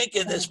I think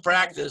in this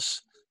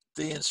practice,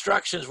 the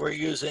instructions were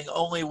using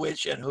only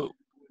which and who.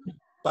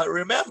 But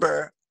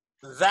remember,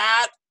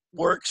 that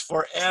works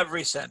for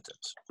every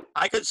sentence.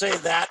 I could say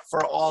that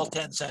for all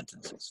 10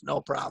 sentences,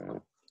 no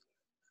problem.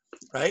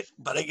 Right?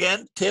 But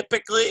again,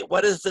 typically,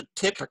 what is the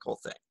typical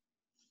thing?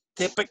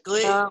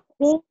 Typically,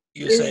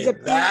 you say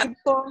that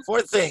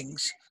for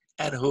things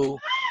and who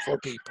for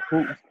people.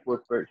 Who for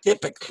person.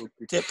 Typically.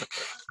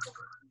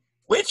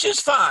 Which is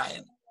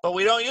fine, but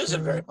we don't use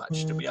it very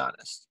much, to be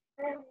honest.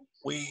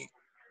 We,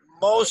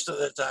 most of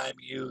the time,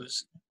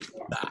 use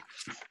that.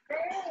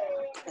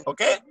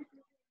 Okay?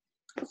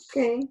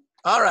 Okay.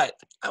 All right.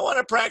 I want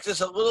to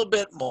practice a little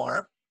bit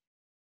more.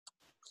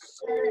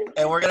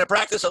 And we're going to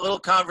practice a little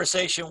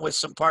conversation with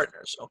some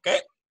partners,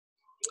 okay?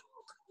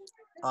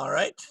 All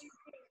right.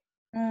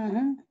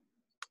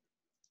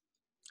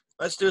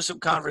 Let's do some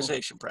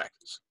conversation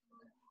practice.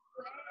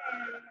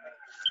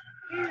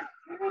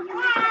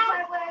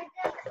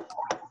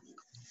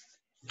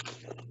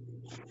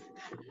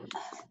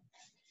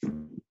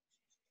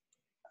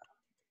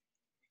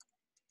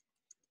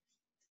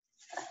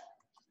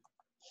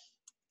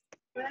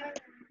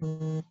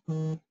 All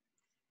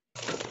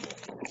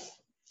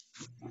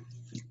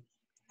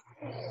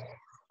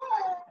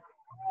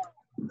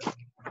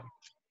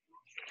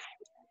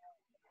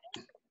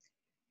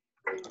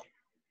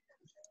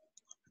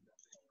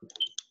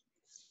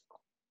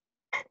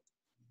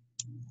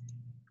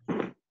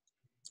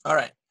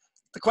right.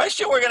 The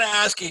question we're going to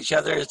ask each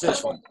other is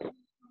this one.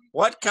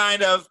 What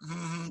kind of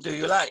do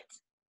you like?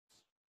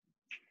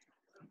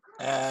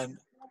 And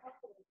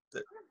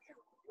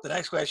the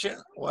next question,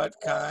 what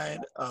kind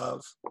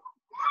of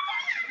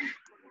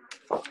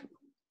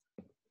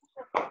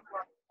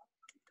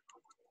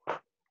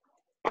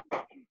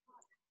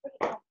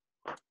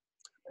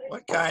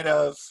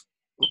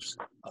oops,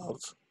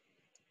 of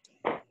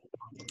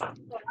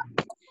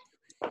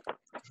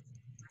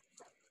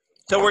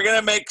so we're going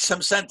to make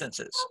some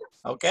sentences,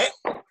 okay?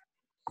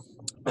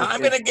 Now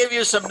I'm going to give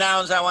you some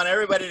nouns. I want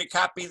everybody to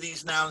copy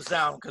these nouns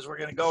down because we're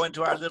going to go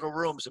into our little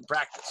rooms and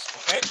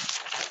practice, okay?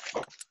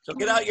 So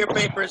get out your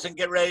papers and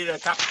get ready to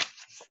copy.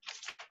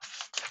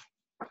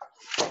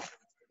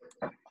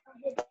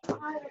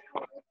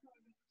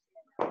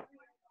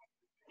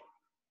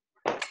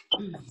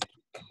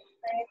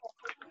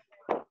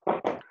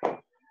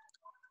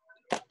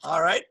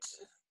 All right.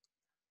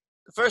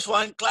 The first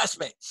one,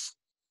 classmates.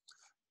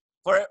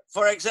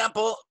 For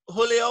example,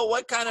 Julio,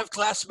 what kind of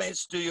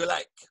classmates do you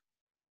like?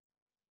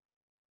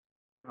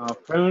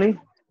 Friendly.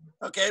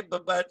 Okay,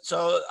 but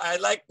so I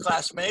like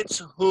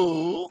classmates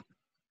who.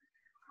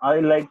 I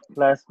like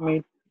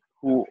classmates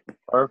who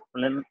are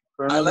friendly.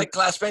 I like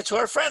classmates who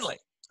are friendly.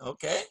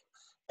 Okay,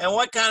 and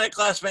what kind of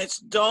classmates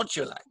don't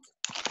you like?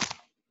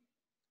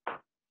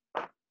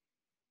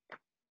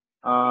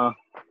 I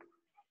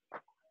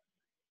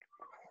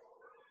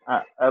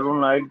don't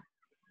like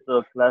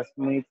the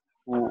classmates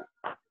who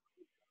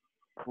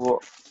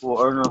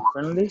are not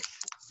friendly.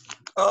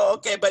 Oh,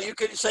 okay, but you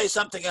could say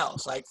something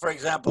else. Like, for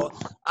example,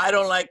 I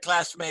don't like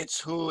classmates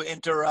who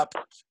interrupt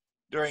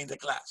during the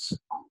class.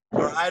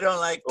 Or I don't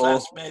like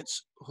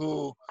classmates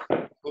who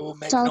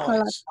make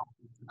noise.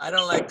 I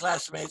don't like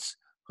classmates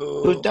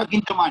who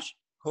talking too much.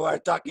 Who are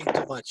talking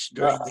too much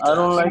during the class. I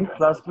don't like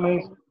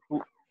classmates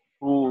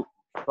who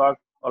talk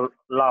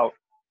loud.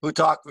 Who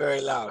talk very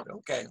loud.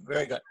 Okay,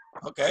 very good.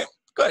 Okay,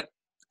 good.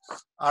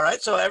 All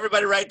right, so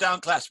everybody write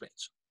down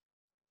classmates.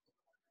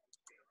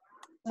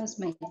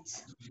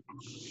 Classmates.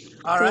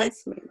 All right.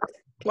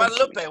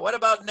 Guadalupe, what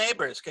about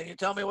neighbors? Can you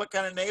tell me what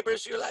kind of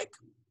neighbors you like?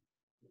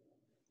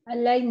 I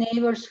like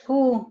neighbors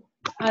who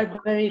are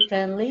very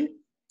friendly.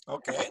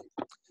 Okay.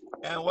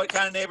 And what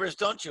kind of neighbors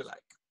don't you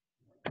like?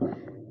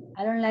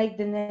 I don't like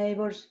the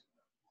neighbors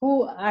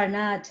who are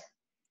not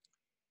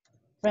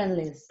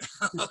friendly.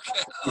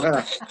 Okay. All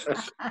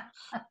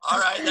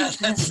right,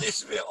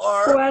 that's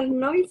or who are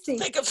noisy.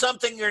 Think of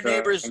something your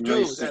neighbors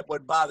do that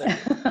would bother you.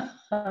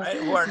 Right?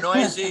 Who are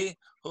noisy,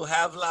 who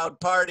have loud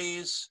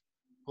parties,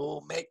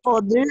 who make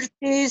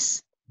dirty.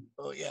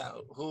 Oh yeah,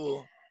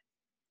 who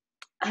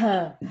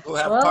have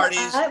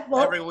parties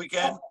every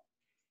weekend.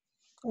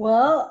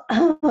 Well,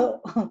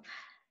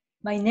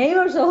 my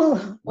neighbors,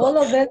 all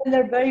of them,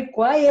 they're very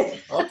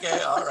quiet.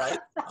 Okay, all right,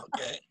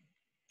 okay.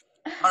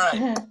 All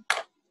right.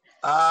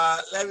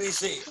 Let me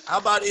see. How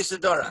about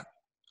Isadora?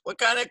 What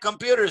kind of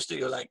computers do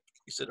you like,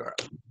 Isadora?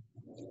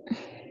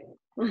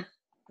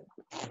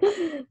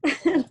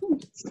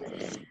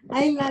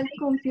 I like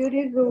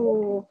computers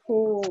who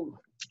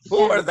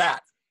are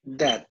that?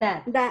 That.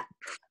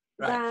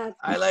 Right.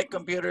 I like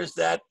computers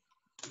that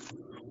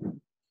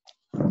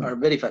are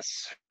very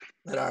fast.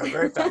 That are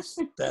very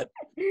fast. That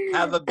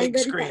have a big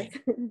screen.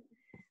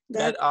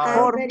 That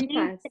are very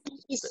fast.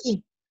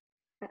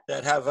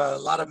 That have a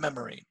lot of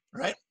memory,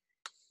 right?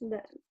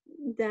 That.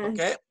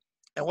 Okay.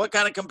 And what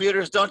kind of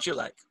computers don't you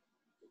like?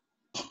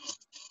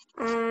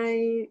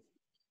 I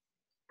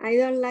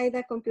don't like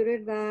the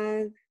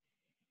computer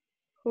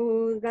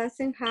who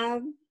doesn't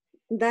have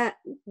that,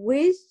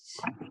 which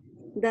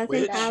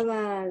doesn't have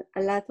a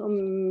lot of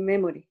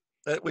memory.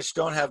 Which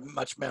don't have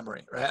much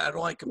memory, right? I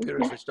don't like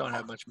computers which don't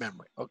have much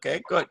memory.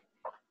 Okay, good.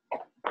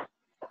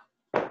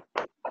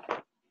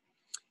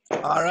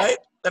 All right.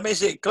 Let me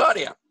see.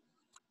 Claudia.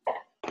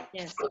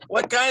 Yes.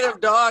 What kind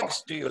of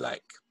dogs do you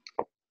like?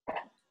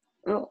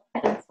 Oh,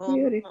 that's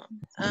beautiful.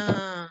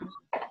 I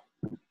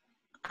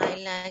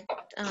like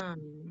the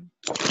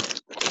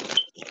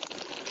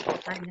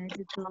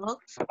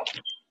dogs.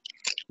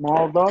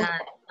 Small dogs?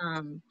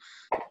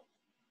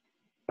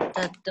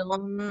 That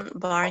don't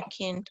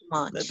barking too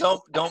much. That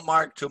don't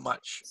bark too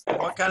much. And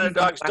what kind of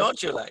dogs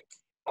don't you like?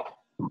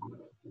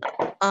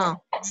 Oh.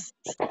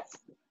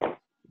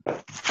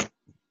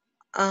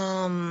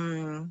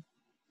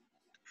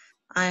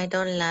 I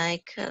don't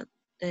like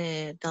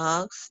the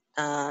dogs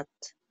that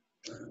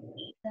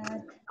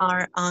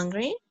are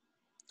angry.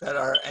 That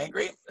are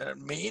angry, that are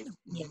mean,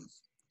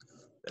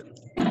 that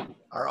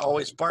are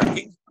always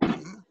barking.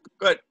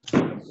 Good.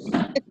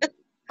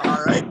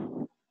 All right.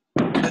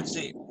 Let's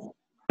see.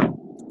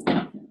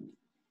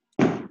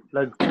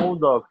 Like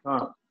bulldogs,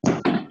 huh?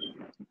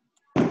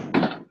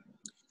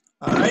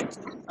 All right.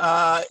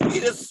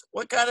 Edith,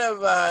 what kind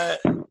of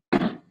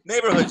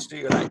neighborhoods do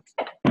you like?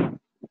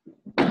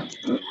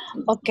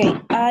 Okay,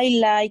 I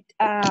like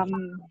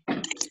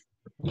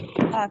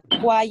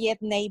quiet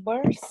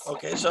neighbors.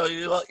 Okay, so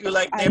you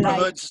like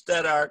neighborhoods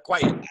that are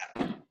quiet.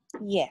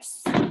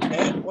 Yes.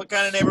 Okay, what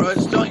kind of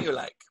neighborhoods don't you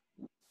like?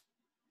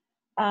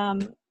 I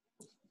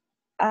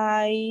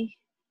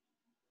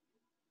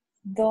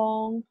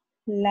don't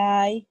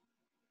like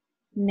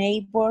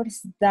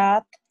neighbors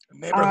that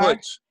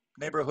neighborhoods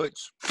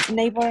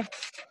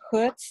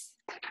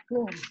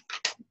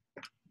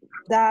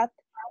that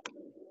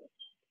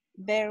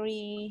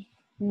very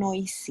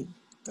noisy.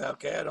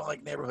 Okay, I don't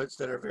like neighborhoods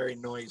that are very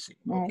noisy.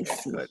 Okay,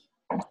 good.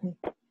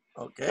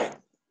 Okay.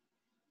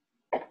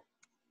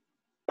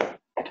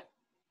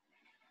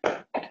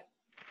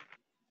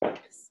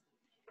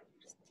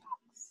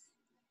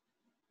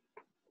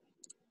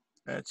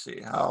 Let's see,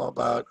 how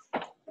about,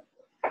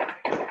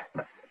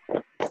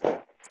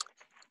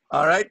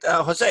 all right,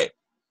 Jose.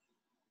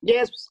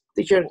 Yes,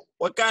 teacher.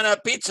 What kind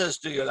of pizzas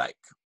do you like?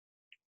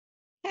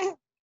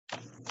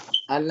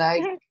 I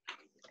like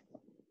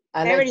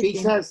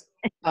Everything. pizzas.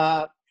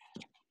 That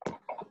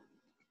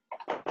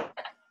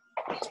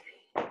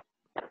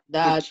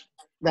has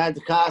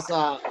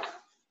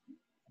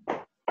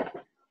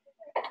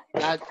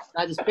that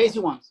spicy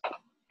ones.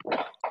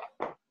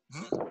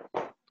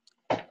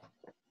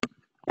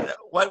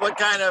 What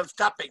kind of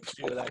toppings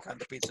do you like on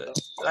the pizza?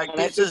 Like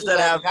pizzas that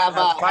have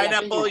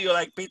pineapple? You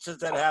like pizzas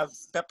that have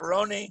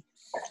pepperoni?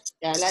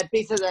 Yeah, I like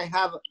pizzas that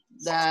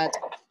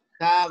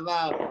have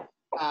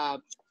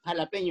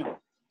jalapeno.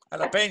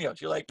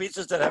 Jalapenos. You like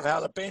pizzas that have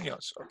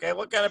jalapenos. Okay.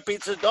 What kind of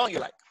pizzas don't you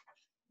like?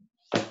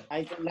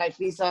 I don't like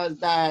pizzas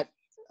that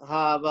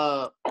have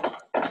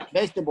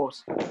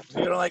vegetables.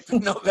 You don't like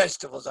no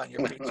vegetables on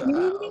your pizza.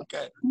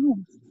 Okay.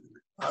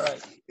 All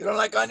right. You don't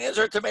like onions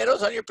or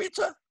tomatoes on your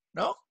pizza?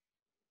 No?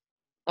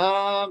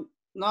 No,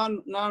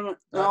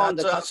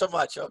 not so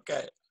much.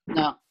 Okay.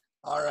 No.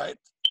 All right.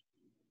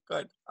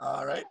 Good.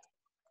 All right.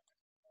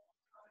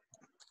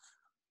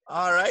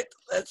 All right.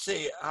 Let's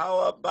see.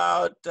 How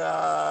about,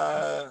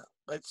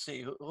 let's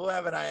see. Who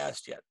haven't I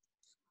asked yet?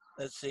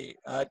 Let's see.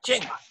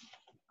 Ching.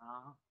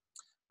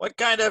 What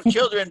kind of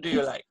children do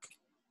you like?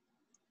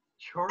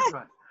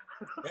 Children.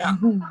 Yeah.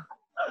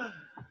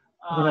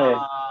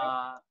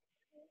 I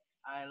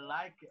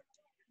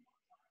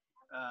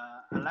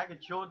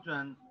like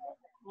children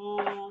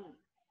who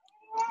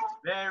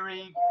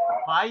very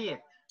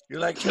quiet. You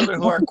like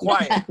children who are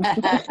quiet.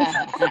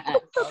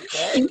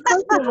 Okay.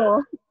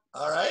 Impossible.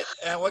 All right.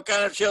 And what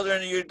kind of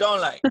children you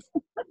don't like?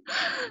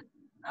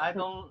 I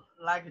don't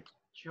like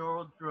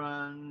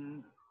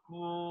children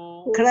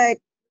who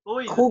Correct.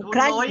 is Who too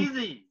crying.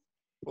 noisy.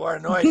 Who are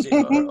noisy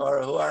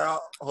or who are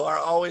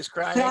always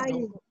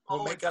crying,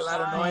 who make a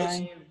lot of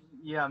noise.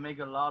 Yeah, make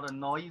a lot of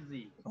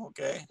noisy.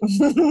 Okay.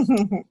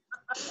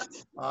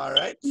 All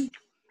right.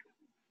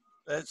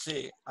 Let's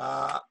see.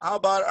 How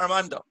about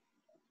Armando?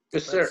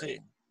 Yes, sir. Let's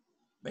see.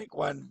 Make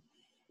one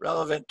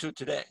relevant to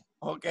today.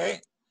 Okay.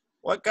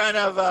 What kind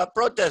of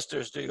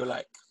protesters do you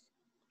like?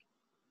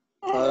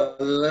 I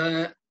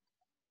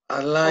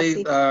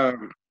like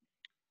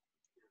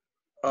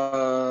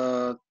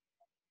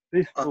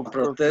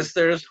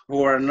protesters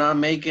who are not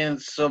making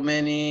so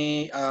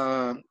many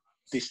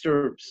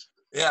disturbs.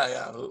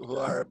 Yeah, who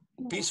are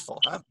peaceful,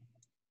 huh?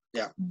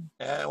 Yeah.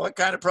 And what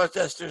kind of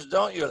protesters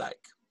don't you like?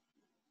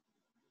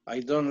 I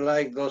don't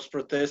like those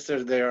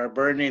protesters that are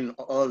burning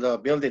all the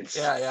buildings.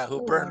 Yeah,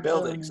 who burn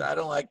buildings. I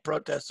don't like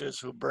protesters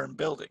who burn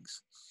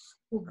buildings.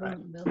 Right.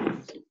 All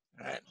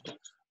right.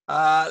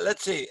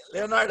 Let's see.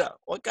 Leonardo,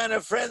 what kind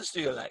of friends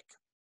do you like?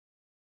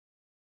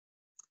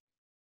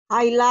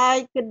 I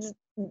like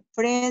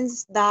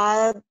friends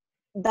that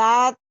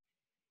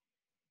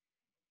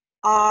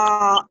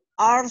are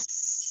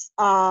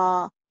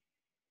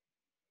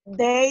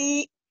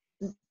they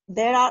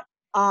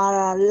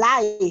are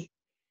lie.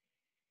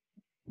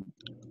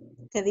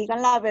 Que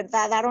digan la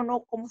verdad. I don't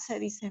know cómo se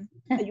dicen.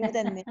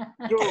 Ayúdenme.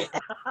 True.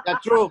 The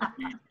truth.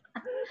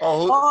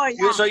 Oh,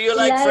 yeah. So you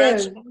like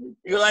friends?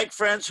 You like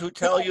friends who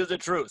tell you the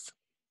truth?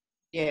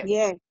 Yeah.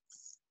 Yes.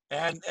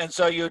 And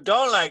so you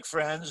don't like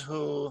friends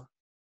who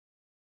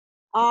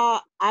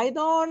I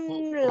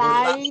don't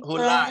like who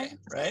lie,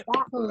 right?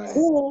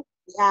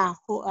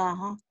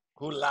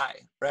 Who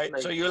lie, right?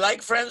 So you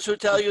like friends who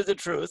tell you the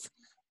truth,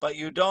 but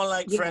you don't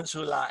like friends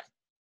who lie,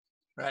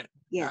 right?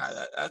 Yes.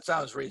 That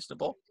sounds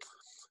reasonable.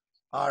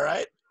 All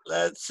right,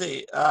 let's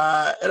see.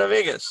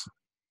 Rodriguez.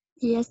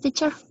 Yes,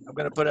 teacher. I'm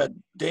going to put a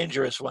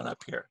dangerous one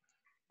up here.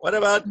 What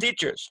about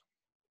teachers?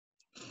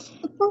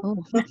 Oh.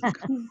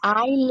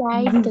 I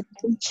like the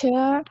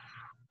teacher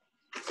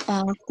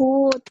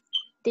who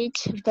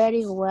teach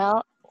very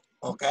well.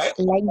 Okay.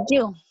 Like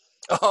you.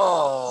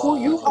 Oh. Who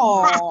you?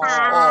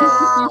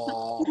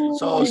 Oh.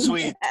 So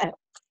sweet.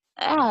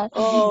 And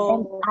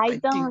I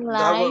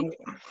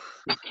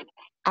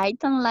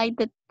don't like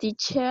the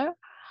teacher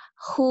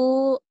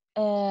who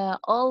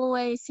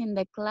always in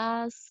the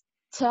class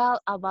tell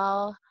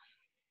about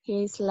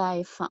his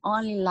life,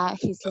 only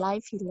his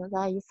life,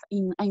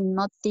 I'm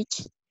not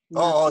teach.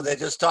 Oh, they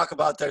just talk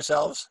about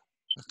themselves?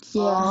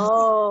 Yeah.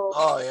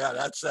 Oh, yeah,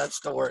 that's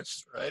the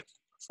worst, right?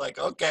 It's like,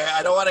 okay,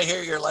 I don't want to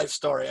hear your life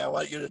story. I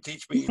want you to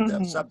teach me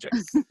the subject.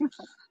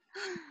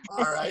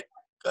 All right,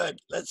 good.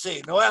 Let's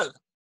see. Noel.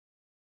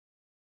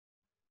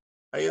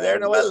 Are you there,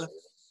 Noel?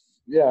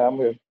 Yeah, I'm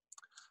here.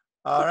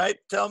 All right,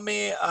 tell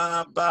me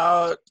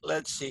about,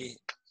 let's see,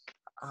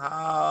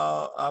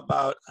 how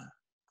about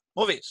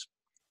movies?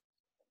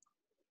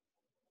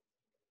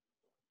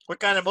 What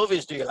kind of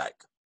movies do you like?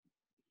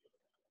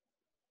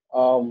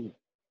 Um,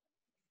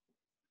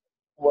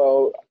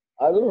 well,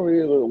 I don't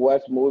really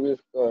watch movies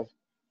because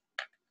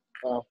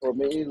for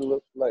me it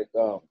looks like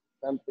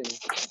something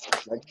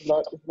like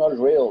it's not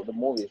real. The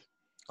movies.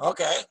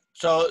 Okay,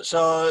 so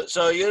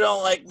you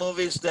don't like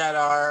movies that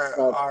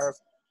But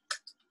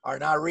are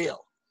not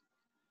real.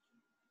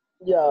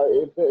 yeah,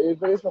 if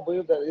there is a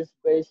movie that is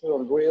based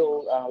on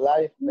real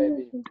life,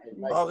 maybe I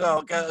like it.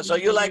 Okay, so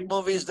you like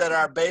movies that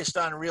are based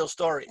on real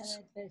stories.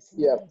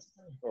 Yeah,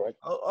 correct.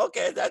 Oh,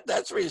 okay,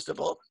 that's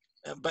reasonable.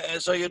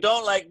 And so you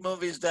don't like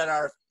movies that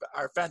are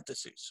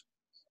fantasies.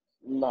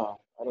 No,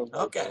 I don't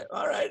like Okay, that.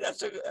 all right,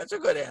 that's a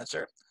good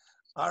answer.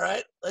 All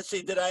right, let's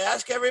see. Did I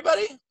ask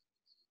everybody?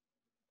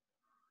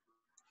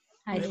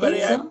 I think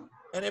so.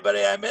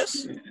 Anybody I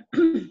miss?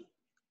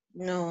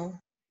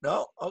 No.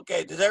 No?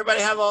 Okay. Does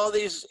everybody have all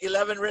these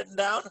 11 written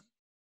down?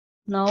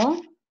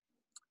 No,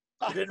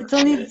 You didn't, it's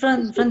only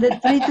from the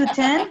 3 to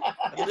 10.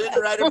 you didn't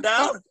write them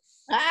down?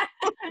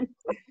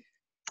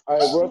 I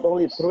wrote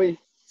only 3.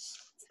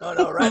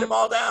 No, write them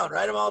all down.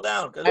 Write them all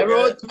down. I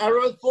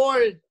wrote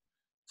 4.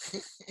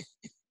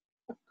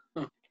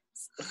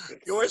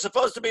 You were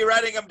supposed to be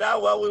writing them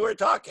down while we were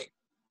talking.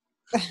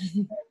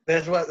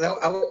 That's what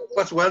I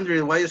was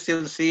wondering. Why you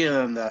still see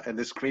on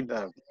the screen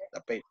the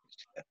page?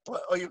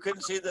 What, oh, you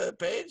couldn't see the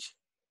page?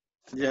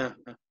 Yeah.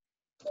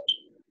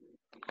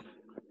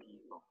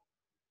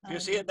 Do you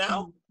see it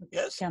now?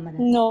 Yes?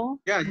 No.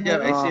 Yeah,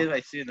 I see it.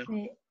 I see it.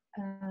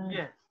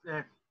 Yes,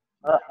 yes.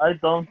 I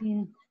don't.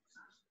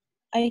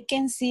 I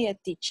can see a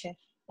teacher.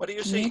 What do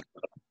you see?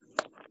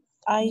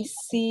 I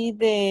see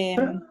the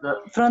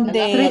From the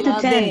 3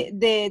 to 10.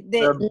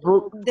 The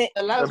book. The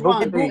last book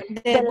one. page.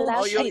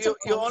 Oh,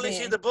 you only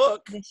see the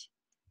book?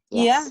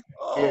 Yeah.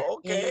 Oh,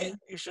 okay.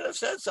 You should have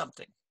said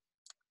something.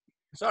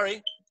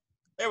 Sorry.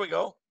 There we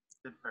go.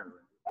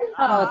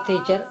 Oh,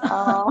 teacher.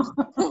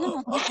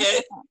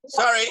 Okay.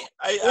 Sorry.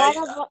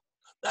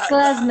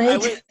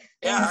 Classmate.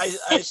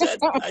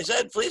 I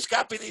said, please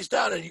copy these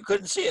down, and you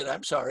couldn't see it.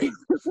 I'm sorry.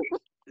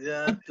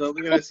 Yeah, so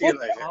we're gonna see it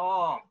like that.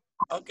 Oh,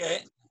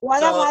 Okay. What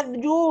So, about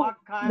you,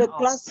 the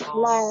class,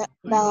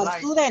 the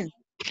student?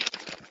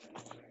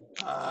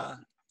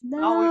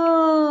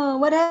 No,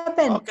 what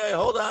happened? Okay,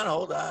 hold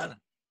on.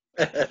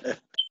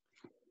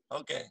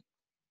 Okay.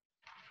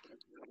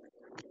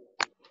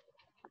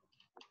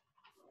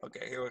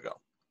 Okay, here we go.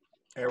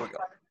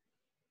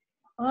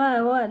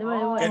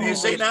 What? Can you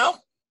see now?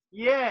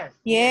 yes.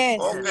 Yes.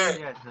 Okay.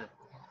 Yes.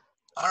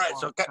 All right,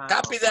 so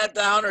copy that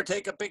down or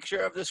take a picture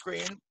of the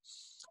screen.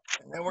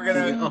 And then we're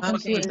gonna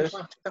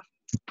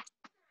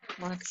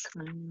What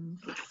kind?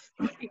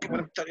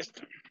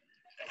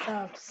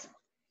 Dogs.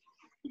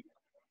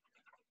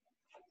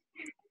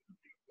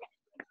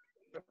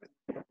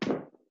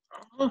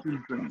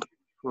 Children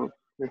for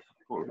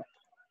sport.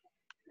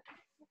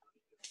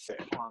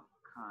 What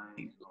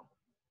kind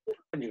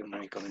of You're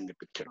not coming in the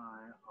picture.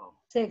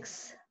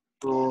 6.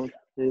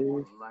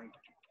 like?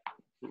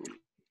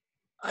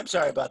 I'm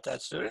sorry about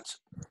that, students.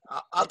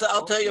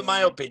 I'll tell you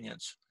my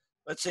opinions.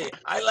 Let's see.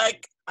 I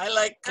like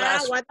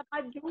class. What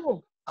about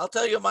you? I'll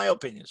tell you my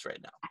opinions right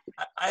now.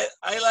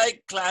 I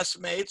like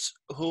classmates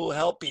who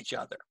help each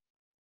other.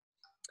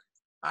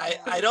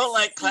 I don't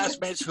like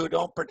classmates who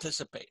don't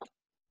participate.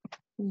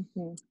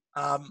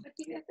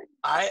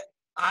 I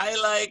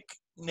like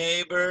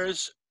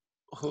neighbors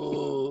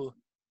who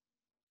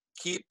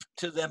keep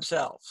to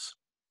themselves.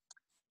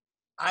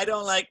 I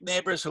don't like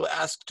neighbors who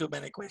ask too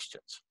many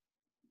questions.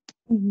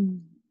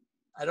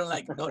 I don't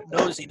like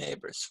nosy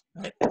neighbors.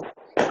 Right?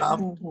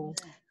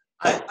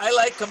 I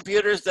like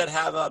computers that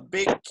have a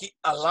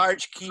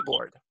large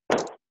keyboard.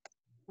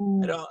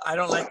 I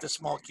don't like the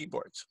small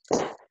keyboards.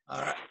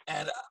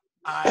 And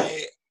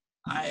I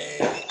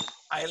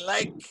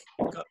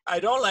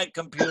don't like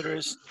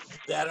computers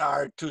that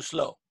are too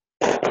slow.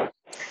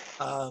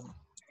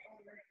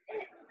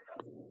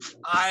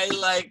 I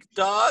like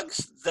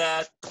dogs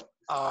that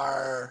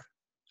are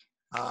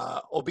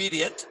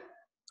obedient,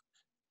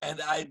 and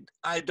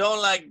I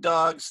don't like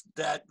dogs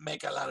that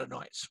make a lot of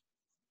noise.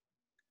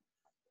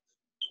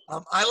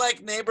 I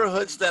like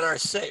neighborhoods that are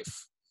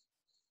safe,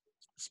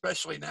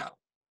 especially now.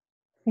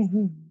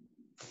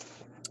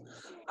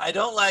 I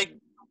don't like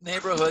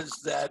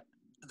neighborhoods that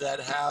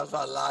have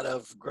a lot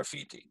of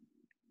graffiti.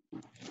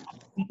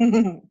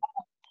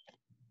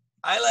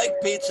 I like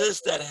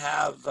pizzas that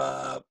have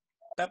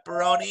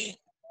pepperoni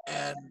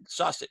and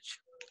sausage.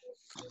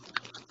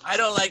 I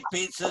don't like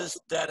pizzas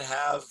that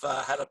have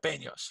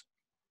jalapenos.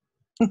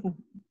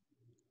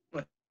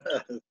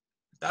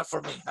 Not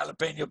for me.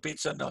 Jalapeno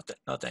pizza, no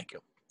thank you.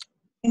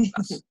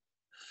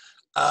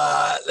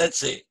 Let's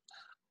see.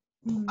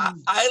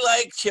 I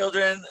like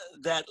children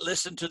that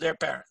listen to their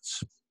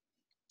parents.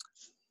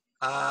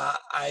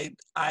 I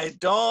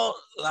don't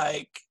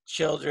like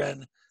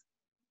children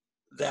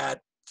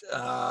that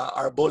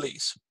are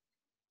bullies.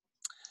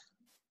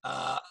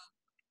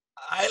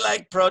 I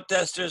like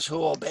protesters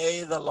who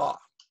obey the law.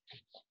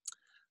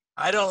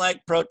 I don't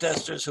like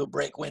protesters who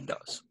break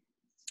windows.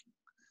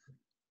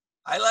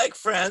 I like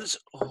friends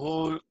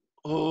who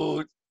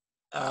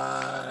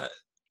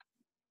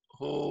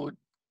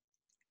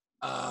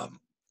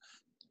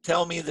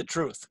tell me the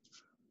truth.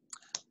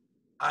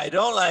 I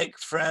don't like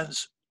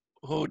friends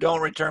who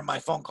don't return my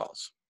phone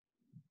calls.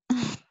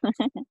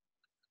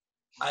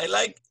 I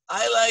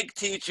like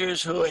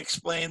teachers who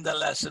explain the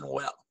lesson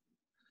well.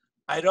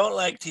 I don't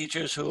like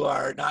teachers who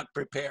are not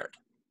prepared.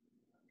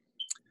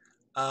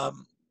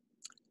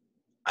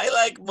 I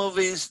like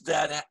movies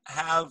that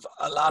have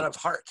a lot of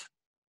heart.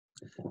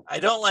 I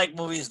don't like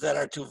movies that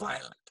are too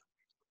violent.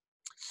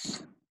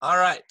 All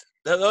right,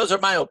 those are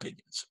my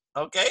opinions.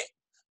 Okay,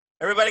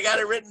 everybody got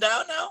it written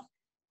down now?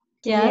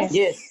 Yes.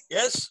 Yes.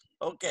 Yes?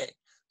 Okay,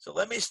 so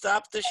let me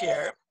stop the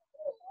share.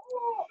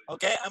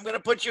 Okay, I'm gonna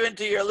put you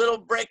into your little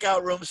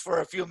breakout rooms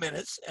for a few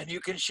minutes and you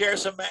can share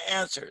some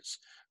answers.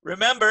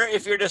 Remember,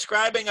 if you're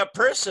describing a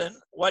person,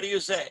 what do you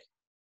say?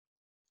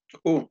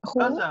 Who?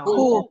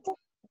 Who?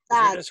 If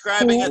you're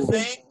describing a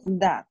thing,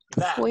 That.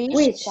 that.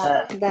 Which?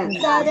 That. That. And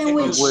That we and can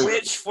which. use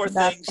which for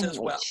That things and as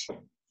well. which.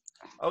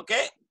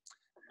 Okay,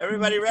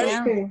 everybody ready?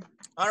 Yeah. Okay.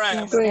 All right,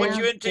 I'm Yes, gonna put ma'am.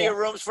 you into Yeah. your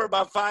rooms for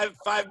about 5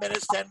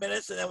 minutes, 10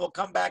 minutes, and then we'll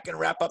come back and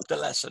wrap up the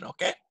lesson,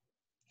 okay?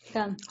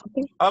 Come.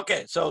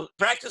 Okay, so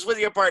practice with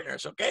your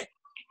partners, okay?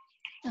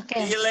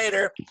 Okay. See you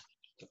later.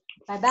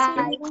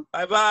 Bye-bye.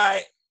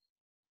 Bye-bye.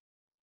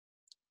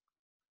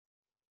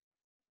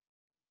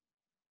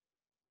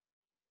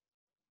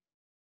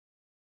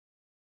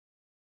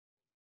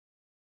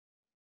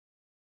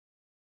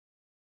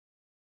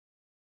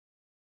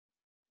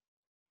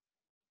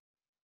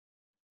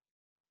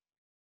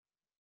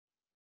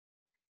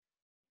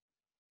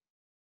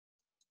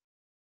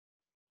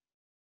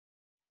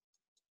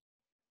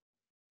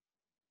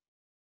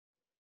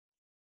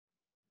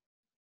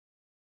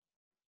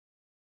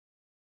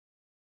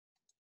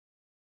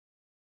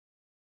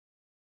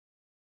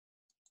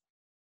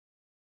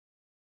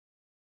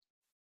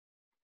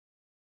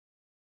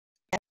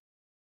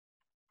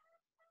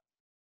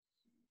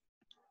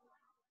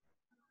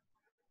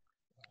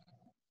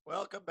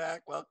 Welcome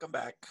back, welcome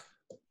back.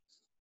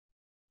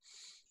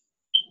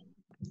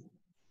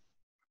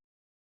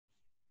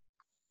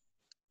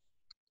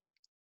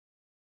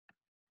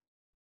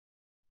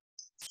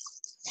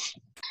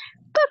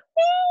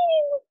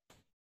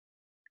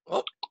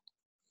 Oh,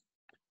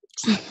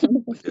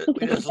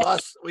 we just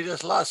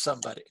lost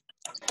somebody.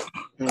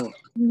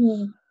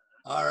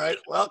 All right,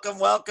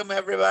 welcome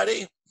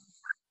everybody.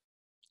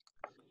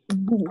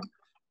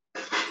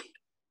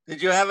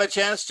 Did you have a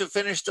chance to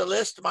finish the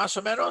list, más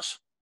o menos?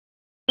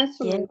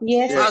 Yes.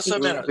 Más o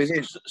we menos.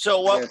 did.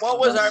 So what Yes,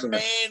 was our más o menos.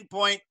 main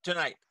point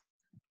tonight?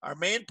 Our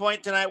main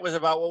point tonight was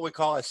about what we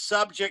call a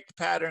subject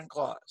pattern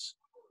clause.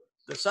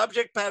 The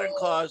subject pattern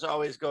clause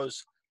always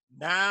goes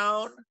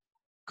noun,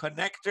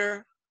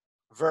 connector,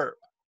 verb.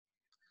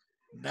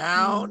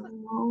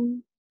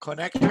 Noun,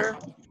 connector,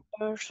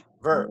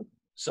 verb.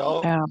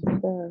 So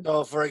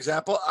for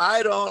example,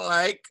 I don't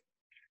like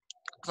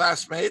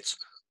classmates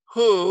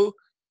who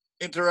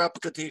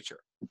interrupt the teacher,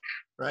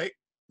 right?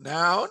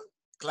 Noun,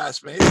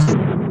 classmates,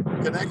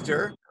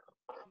 connector,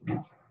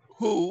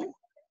 who,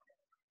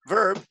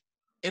 verb,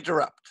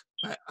 interrupt.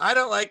 Right? I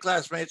don't like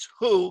classmates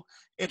who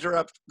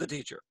interrupt the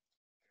teacher,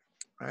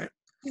 right?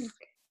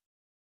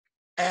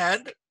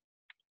 And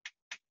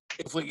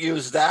if we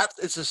use that,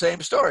 it's the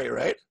same story,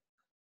 right?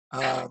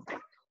 I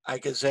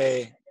could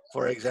say,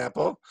 for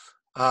example,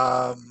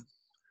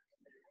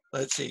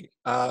 let's see,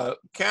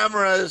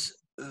 cameras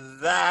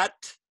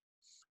that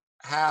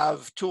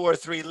have 2 or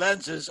 3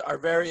 lenses are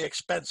very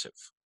expensive.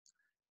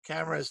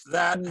 Cameras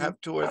that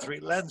have 2 or 3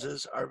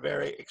 lenses are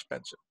very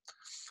expensive,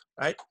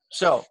 right?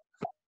 So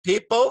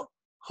people,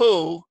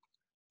 who,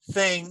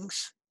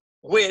 things,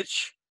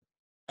 which,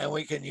 and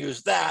we can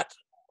use that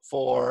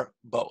for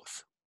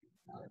both.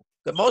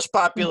 The most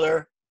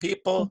popular,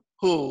 people,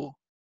 who,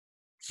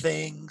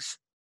 things,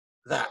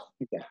 that.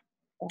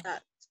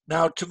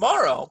 Now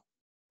tomorrow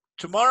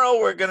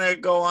we're going to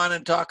go on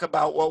and talk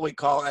about what we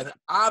call an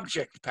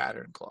object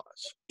pattern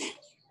clause.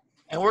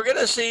 And we're going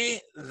to see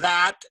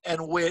that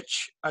and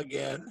which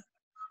again,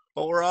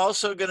 but we're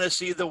also going to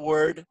see the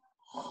word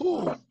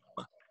whom,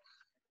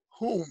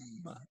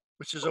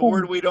 which is a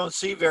word we don't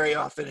see very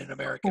often in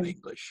American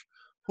English,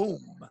 whom.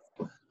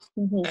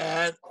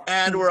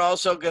 And we're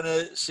also going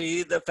to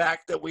see the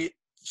fact that we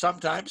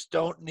sometimes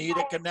don't need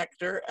a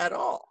connector at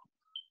all.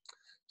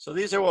 So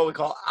these are what we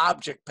call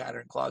object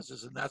pattern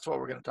clauses, and that's what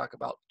we're going to talk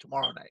about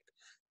tomorrow night.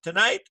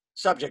 Tonight,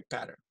 subject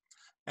pattern.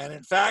 And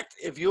in fact,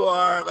 if you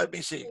are, let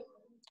me see,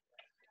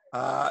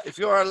 if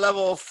you are a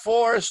level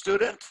 4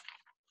 student,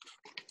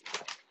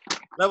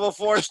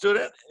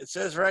 it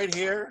says right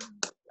here,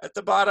 at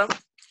the bottom,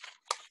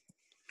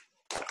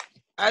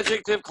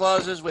 adjective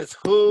clauses with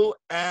who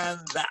and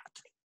that.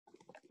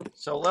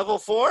 So level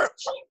 4,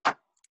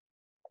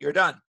 you're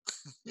done.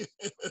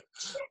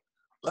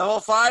 Level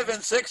 5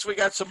 and 6, we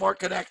got some more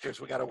connectors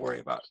we got to worry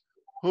about.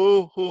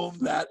 Who, whom,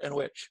 that, and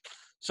which.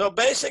 So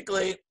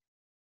basically,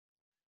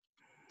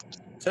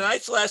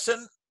 tonight's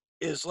lesson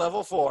is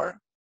level 4.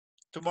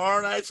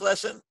 Tomorrow night's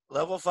lesson,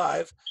 level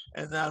 5.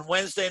 And then on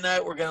Wednesday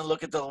night, we're going to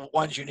look at the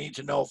ones you need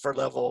to know for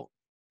level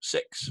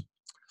 6.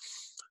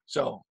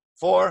 So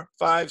 4,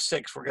 5,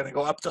 6, we're going to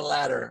go up the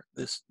ladder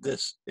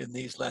in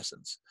these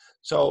lessons.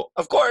 So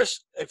of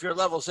course, if you're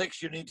level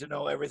 6, you need to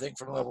know everything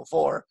from level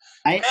 4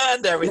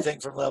 and everything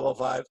from level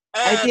 5 and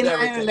I think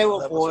everything I'm from level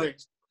level 4.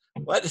 6.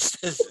 What is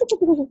this?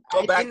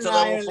 Go back to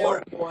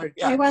level 4.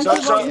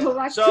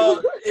 Yeah.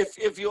 So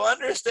if you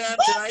understand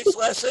tonight's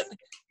lesson,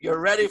 you're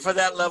ready for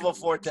that level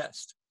 4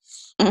 test,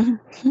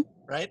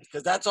 right?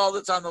 Because that's all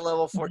that's on the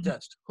level 4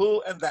 test.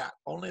 Who and that.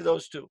 Only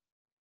those two.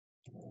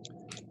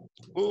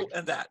 Who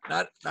and that.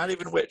 Not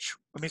even which.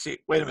 Let me see.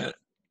 Wait a minute.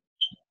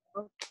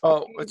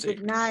 Oh, let's see.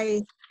 Good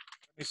night.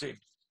 Let me see.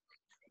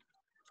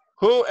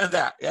 Who and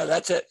that. Yeah,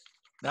 that's it.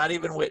 Not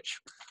even which.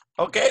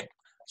 Okay.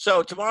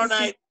 So tomorrow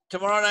night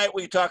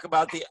we talk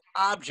about the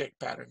object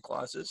pattern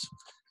clauses.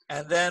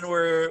 And then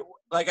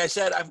like I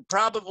said, I'm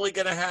probably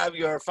going to have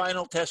your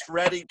final test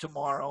ready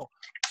tomorrow,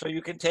 so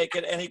you can take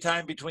it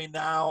anytime between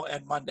now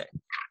and Monday.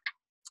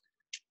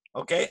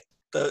 Okay?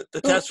 The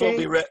test will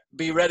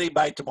be ready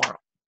by tomorrow.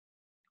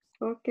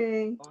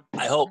 Okay.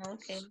 I hope.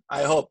 Okay.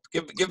 I hope.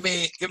 Give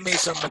me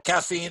some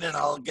caffeine and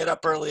I'll get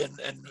up early and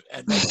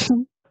make it.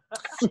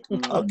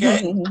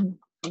 Okay?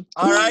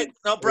 All right,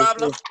 no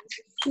problem.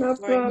 No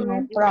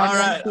problem. All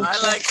right, I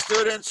like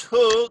students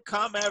who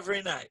come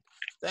every night.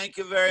 Thank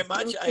you very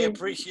much. I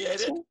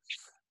appreciate it.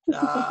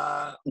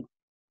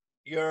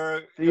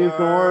 You're See you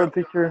tomorrow,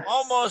 teacher.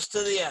 almost to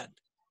the end.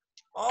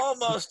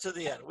 Almost to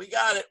the end. We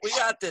got it. We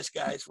got this,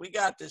 guys. We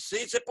got this.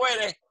 Si se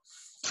puede.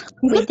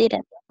 We did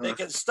it. They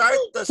can start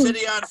the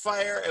city on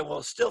fire and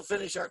we'll still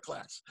finish our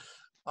class.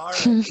 All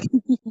right.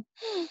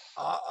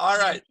 All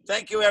right.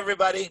 Thank you,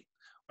 everybody.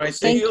 We'll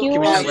see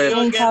you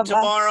again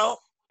tomorrow.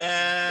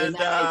 And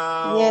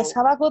yes,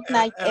 have a good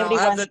night, everyone.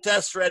 I'll have the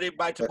test ready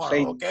by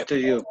tomorrow. Okay. To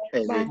you.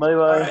 Bye bye.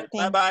 All right.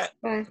 Bye bye.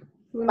 Bye.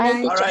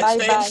 Bye. All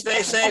right. Bye,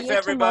 Stay safe,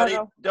 everybody.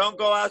 tomorrow. Don't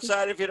go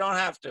outside if you don't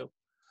have to.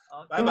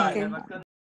 Bye bye. Okay.